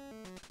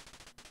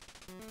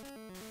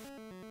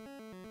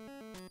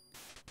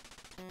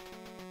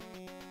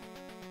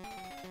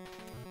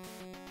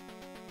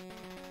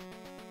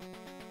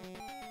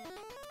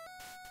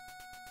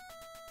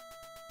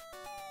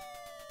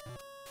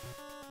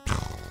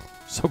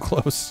 So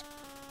close.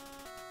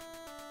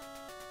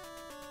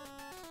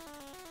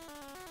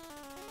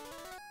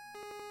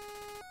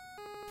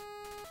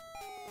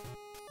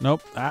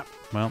 Nope. Ah,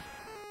 well.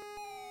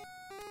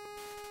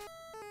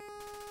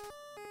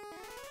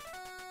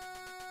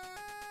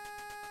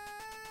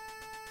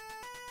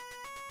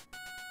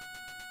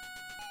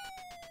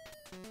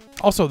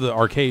 Also, the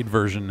arcade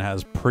version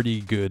has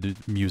pretty good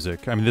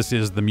music. I mean, this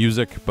is the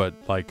music, but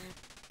like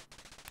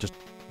just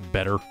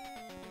better,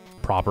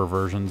 proper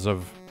versions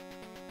of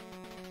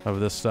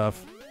this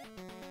stuff.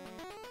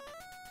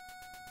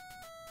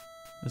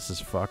 This is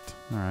fucked.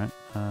 All right.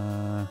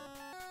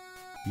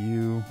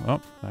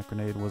 Oh, that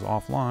grenade was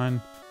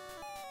offline.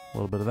 A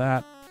little bit of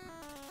that.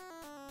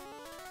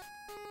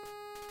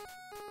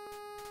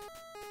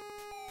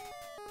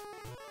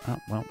 Oh,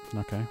 well,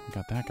 okay. We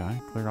got that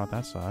guy. Clear out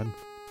that side.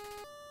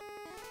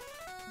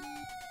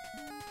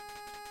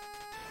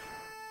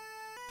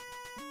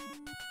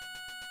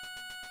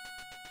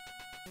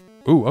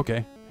 Ooh,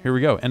 okay. Here we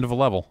go. End of a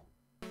level.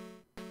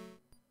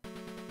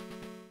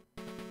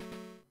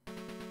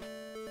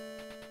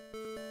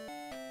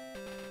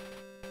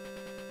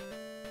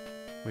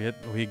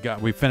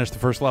 We finished the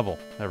first level,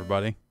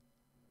 everybody.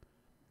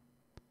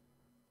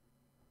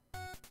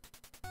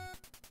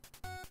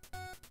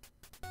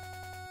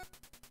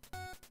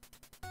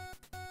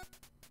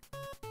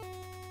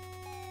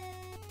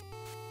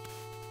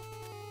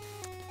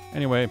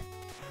 Anyway,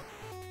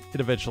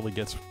 it eventually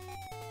gets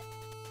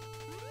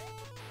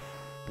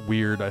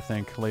weird, I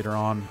think, later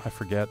on. I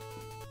forget.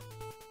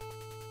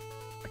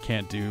 I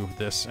can't do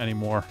this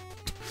anymore.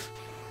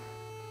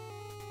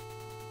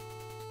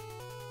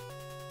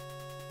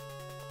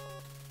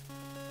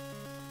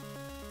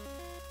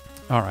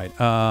 All right.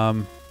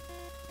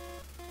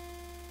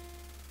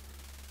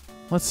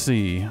 Let's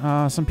see.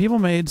 Some people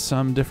made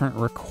some different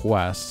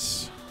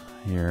requests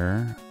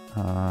here.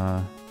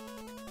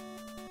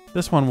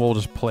 This one we'll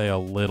just play a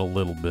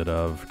little bit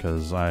of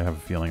because I have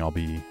a feeling I'll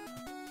be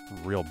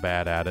real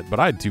bad at it. But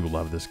I do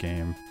love this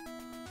game.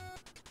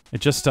 It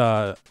just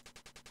at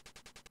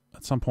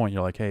some point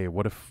you're like, hey,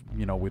 what if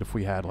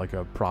we had like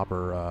a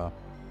proper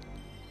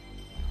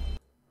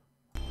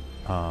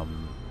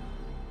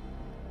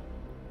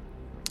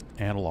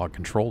analog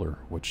controller,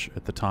 which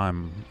at the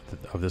time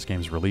of this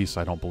game's release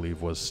I don't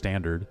believe was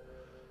standard.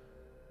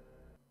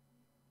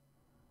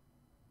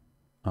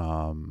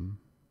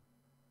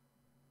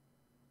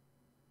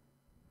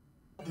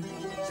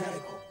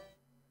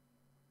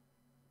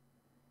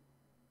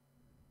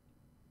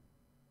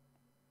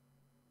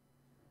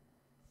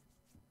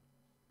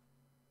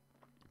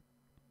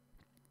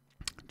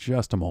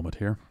 Just a moment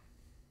here.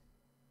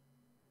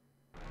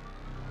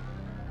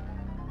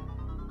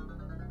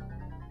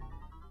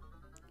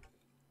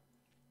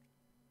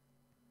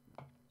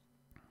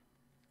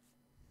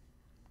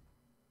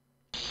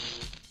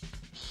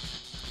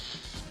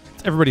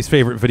 Everybody's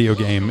favorite video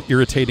game,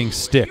 Irritating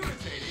Stick.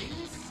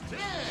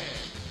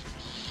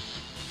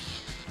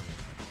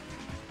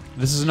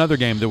 This is another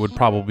game that would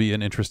probably be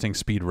an interesting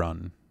speed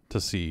run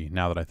to see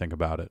now that I think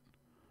about it.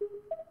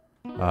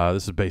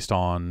 This is based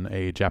on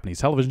a Japanese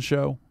television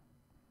show.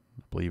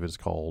 I believe it's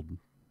called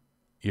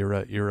I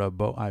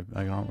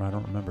don't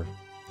remember.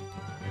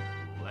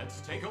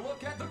 Let's take a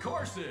look at the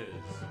courses.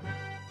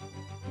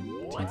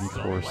 TV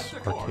course,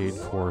 arcade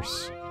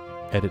course,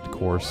 edit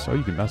course. Oh,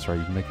 that's right.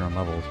 You can make your own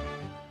levels.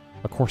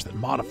 A course that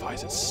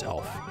modifies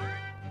itself.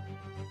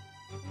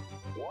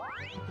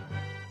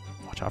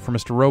 Watch out for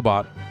Mr.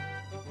 Robot.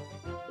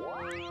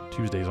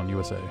 Tuesdays on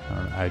USA.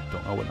 I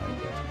don't know what night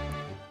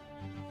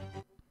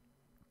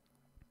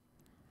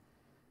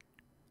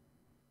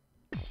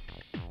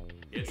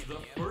it It's the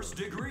first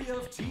degree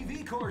of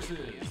TV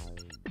courses.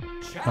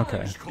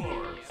 Challenge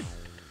course.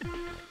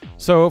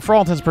 So, for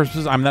all intents and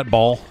purposes, I'm that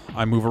ball.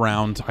 I move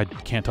around. I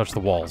can't touch the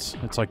walls.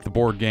 It's like the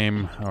board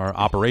game or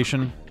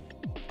Operation,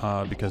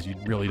 because you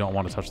really don't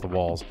want to touch the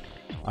walls.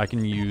 I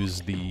can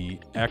use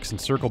the X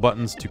and circle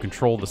buttons to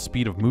control the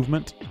speed of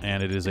movement,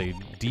 and it is a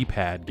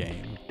D-pad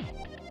game.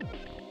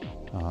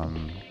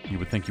 You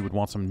would think you would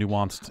want some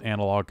nuanced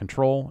analog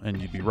control, and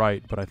you'd be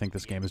right, but I think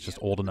this game is just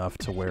old enough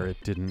to where it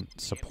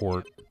didn't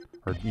support,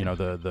 or, you know,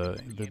 the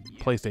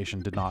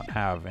PlayStation did not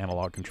have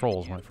analog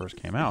controls when it first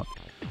came out.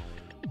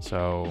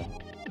 So,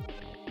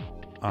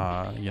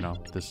 you know,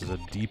 this is a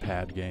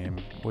D-pad game,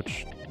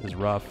 which is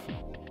rough.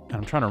 And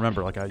I'm trying to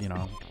remember, like, like,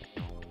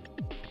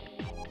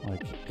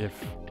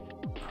 if...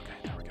 Okay,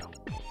 there we go.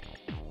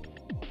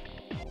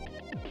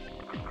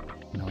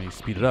 Now we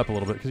speed it up a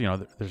little bit, because, you know,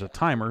 there's a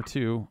timer,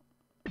 too.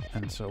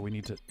 And so we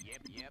need to...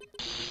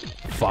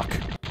 Fuck.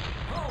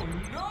 Oh,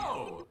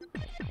 no!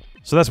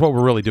 So that's what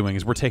we're really doing,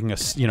 is we're taking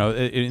you know,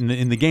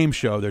 in the game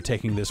show, they're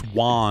taking this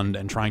wand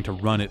and trying to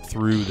run it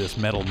through this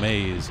metal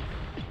maze.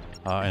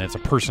 And it's a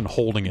person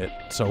holding it,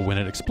 so when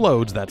it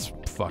explodes, that's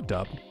fucked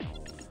up.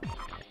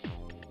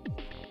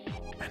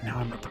 And now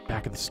I'm at the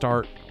back of the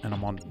start, and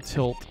I'm on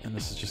tilt, and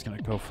this is just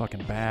gonna go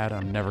fucking bad.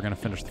 I'm never gonna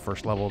finish the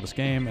first level of this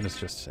game, and it's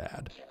just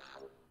sad.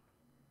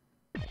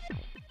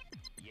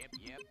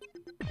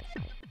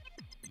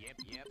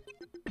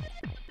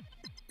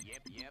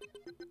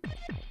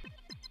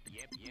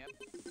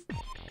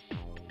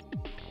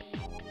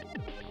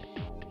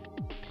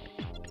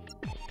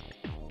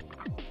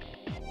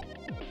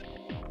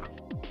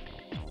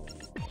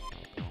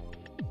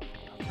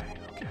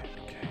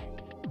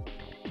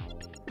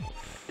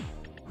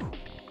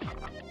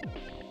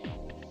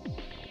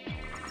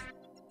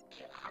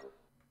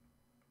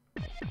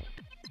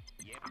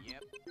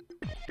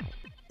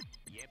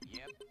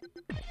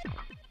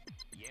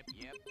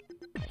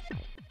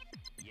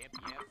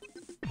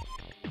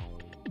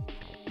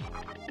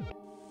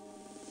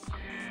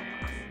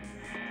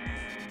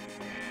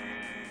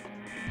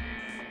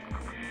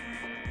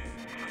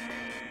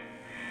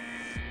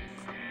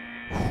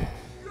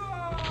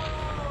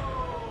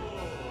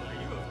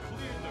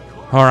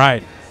 All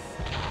right.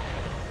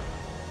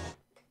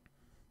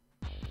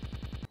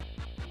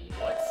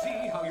 Let's see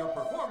how your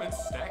performance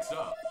stacks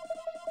up.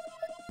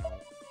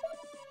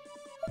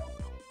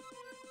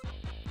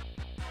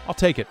 I'll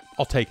take it.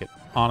 I'll take it.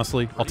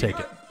 Honestly, I'll take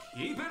it.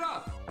 Keep it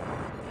up.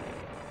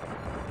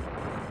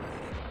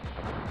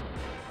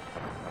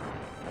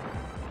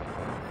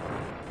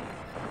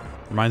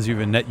 Reminds you of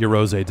a Net Your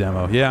Rose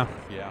demo. Yeah.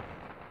 Yeah.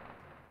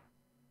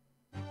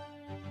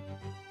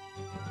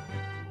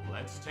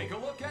 Let's take a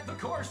look at the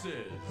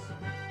courses.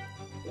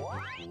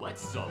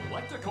 Let's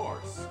select a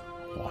course.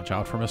 Watch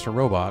out for Mr.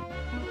 Robot.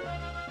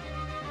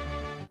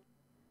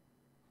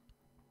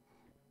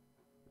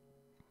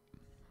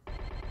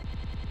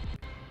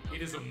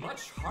 It is a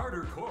much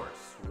harder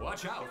course.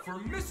 Watch out for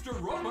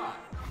Mr. Robot.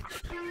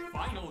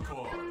 Final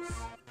course.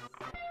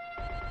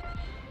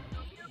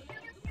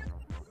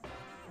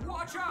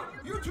 Watch out!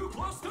 You're too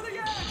close to the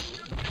edge!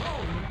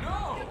 Oh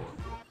no!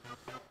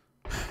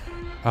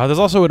 There's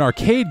also an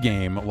arcade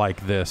game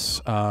like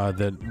this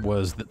that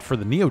was for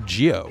the Neo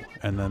Geo,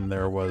 and then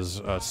there was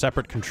a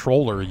separate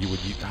controller you would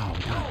use. Oh,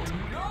 God.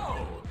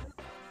 Oh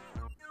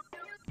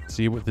no!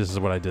 See, this is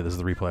what I did. This is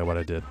the replay of what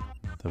I did.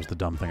 That was the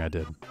dumb thing I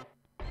did.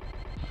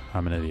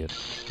 I'm an idiot.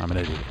 I'm an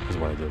idiot. This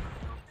is what I did.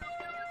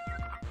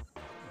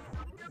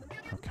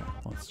 Okay,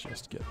 let's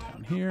just get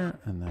down here,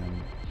 and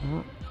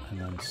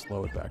then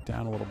slow it back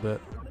down a little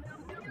bit.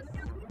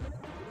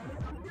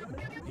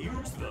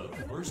 Here's the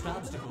first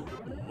obstacle.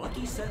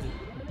 Lucky 7.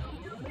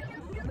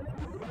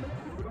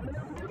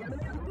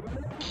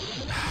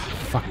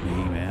 Fuck me,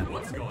 man.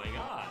 What's going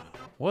on?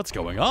 What's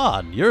going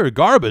on? You're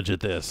garbage at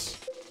this.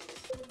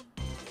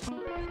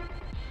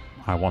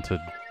 I want to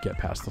get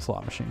past the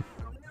slot machine.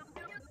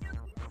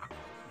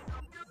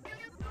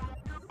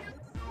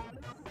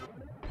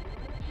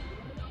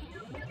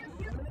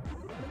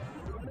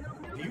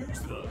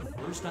 Here's the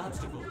first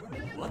obstacle.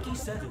 Lucky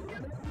 7.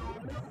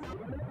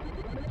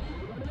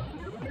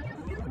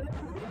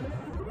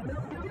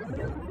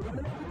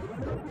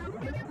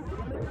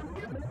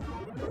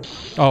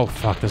 Oh,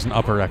 fuck. There's an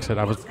upper exit.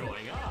 I was What's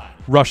going on?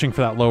 rushing for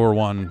that lower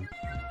one,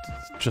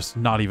 just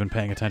not even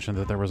paying attention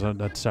that there was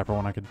a separate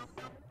one I could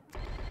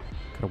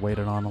have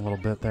waited on a little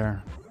bit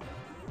there.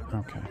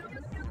 Okay.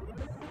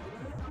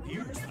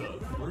 Here's the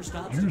first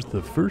obstacle. Here's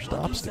the first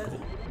Lucky obstacle.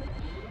 7.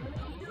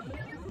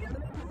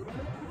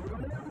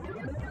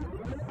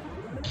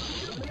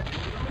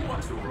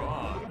 What's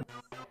wrong?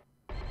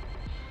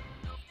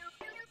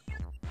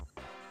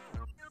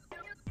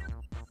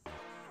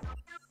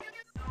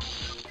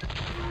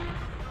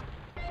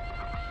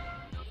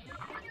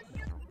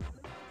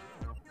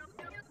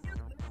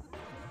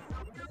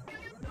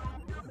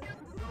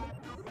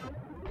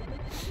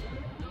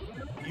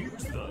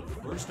 Here's the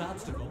first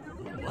obstacle.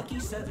 Lucky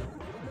 7.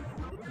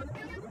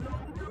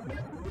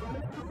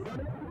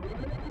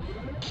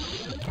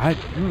 I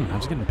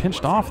was getting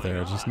pinched off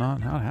there. It's just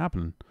not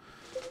happening.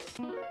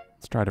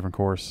 Let's try a different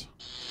course.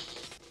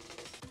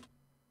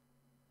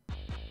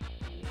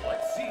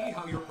 Let's see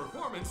how your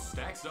performance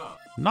stacks up.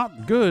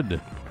 Not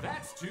good.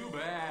 That's too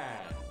bad.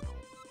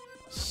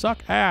 Suck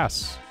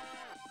ass.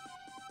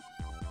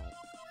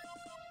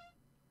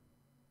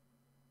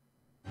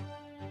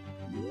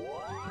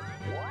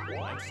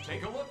 Let's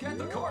take a look at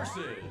the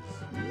courses.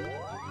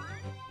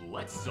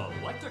 Let's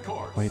select a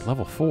course. Wait,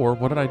 level 4?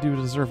 What did I do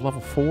to deserve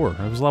level 4?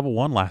 It was level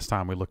 1 last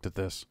time we looked at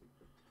this.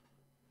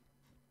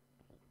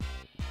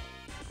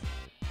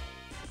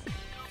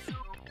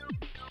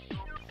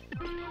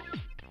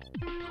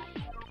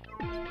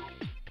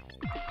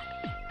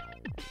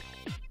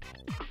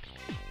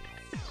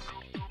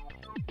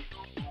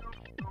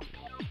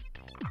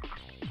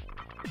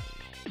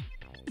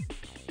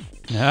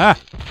 Ah!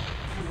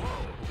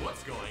 Whoa,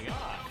 what's going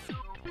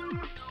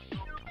on?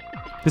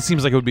 This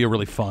seems like it would be a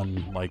really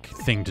fun, like,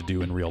 thing to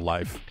do in real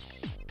life.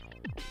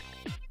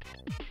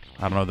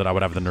 I don't know that I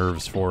would have the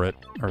nerves for it,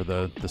 or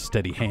the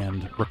steady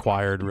hand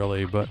required,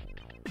 really, but...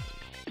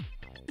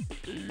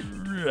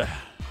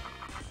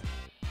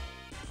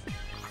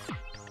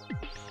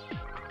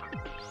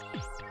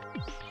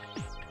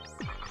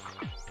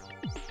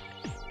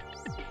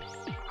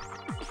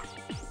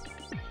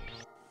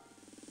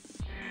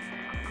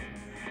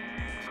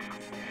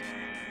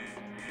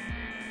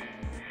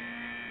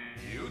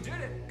 You did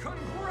it!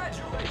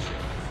 Congratulations!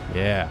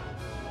 Yeah.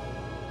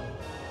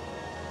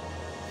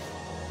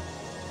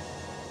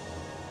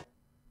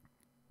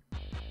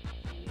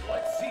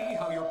 Let's see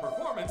how your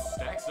performance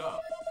stacks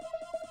up.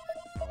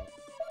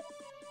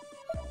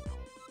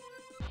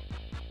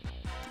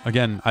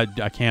 Again, I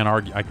can't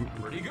argue.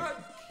 Pretty good.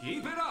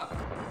 Keep it up.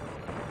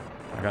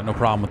 I got no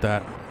problem with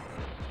that.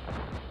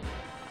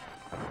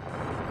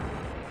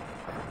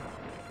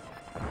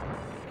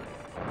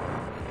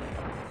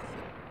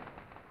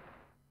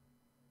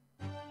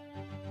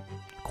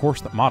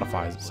 Course that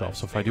modifies itself,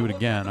 so if I do it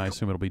again, I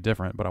assume it'll be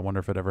different, but I wonder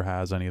if it ever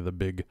has any of the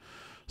big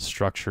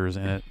structures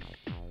in it.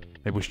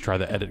 Maybe we should try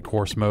the edit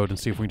course mode and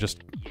see if we can just,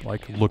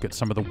 like, look at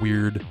some of the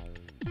weird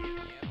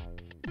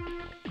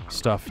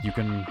stuff you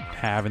can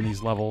have in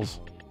these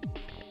levels.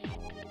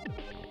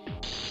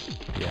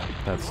 Yeah,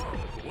 that's...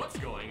 What's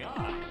going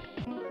on?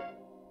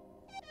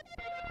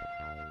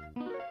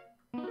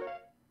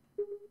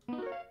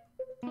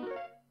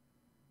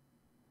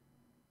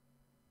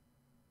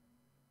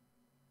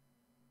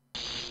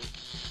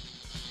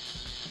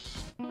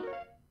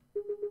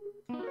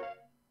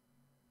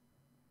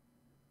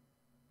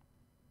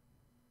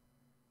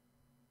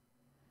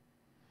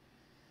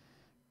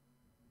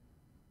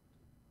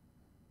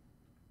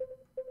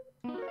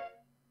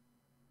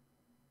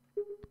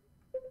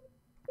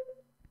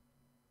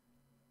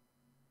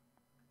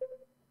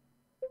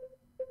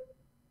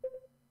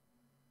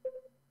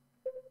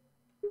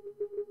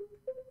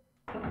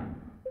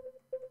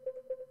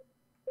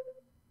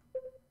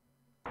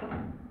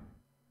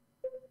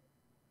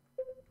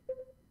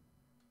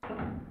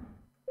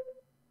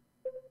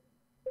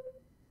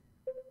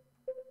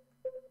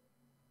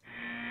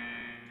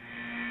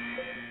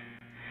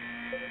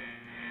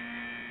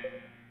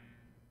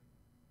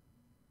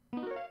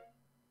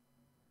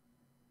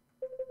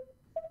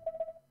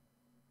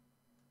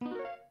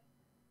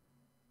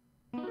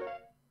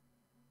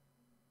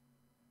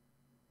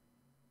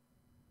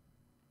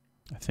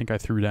 I think I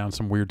threw down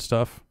some weird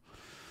stuff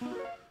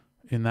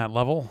in that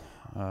level.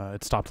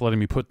 It stopped letting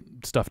me put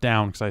stuff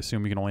down because I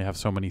assume you can only have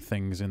so many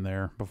things in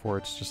there before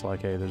it's just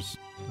like, hey,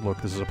 look,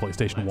 this is a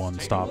PlayStation 1,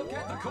 stop. Look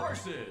at the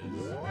courses.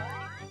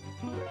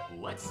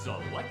 Let's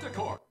select a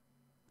course.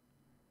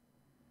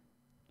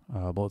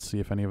 But let's see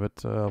if any of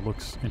it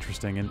looks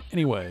interesting in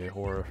any way,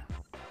 or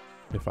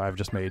if I've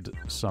just made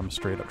some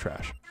straight up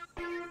trash.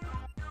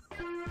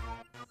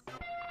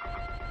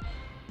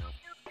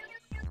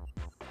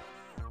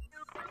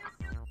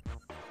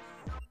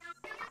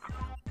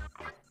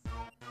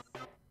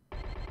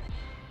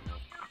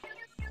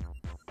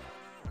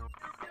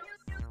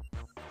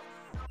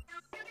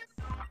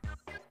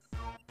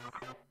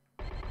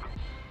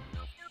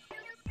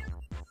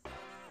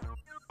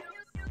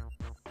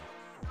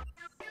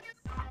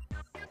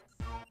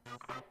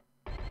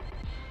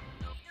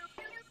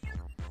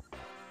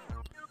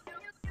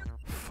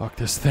 Fuck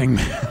this thing,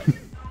 man.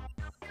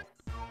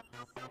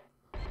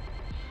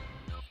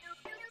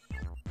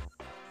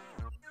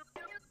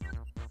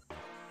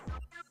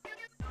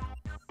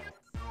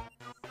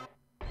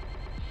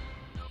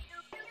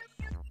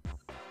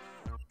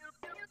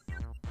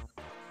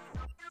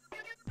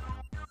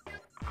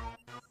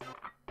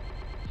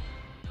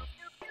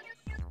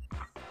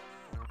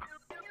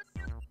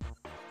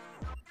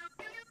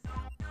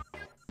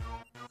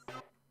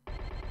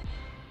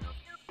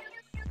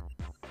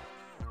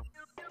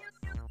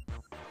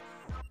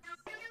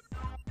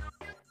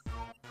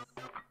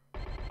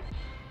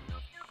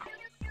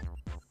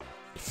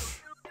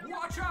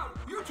 Watch out!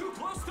 You're too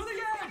close to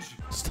the edge!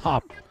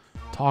 Stop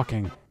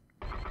talking.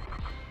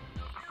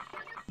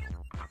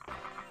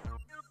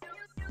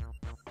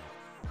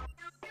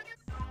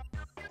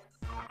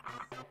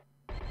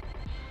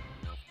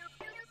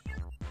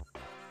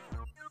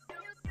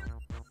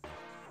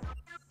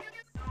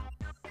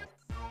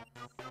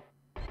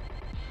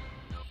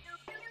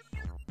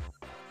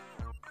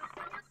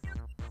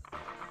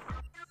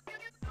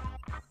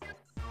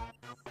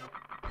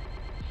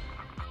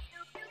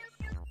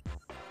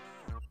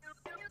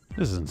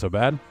 This isn't so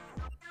bad.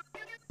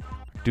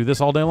 Do this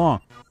all day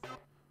long.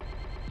 I'm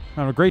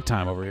having a great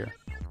time over here.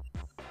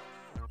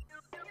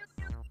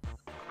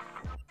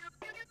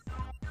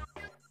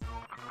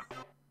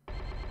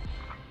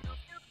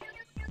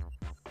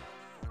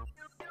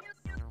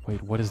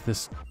 Wait, what is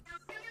this?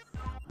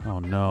 Oh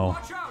no.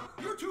 Watch out!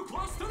 You're too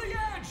close to the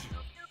edge!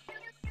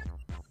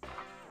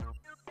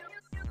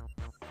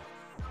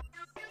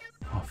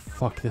 Oh,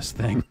 fuck this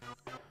thing.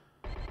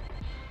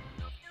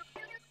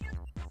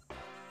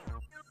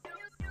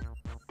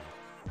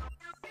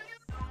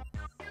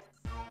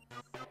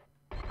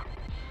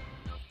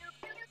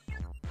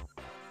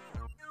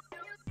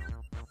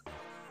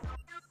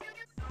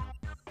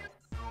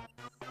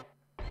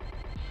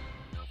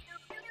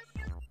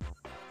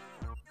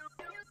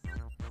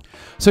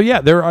 So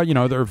yeah, there are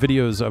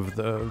videos of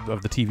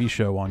the TV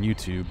show on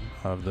YouTube,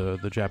 of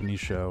the Japanese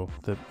show,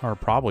 that are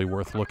probably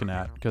worth looking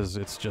at, because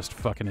it's just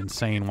fucking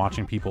insane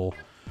watching people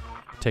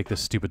take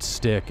this stupid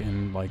stick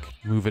and like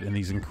move it in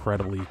these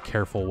incredibly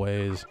careful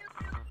ways.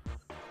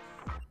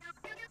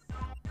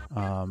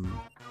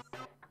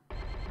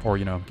 Or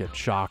get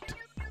shocked.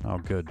 Oh,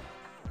 good.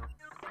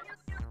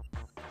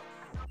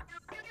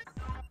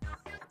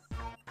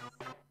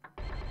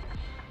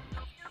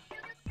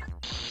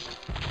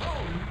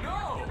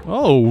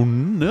 Oh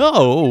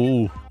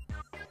no!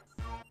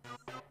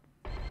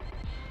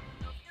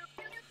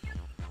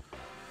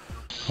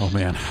 Oh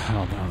man, I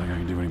don't think I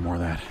can do any more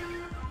of that.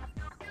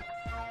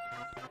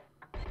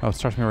 Oh, it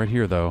starts me right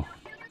here though.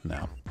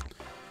 No.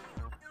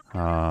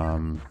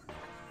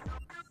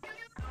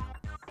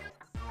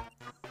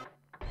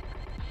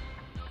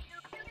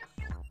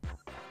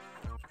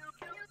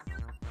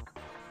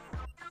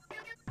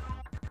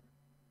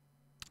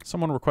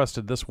 Someone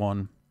requested this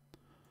one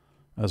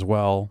as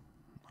well.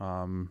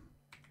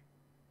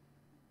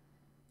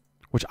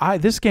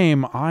 This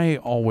game I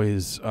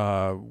always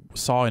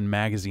saw in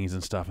magazines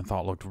and stuff and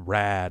thought looked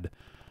rad.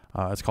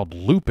 It's called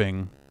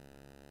Looping.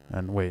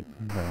 And wait,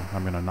 no,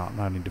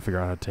 I need to figure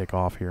out how to take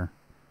off here.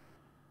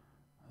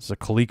 It's a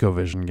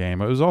ColecoVision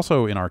game. It was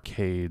also in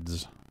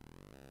arcades.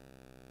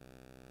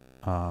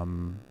 So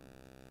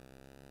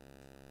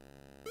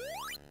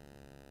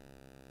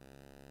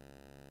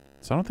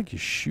I don't think you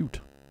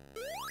shoot.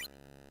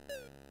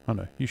 Oh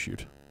no, you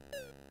shoot.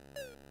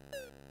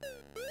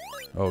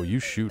 Oh, you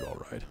shoot,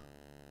 all right.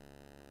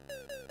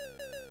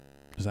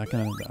 Is that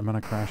I'm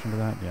gonna crash into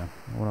that? Yeah.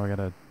 What do I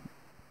gotta...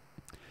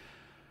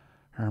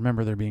 I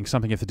remember there being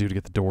something you have to do to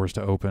get the doors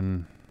to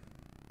open.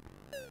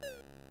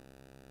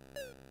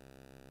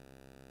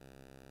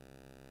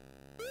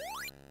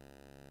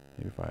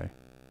 Maybe if I...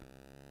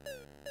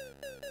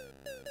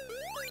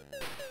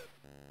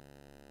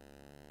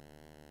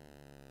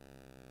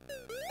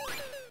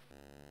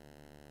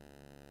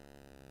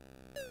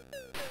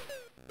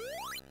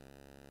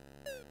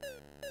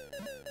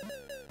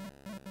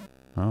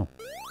 Oh.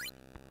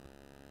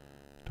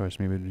 Do I just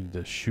maybe need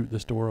to shoot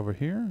this door over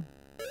here?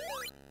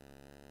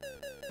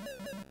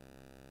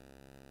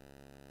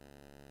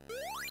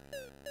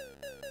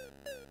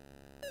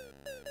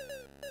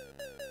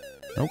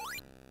 Nope.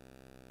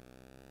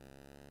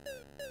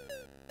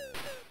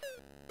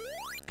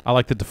 I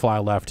like that to fly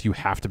left, you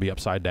have to be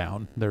upside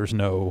down. There's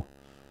no...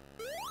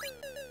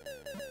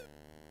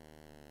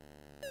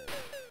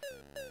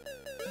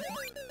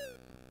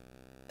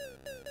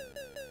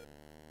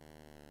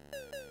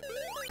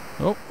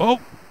 Oh, oh!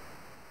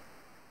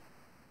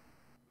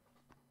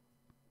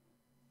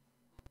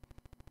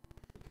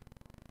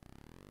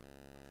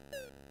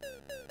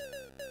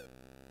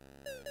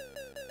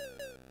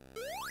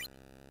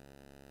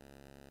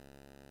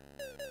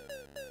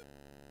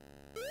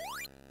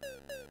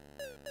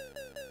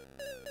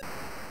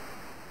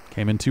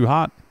 Came in too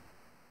hot.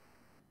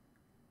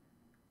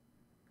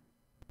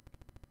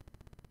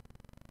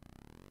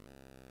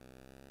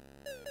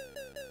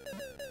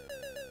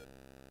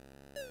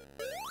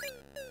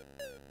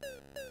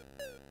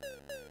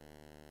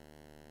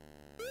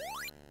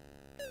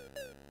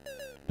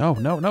 No,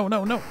 no, no,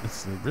 no, no.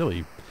 It's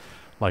really,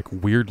 like,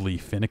 weirdly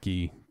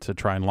finicky to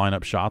try and line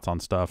up shots on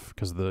stuff,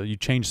 because you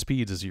change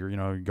speeds as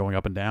you're, going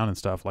up and down and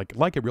stuff,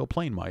 like a real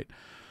plane might.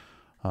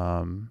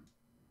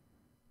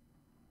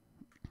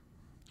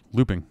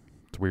 Looping.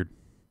 It's weird.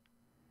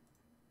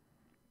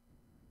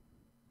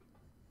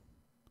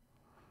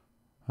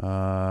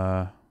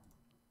 Oh,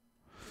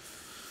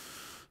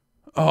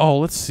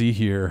 let's see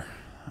here.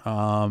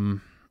 Oh,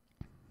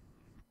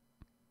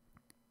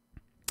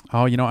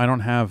 I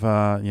don't have,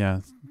 yeah,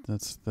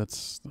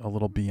 that's a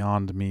little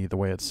beyond me, the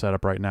way it's set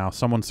up right now.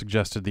 Someone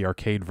suggested the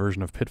arcade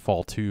version of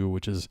Pitfall 2,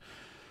 which is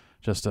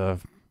just a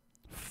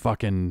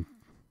fucking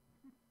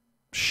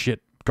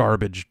shit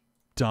garbage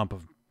dump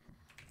of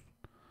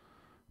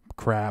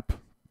crap.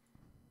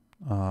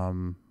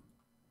 In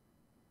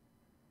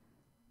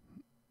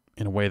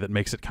a way that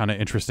makes it kind of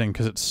interesting,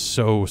 because it's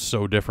so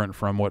different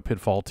from what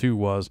Pitfall 2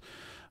 was.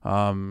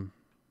 But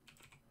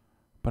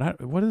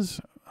what is...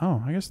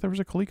 Oh, I guess there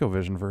was a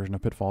ColecoVision version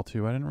of Pitfall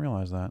 2. I didn't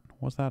realize that.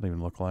 What's that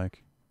even look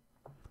like?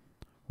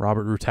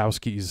 Robert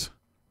Rutkowski's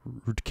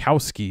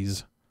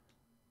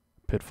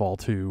Pitfall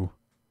 2.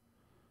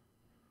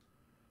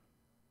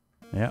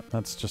 Yeah,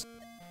 this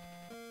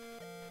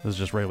is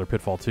just regular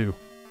Pitfall 2.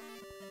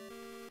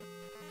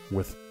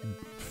 With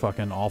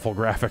fucking awful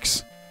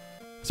graphics.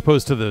 As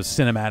opposed to the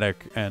cinematic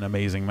and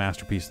amazing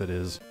masterpiece that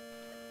is,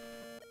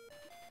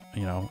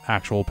 you know,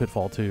 actual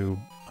Pitfall 2.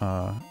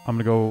 I'm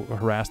gonna go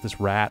harass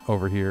this rat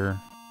over here.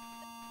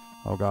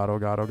 Oh god, oh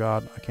god, oh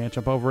god. I can't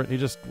jump over it. He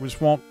just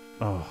won't.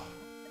 Oh.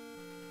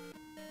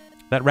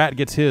 That rat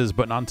gets his,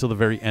 but not until the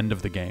very end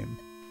of the game.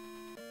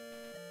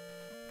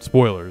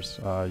 Spoilers.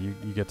 You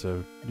get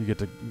to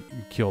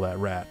kill that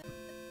rat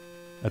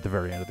at the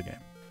very end of the game.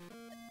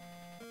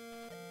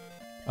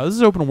 This is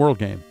an open world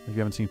game. If you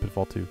haven't seen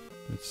Pitfall 2,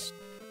 it's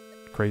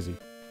crazy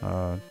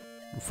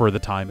for the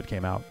time it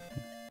came out.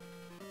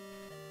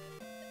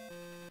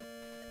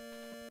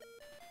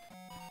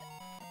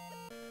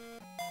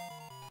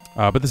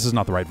 But this is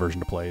not the right version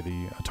to play.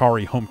 The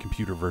Atari home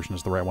computer version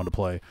is the right one to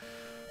play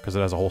because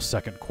it has a whole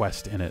second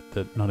quest in it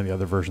that none of the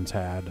other versions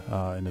had,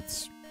 and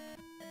it's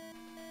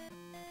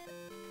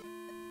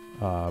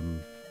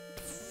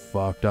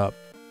fucked up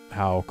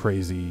how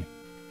crazy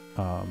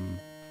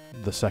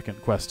the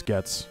second quest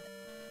gets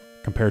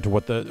compared to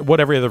what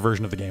every other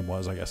version of the game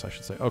was, I guess I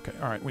should say. Okay,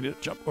 all right, we need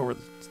to jump over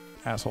this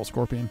asshole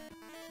scorpion.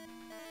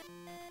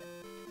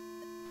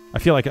 I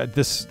feel like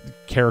this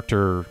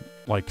character,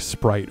 like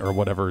sprite or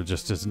whatever,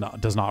 just does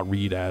not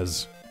read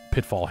as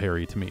Pitfall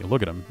Harry to me.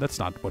 Look at him. That's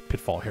not what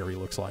Pitfall Harry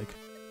looks like.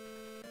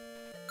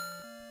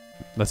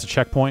 That's a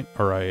checkpoint,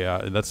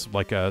 or that's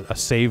like a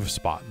save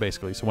spot,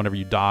 basically. So whenever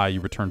you die, you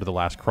return to the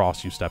last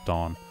cross you stepped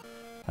on,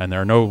 and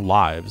there are no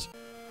lives.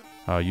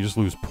 You just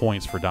lose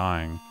points for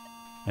dying,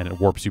 and it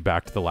warps you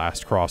back to the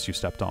last cross you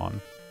stepped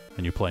on,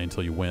 and you play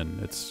until you win.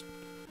 It's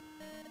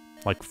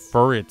like,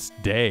 for its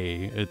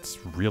day, it's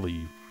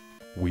really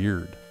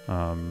weird.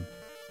 And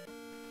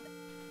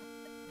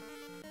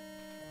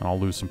I'll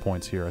lose some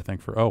points here, I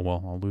think,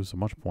 I'll lose a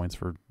bunch of points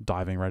for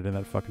diving right into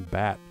that fucking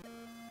bat.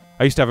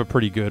 I used to have a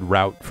pretty good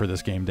route for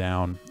this game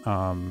down,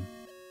 and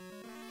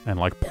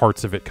like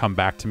parts of it come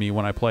back to me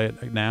when I play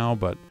it now,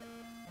 but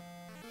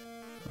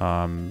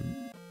a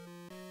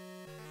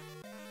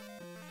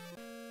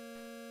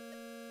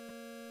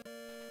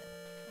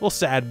little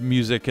sad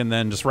music, and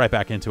then just right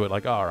back into it,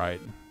 like, all right,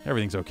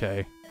 everything's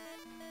okay.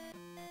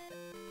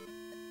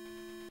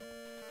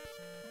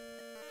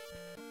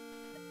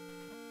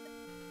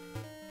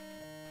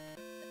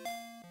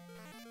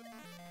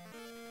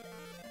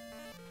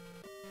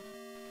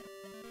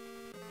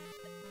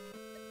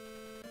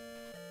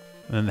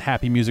 And then the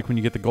happy music when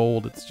you get the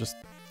gold. It's just...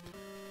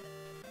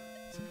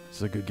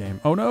 It's a good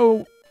game. Oh,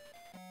 no!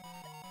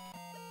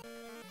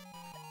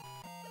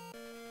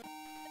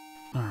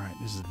 Alright,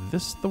 is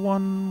this the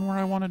one where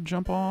I want to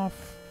jump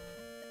off?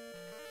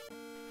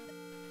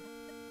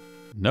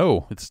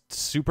 No, it's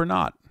super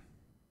not.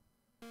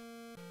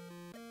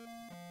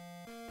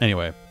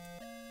 Anyway.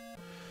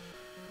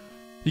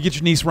 You get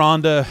your niece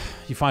Rhonda.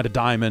 You find a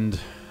diamond.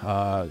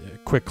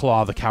 Quick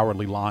Claw, the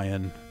Cowardly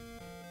Lion.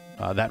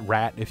 That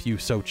rat, if you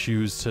so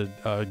choose to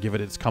give it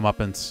its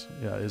comeuppance,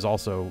 is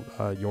also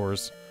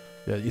yours.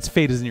 Its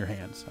fate is in your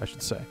hands, I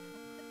should say.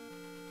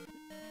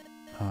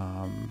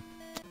 And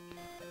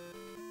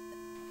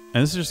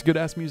this is just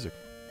good-ass music.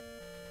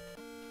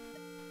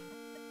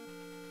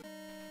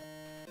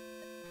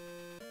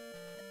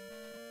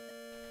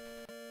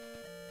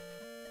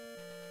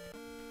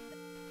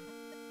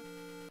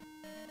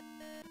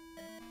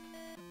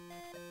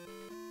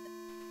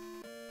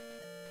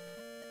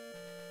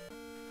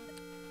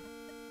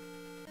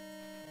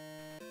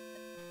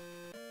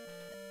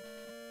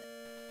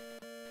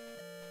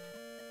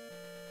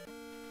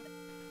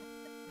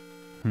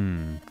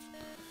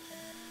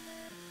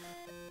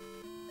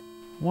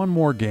 One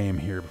more game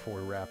here before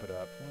we wrap it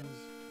up. What do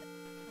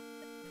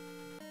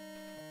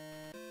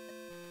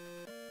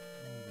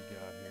we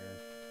got here?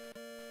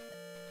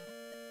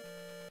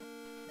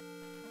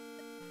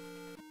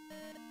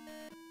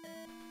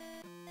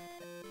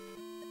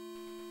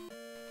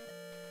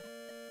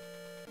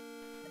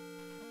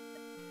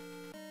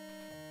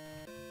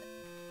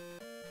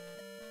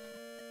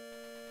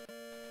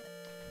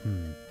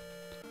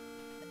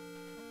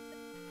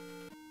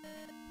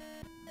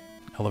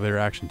 Elevator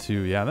Action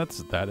 2. Yeah,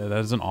 that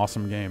is an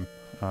awesome game.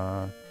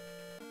 For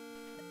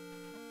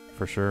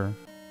sure.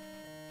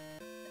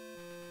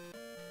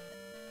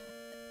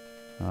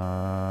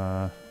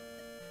 That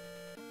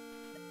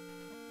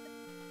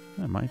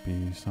might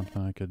be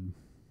something I could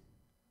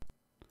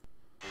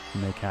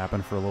make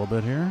happen for a little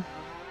bit here.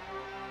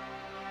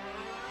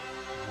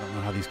 I don't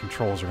know how these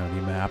controls are going to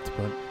be mapped,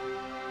 but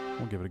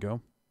we'll give it a go.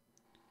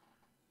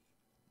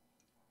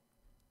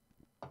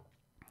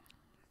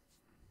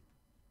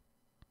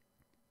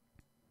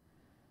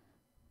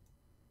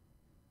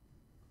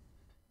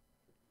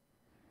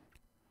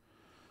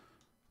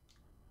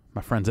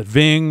 My friends at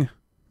Ving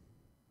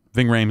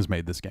Rhames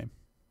made this game.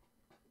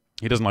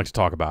 He doesn't like to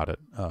talk about it.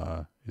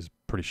 He's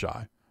pretty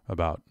shy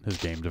about his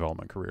game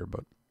development career,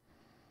 but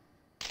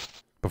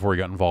before he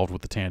got involved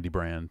with the Tandy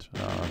brand,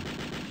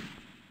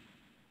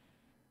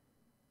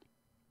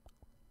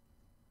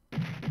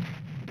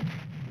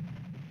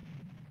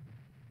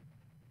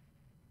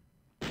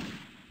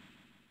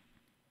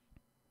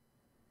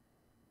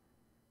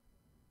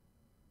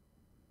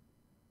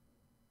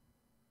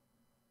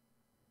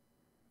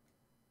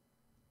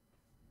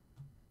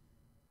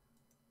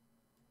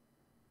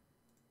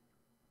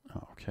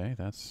 Okay,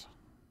 that's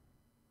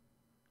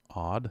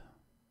odd.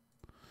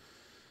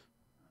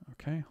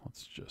 Okay,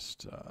 let's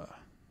just a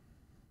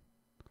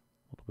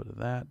little bit of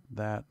that.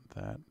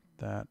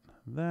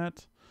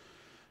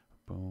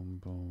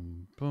 Boom,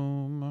 boom,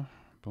 boom,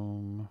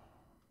 boom,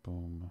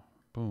 boom,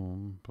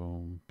 boom,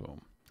 boom,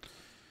 boom.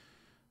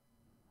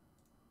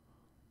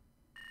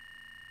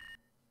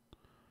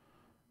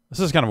 This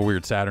is kind of a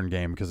weird Saturn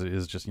game because it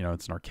is just, you know,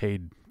 it's an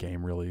arcade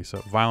game really. So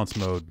violence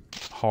mode,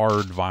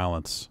 hard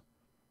violence.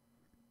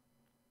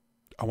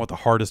 I want the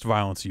hardest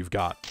violence you've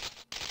got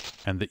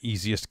and the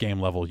easiest game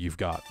level you've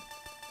got.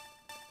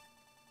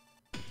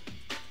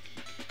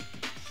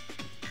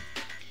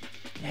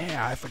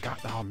 Yeah, I forgot.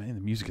 Oh man,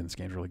 the music in this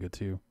game is really good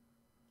too.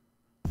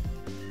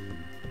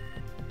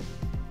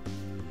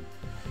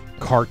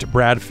 Cart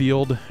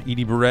Bradfield,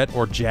 Edie Barrett,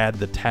 or Jad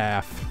the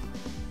Taff.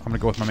 I'm gonna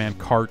go with my man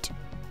Cart.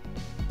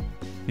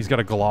 He's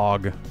got a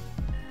Glog.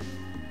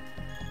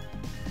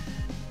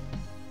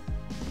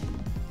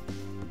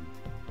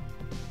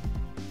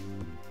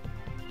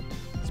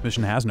 This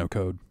mission has no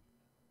code.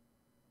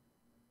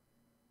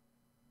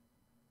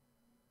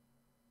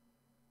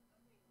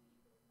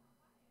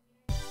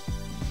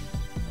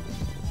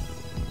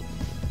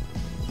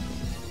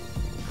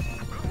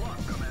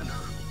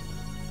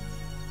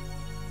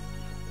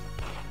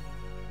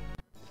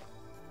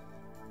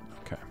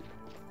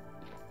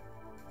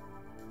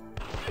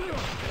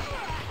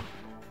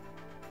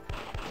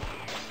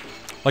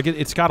 Like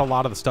it's got a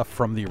lot of the stuff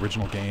from the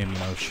original game, you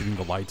know, shooting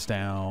the lights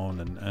down,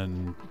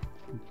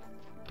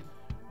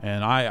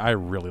 and I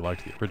really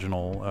liked the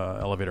original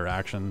elevator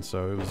action.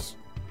 So it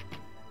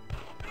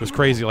was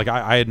crazy. Like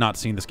I had not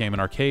seen this game in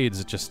arcades.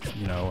 It just,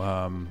 you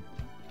know,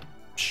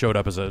 showed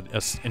up as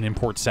an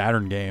import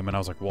Saturn game, and I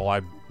was like, well,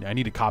 I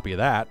need a copy of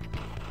that.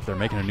 If they're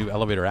making a new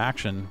elevator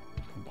action,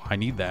 I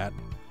need that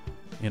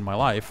in my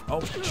life.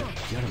 Oh,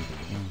 get him.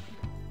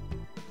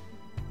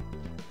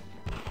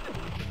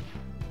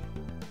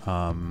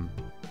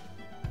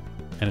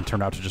 And it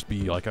turned out to just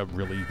be like a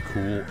really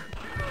cool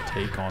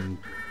take on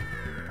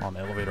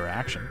elevator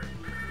action.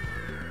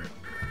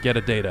 Get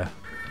a data.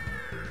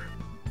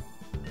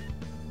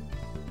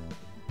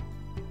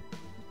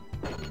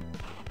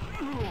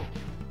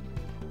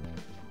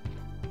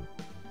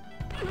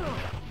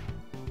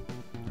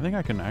 I think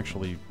I can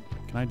actually...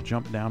 Can I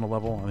jump down a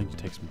level? I think you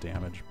take some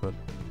damage, but...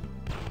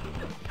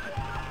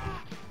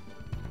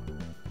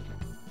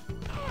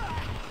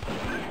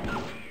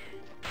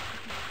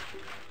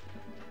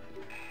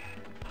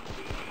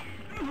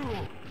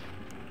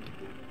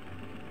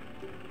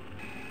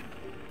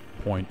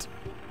 Point.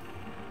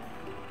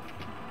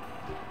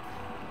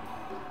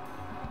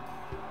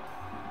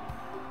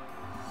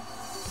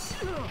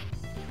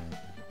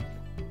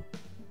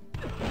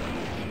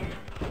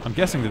 I'm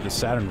guessing that the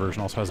Saturn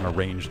version also has an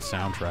arranged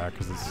soundtrack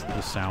because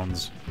this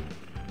sounds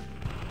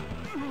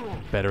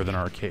better than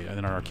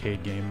an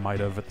arcade game might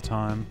have at the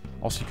time.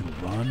 Also, you can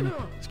run.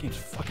 This game's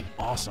fucking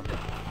awesome.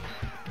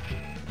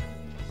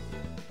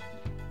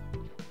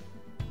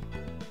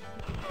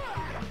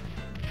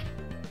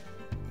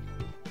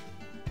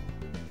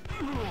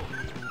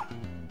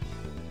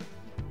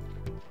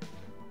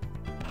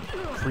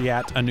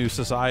 Create a new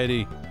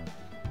society.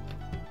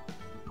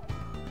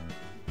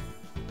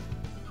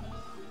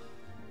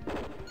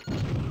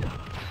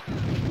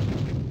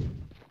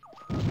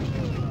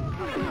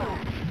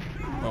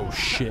 Oh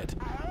shit.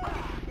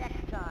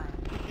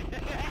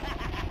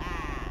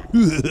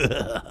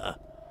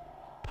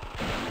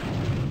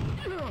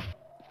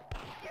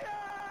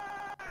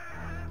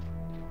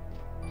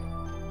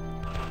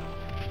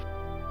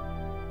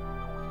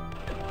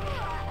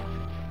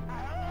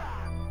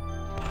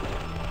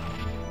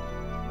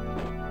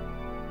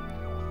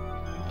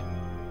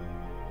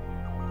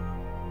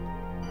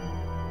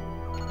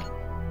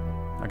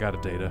 I got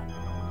a data.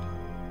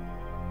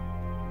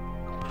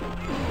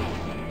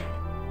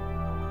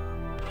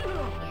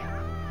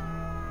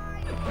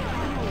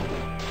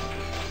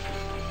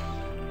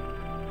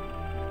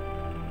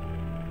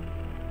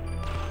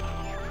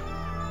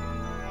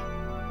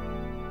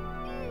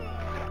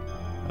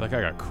 I think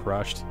I got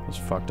crushed. It was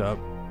fucked up.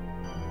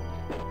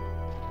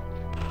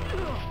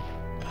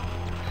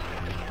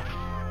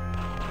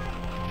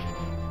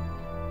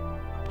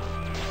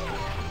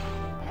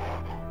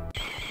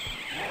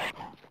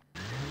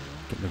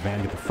 Get in the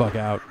van, get the fuck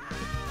out.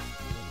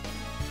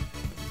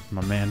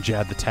 My man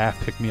Jad the Taff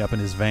picked me up in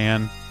his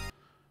van.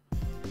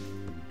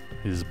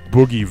 His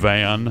boogie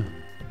van.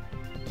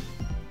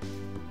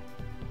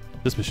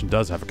 This mission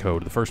does have a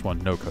code. The first one,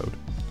 no code.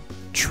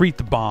 Treat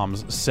the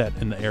bombs set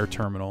in the air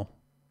terminal.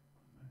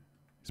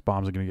 These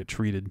bombs are going to get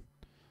treated.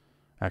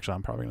 Actually,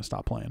 I'm probably going to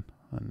stop playing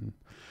and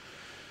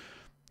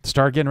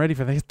start getting ready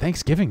for the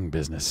Thanksgiving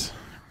business.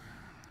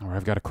 Or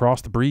I've got to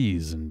cross the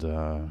breeze and,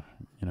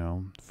 you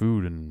know,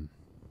 food and,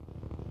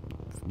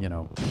 you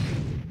know,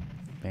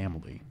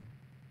 family.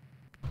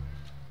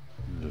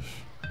 Ugh.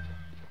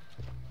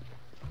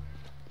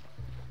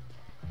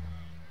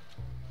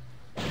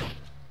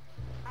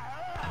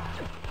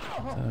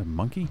 Is that a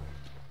monkey?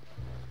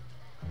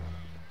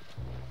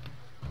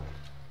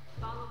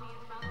 Follow me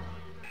and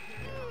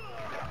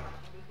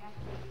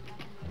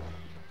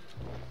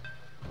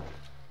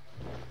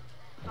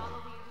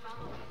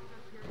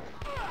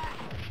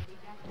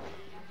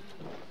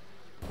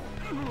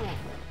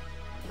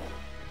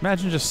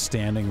Imagine just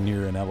standing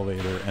near an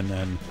elevator and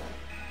then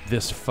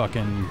this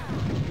fucking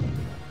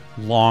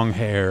long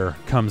hair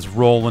comes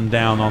rolling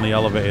down on the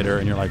elevator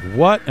and you're like,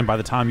 what? And by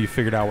the time you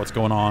figured out what's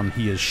going on,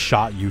 he has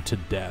shot you to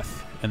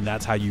death. And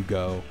that's how you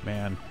go,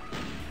 man.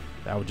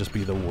 That would just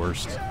be the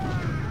worst.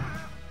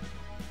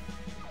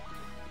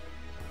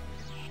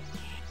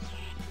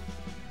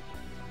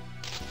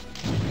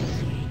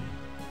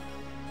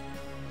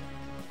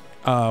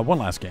 One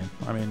last game.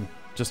 I mean,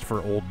 just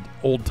for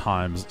old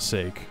times'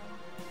 sake.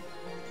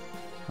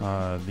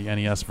 The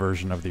NES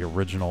version of the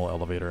original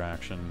elevator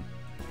action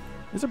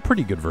is a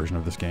pretty good version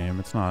of this game.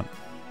 It's not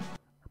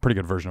a pretty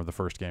good version of the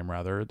first game,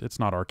 rather. It's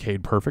not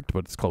arcade perfect,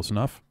 but it's close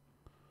enough.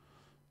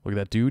 Look at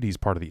that dude. He's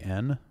part of the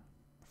N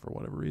for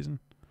whatever reason.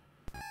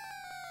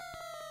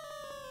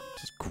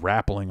 Just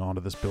grappling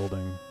onto this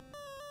building.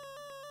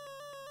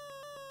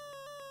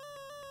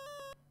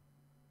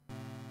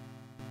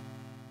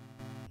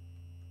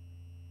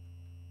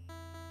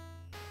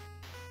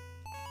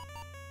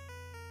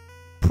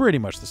 Pretty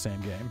much the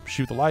same game.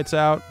 Shoot the lights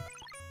out.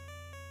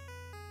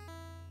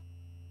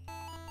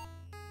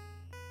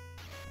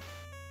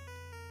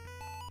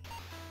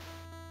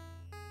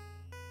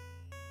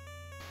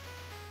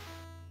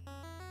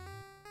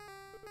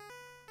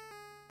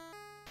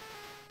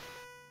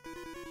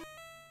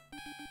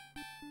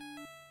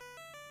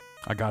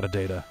 I got a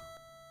data.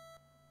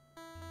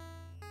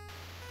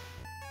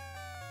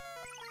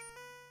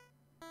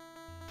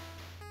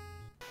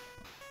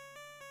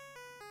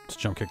 Let's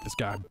jump kick this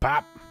guy.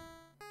 Bop!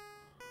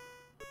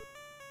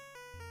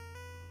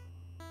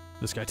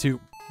 This guy too.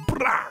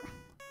 Brah!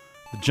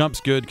 The jump's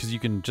good because you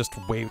can just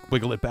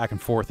wiggle it back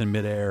and forth in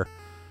midair.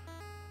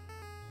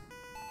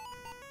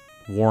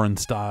 Warren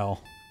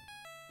style.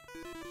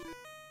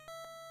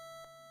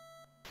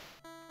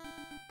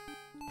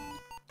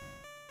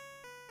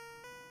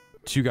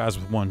 Two guys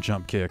with one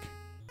jump kick.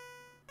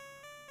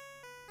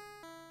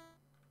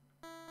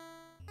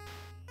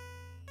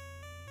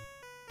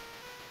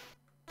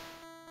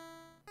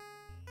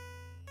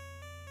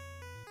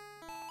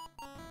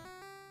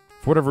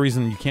 For whatever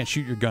reason, you can't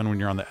shoot your gun when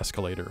you're on the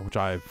escalator, which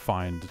I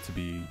find to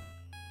be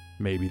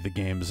maybe the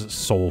game's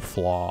sole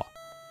flaw.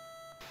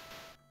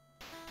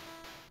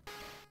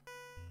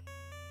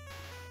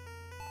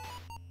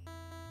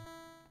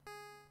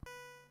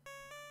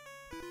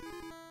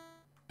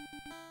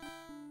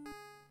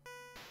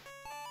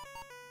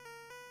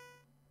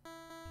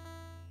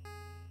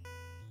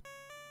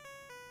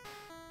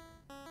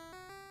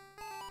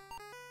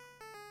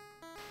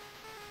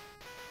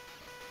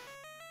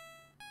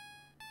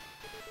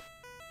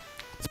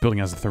 This building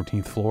has the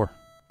 13th floor.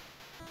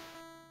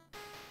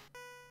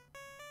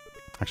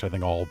 Actually, I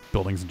think all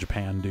buildings in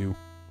Japan do.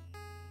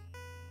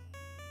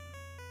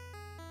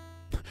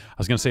 I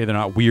was going to say they're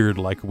not weird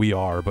like we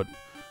are, but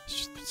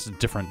it's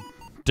different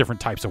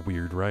types of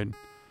weird, right?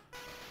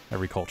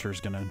 Every culture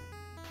is going to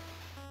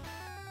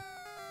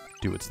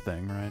do its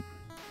thing, right?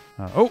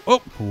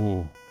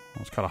 Ooh,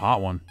 that's kind of a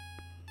hot one.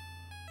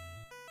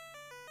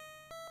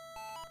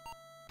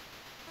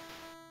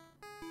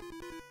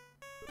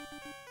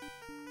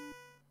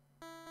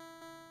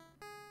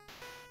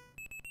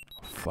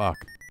 Fuck.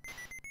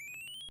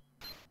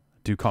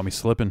 Dude caught me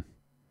slipping.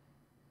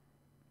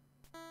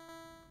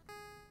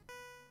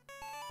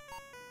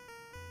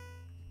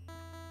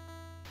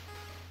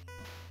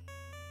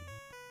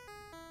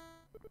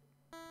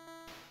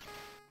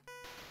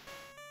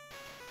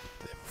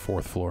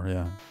 Fourth floor,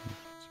 yeah.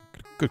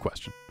 Good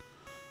question.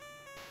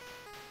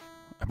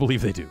 I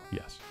believe they do,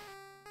 yes.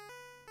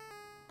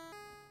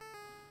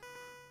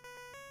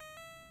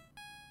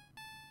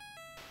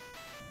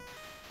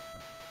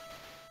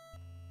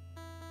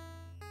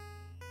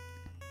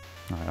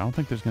 Alright, I don't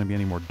think there's going to be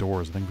any more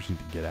doors. I think we just need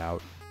to get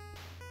out.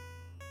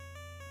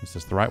 Is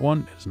this the right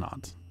one? It is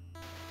not.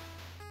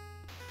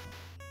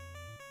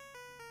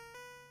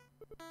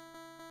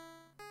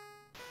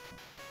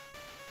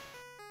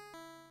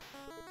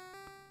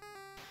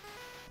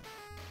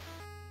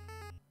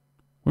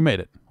 We made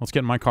it. Let's get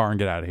in my car and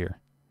get out of here.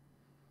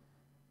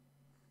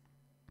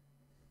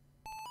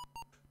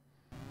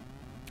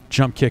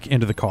 Jump kick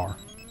into the car.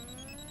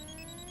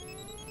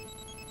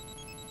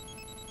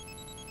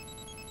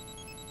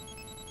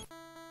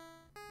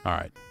 All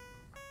right.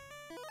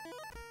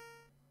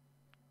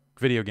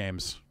 Video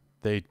games,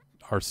 they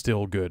are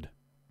still good.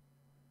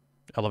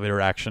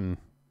 Elevator action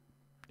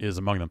is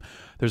among them.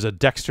 There's a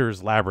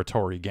Dexter's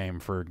Laboratory game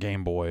for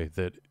Game Boy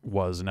that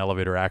was an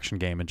elevator action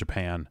game in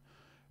Japan.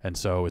 And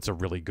so it's a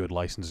really good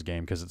licensed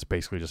game because it's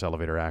basically just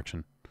elevator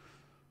action.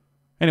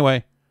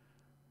 Anyway,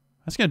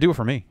 that's going to do it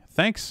for me.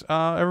 Thanks,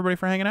 everybody,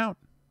 for hanging out.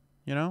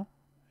 You know,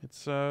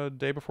 it's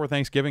day before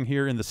Thanksgiving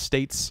here in the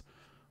States,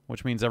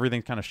 which means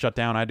everything's kind of shut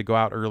down. I had to go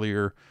out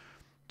earlier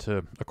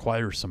to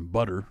acquire some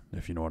butter,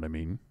 if you know what I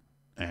mean.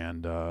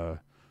 And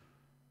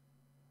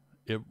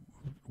it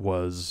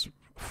was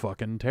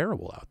fucking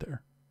terrible out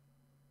there.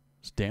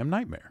 It's a damn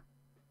nightmare.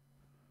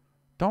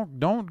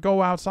 Don't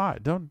go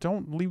outside.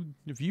 Don't leave.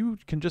 If you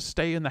can just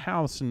stay in the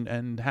house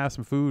and have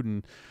some food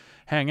and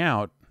hang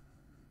out,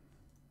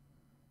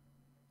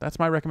 That's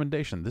my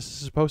recommendation. This is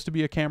supposed to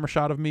be a camera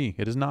shot of me.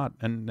 It is not.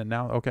 And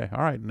now, okay,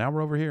 all right, now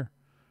we're over here.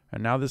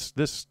 And now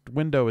this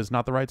window is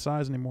not the right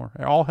size anymore.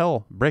 All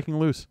hell breaking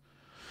loose.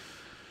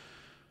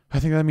 I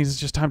think that means it's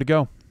just time to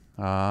go.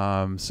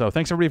 So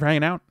thanks everybody for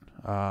hanging out.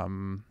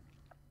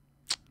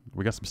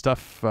 We got some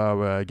stuff,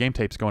 game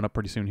tapes going up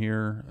pretty soon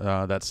here.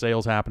 That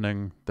sale's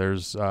happening.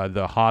 There's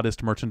the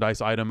hottest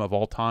merchandise item of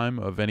all time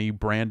of any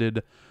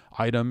branded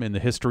item in the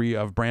history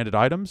of branded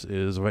items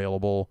is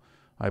available,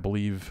 I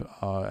believe,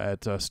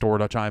 at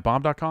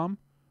store.giantbomb.com.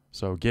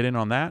 So get in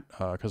on that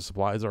because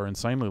supplies are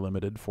insanely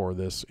limited for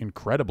this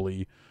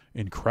incredible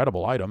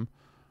item.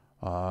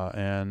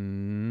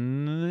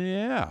 And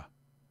yeah,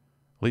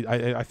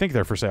 I think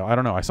they're for sale. I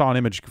don't know. I saw an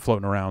image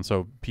floating around,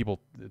 so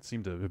it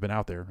seemed to have been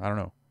out there. I don't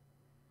know.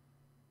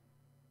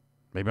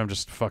 Maybe I'm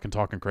just fucking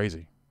talking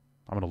crazy.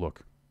 I'm going to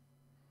look.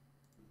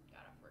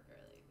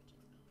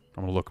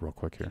 I'm going to look real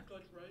quick here.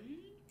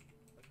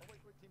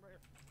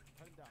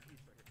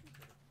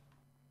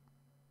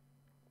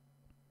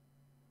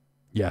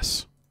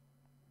 Yes.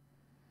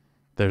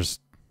 There's...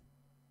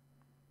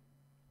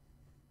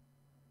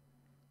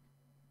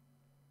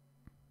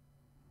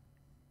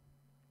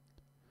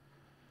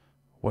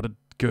 What a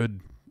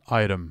good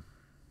item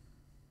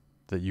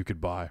that you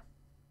could buy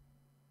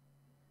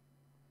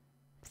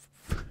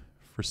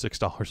for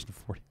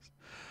 $6.40.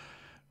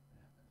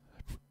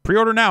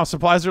 Pre-order now.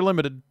 Supplies are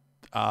limited.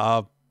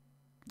 I'll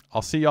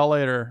see y'all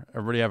later.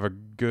 Everybody have a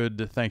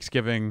good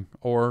Thanksgiving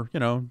or,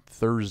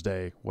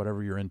 Thursday,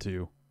 whatever you're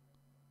into.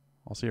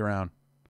 I'll see you around.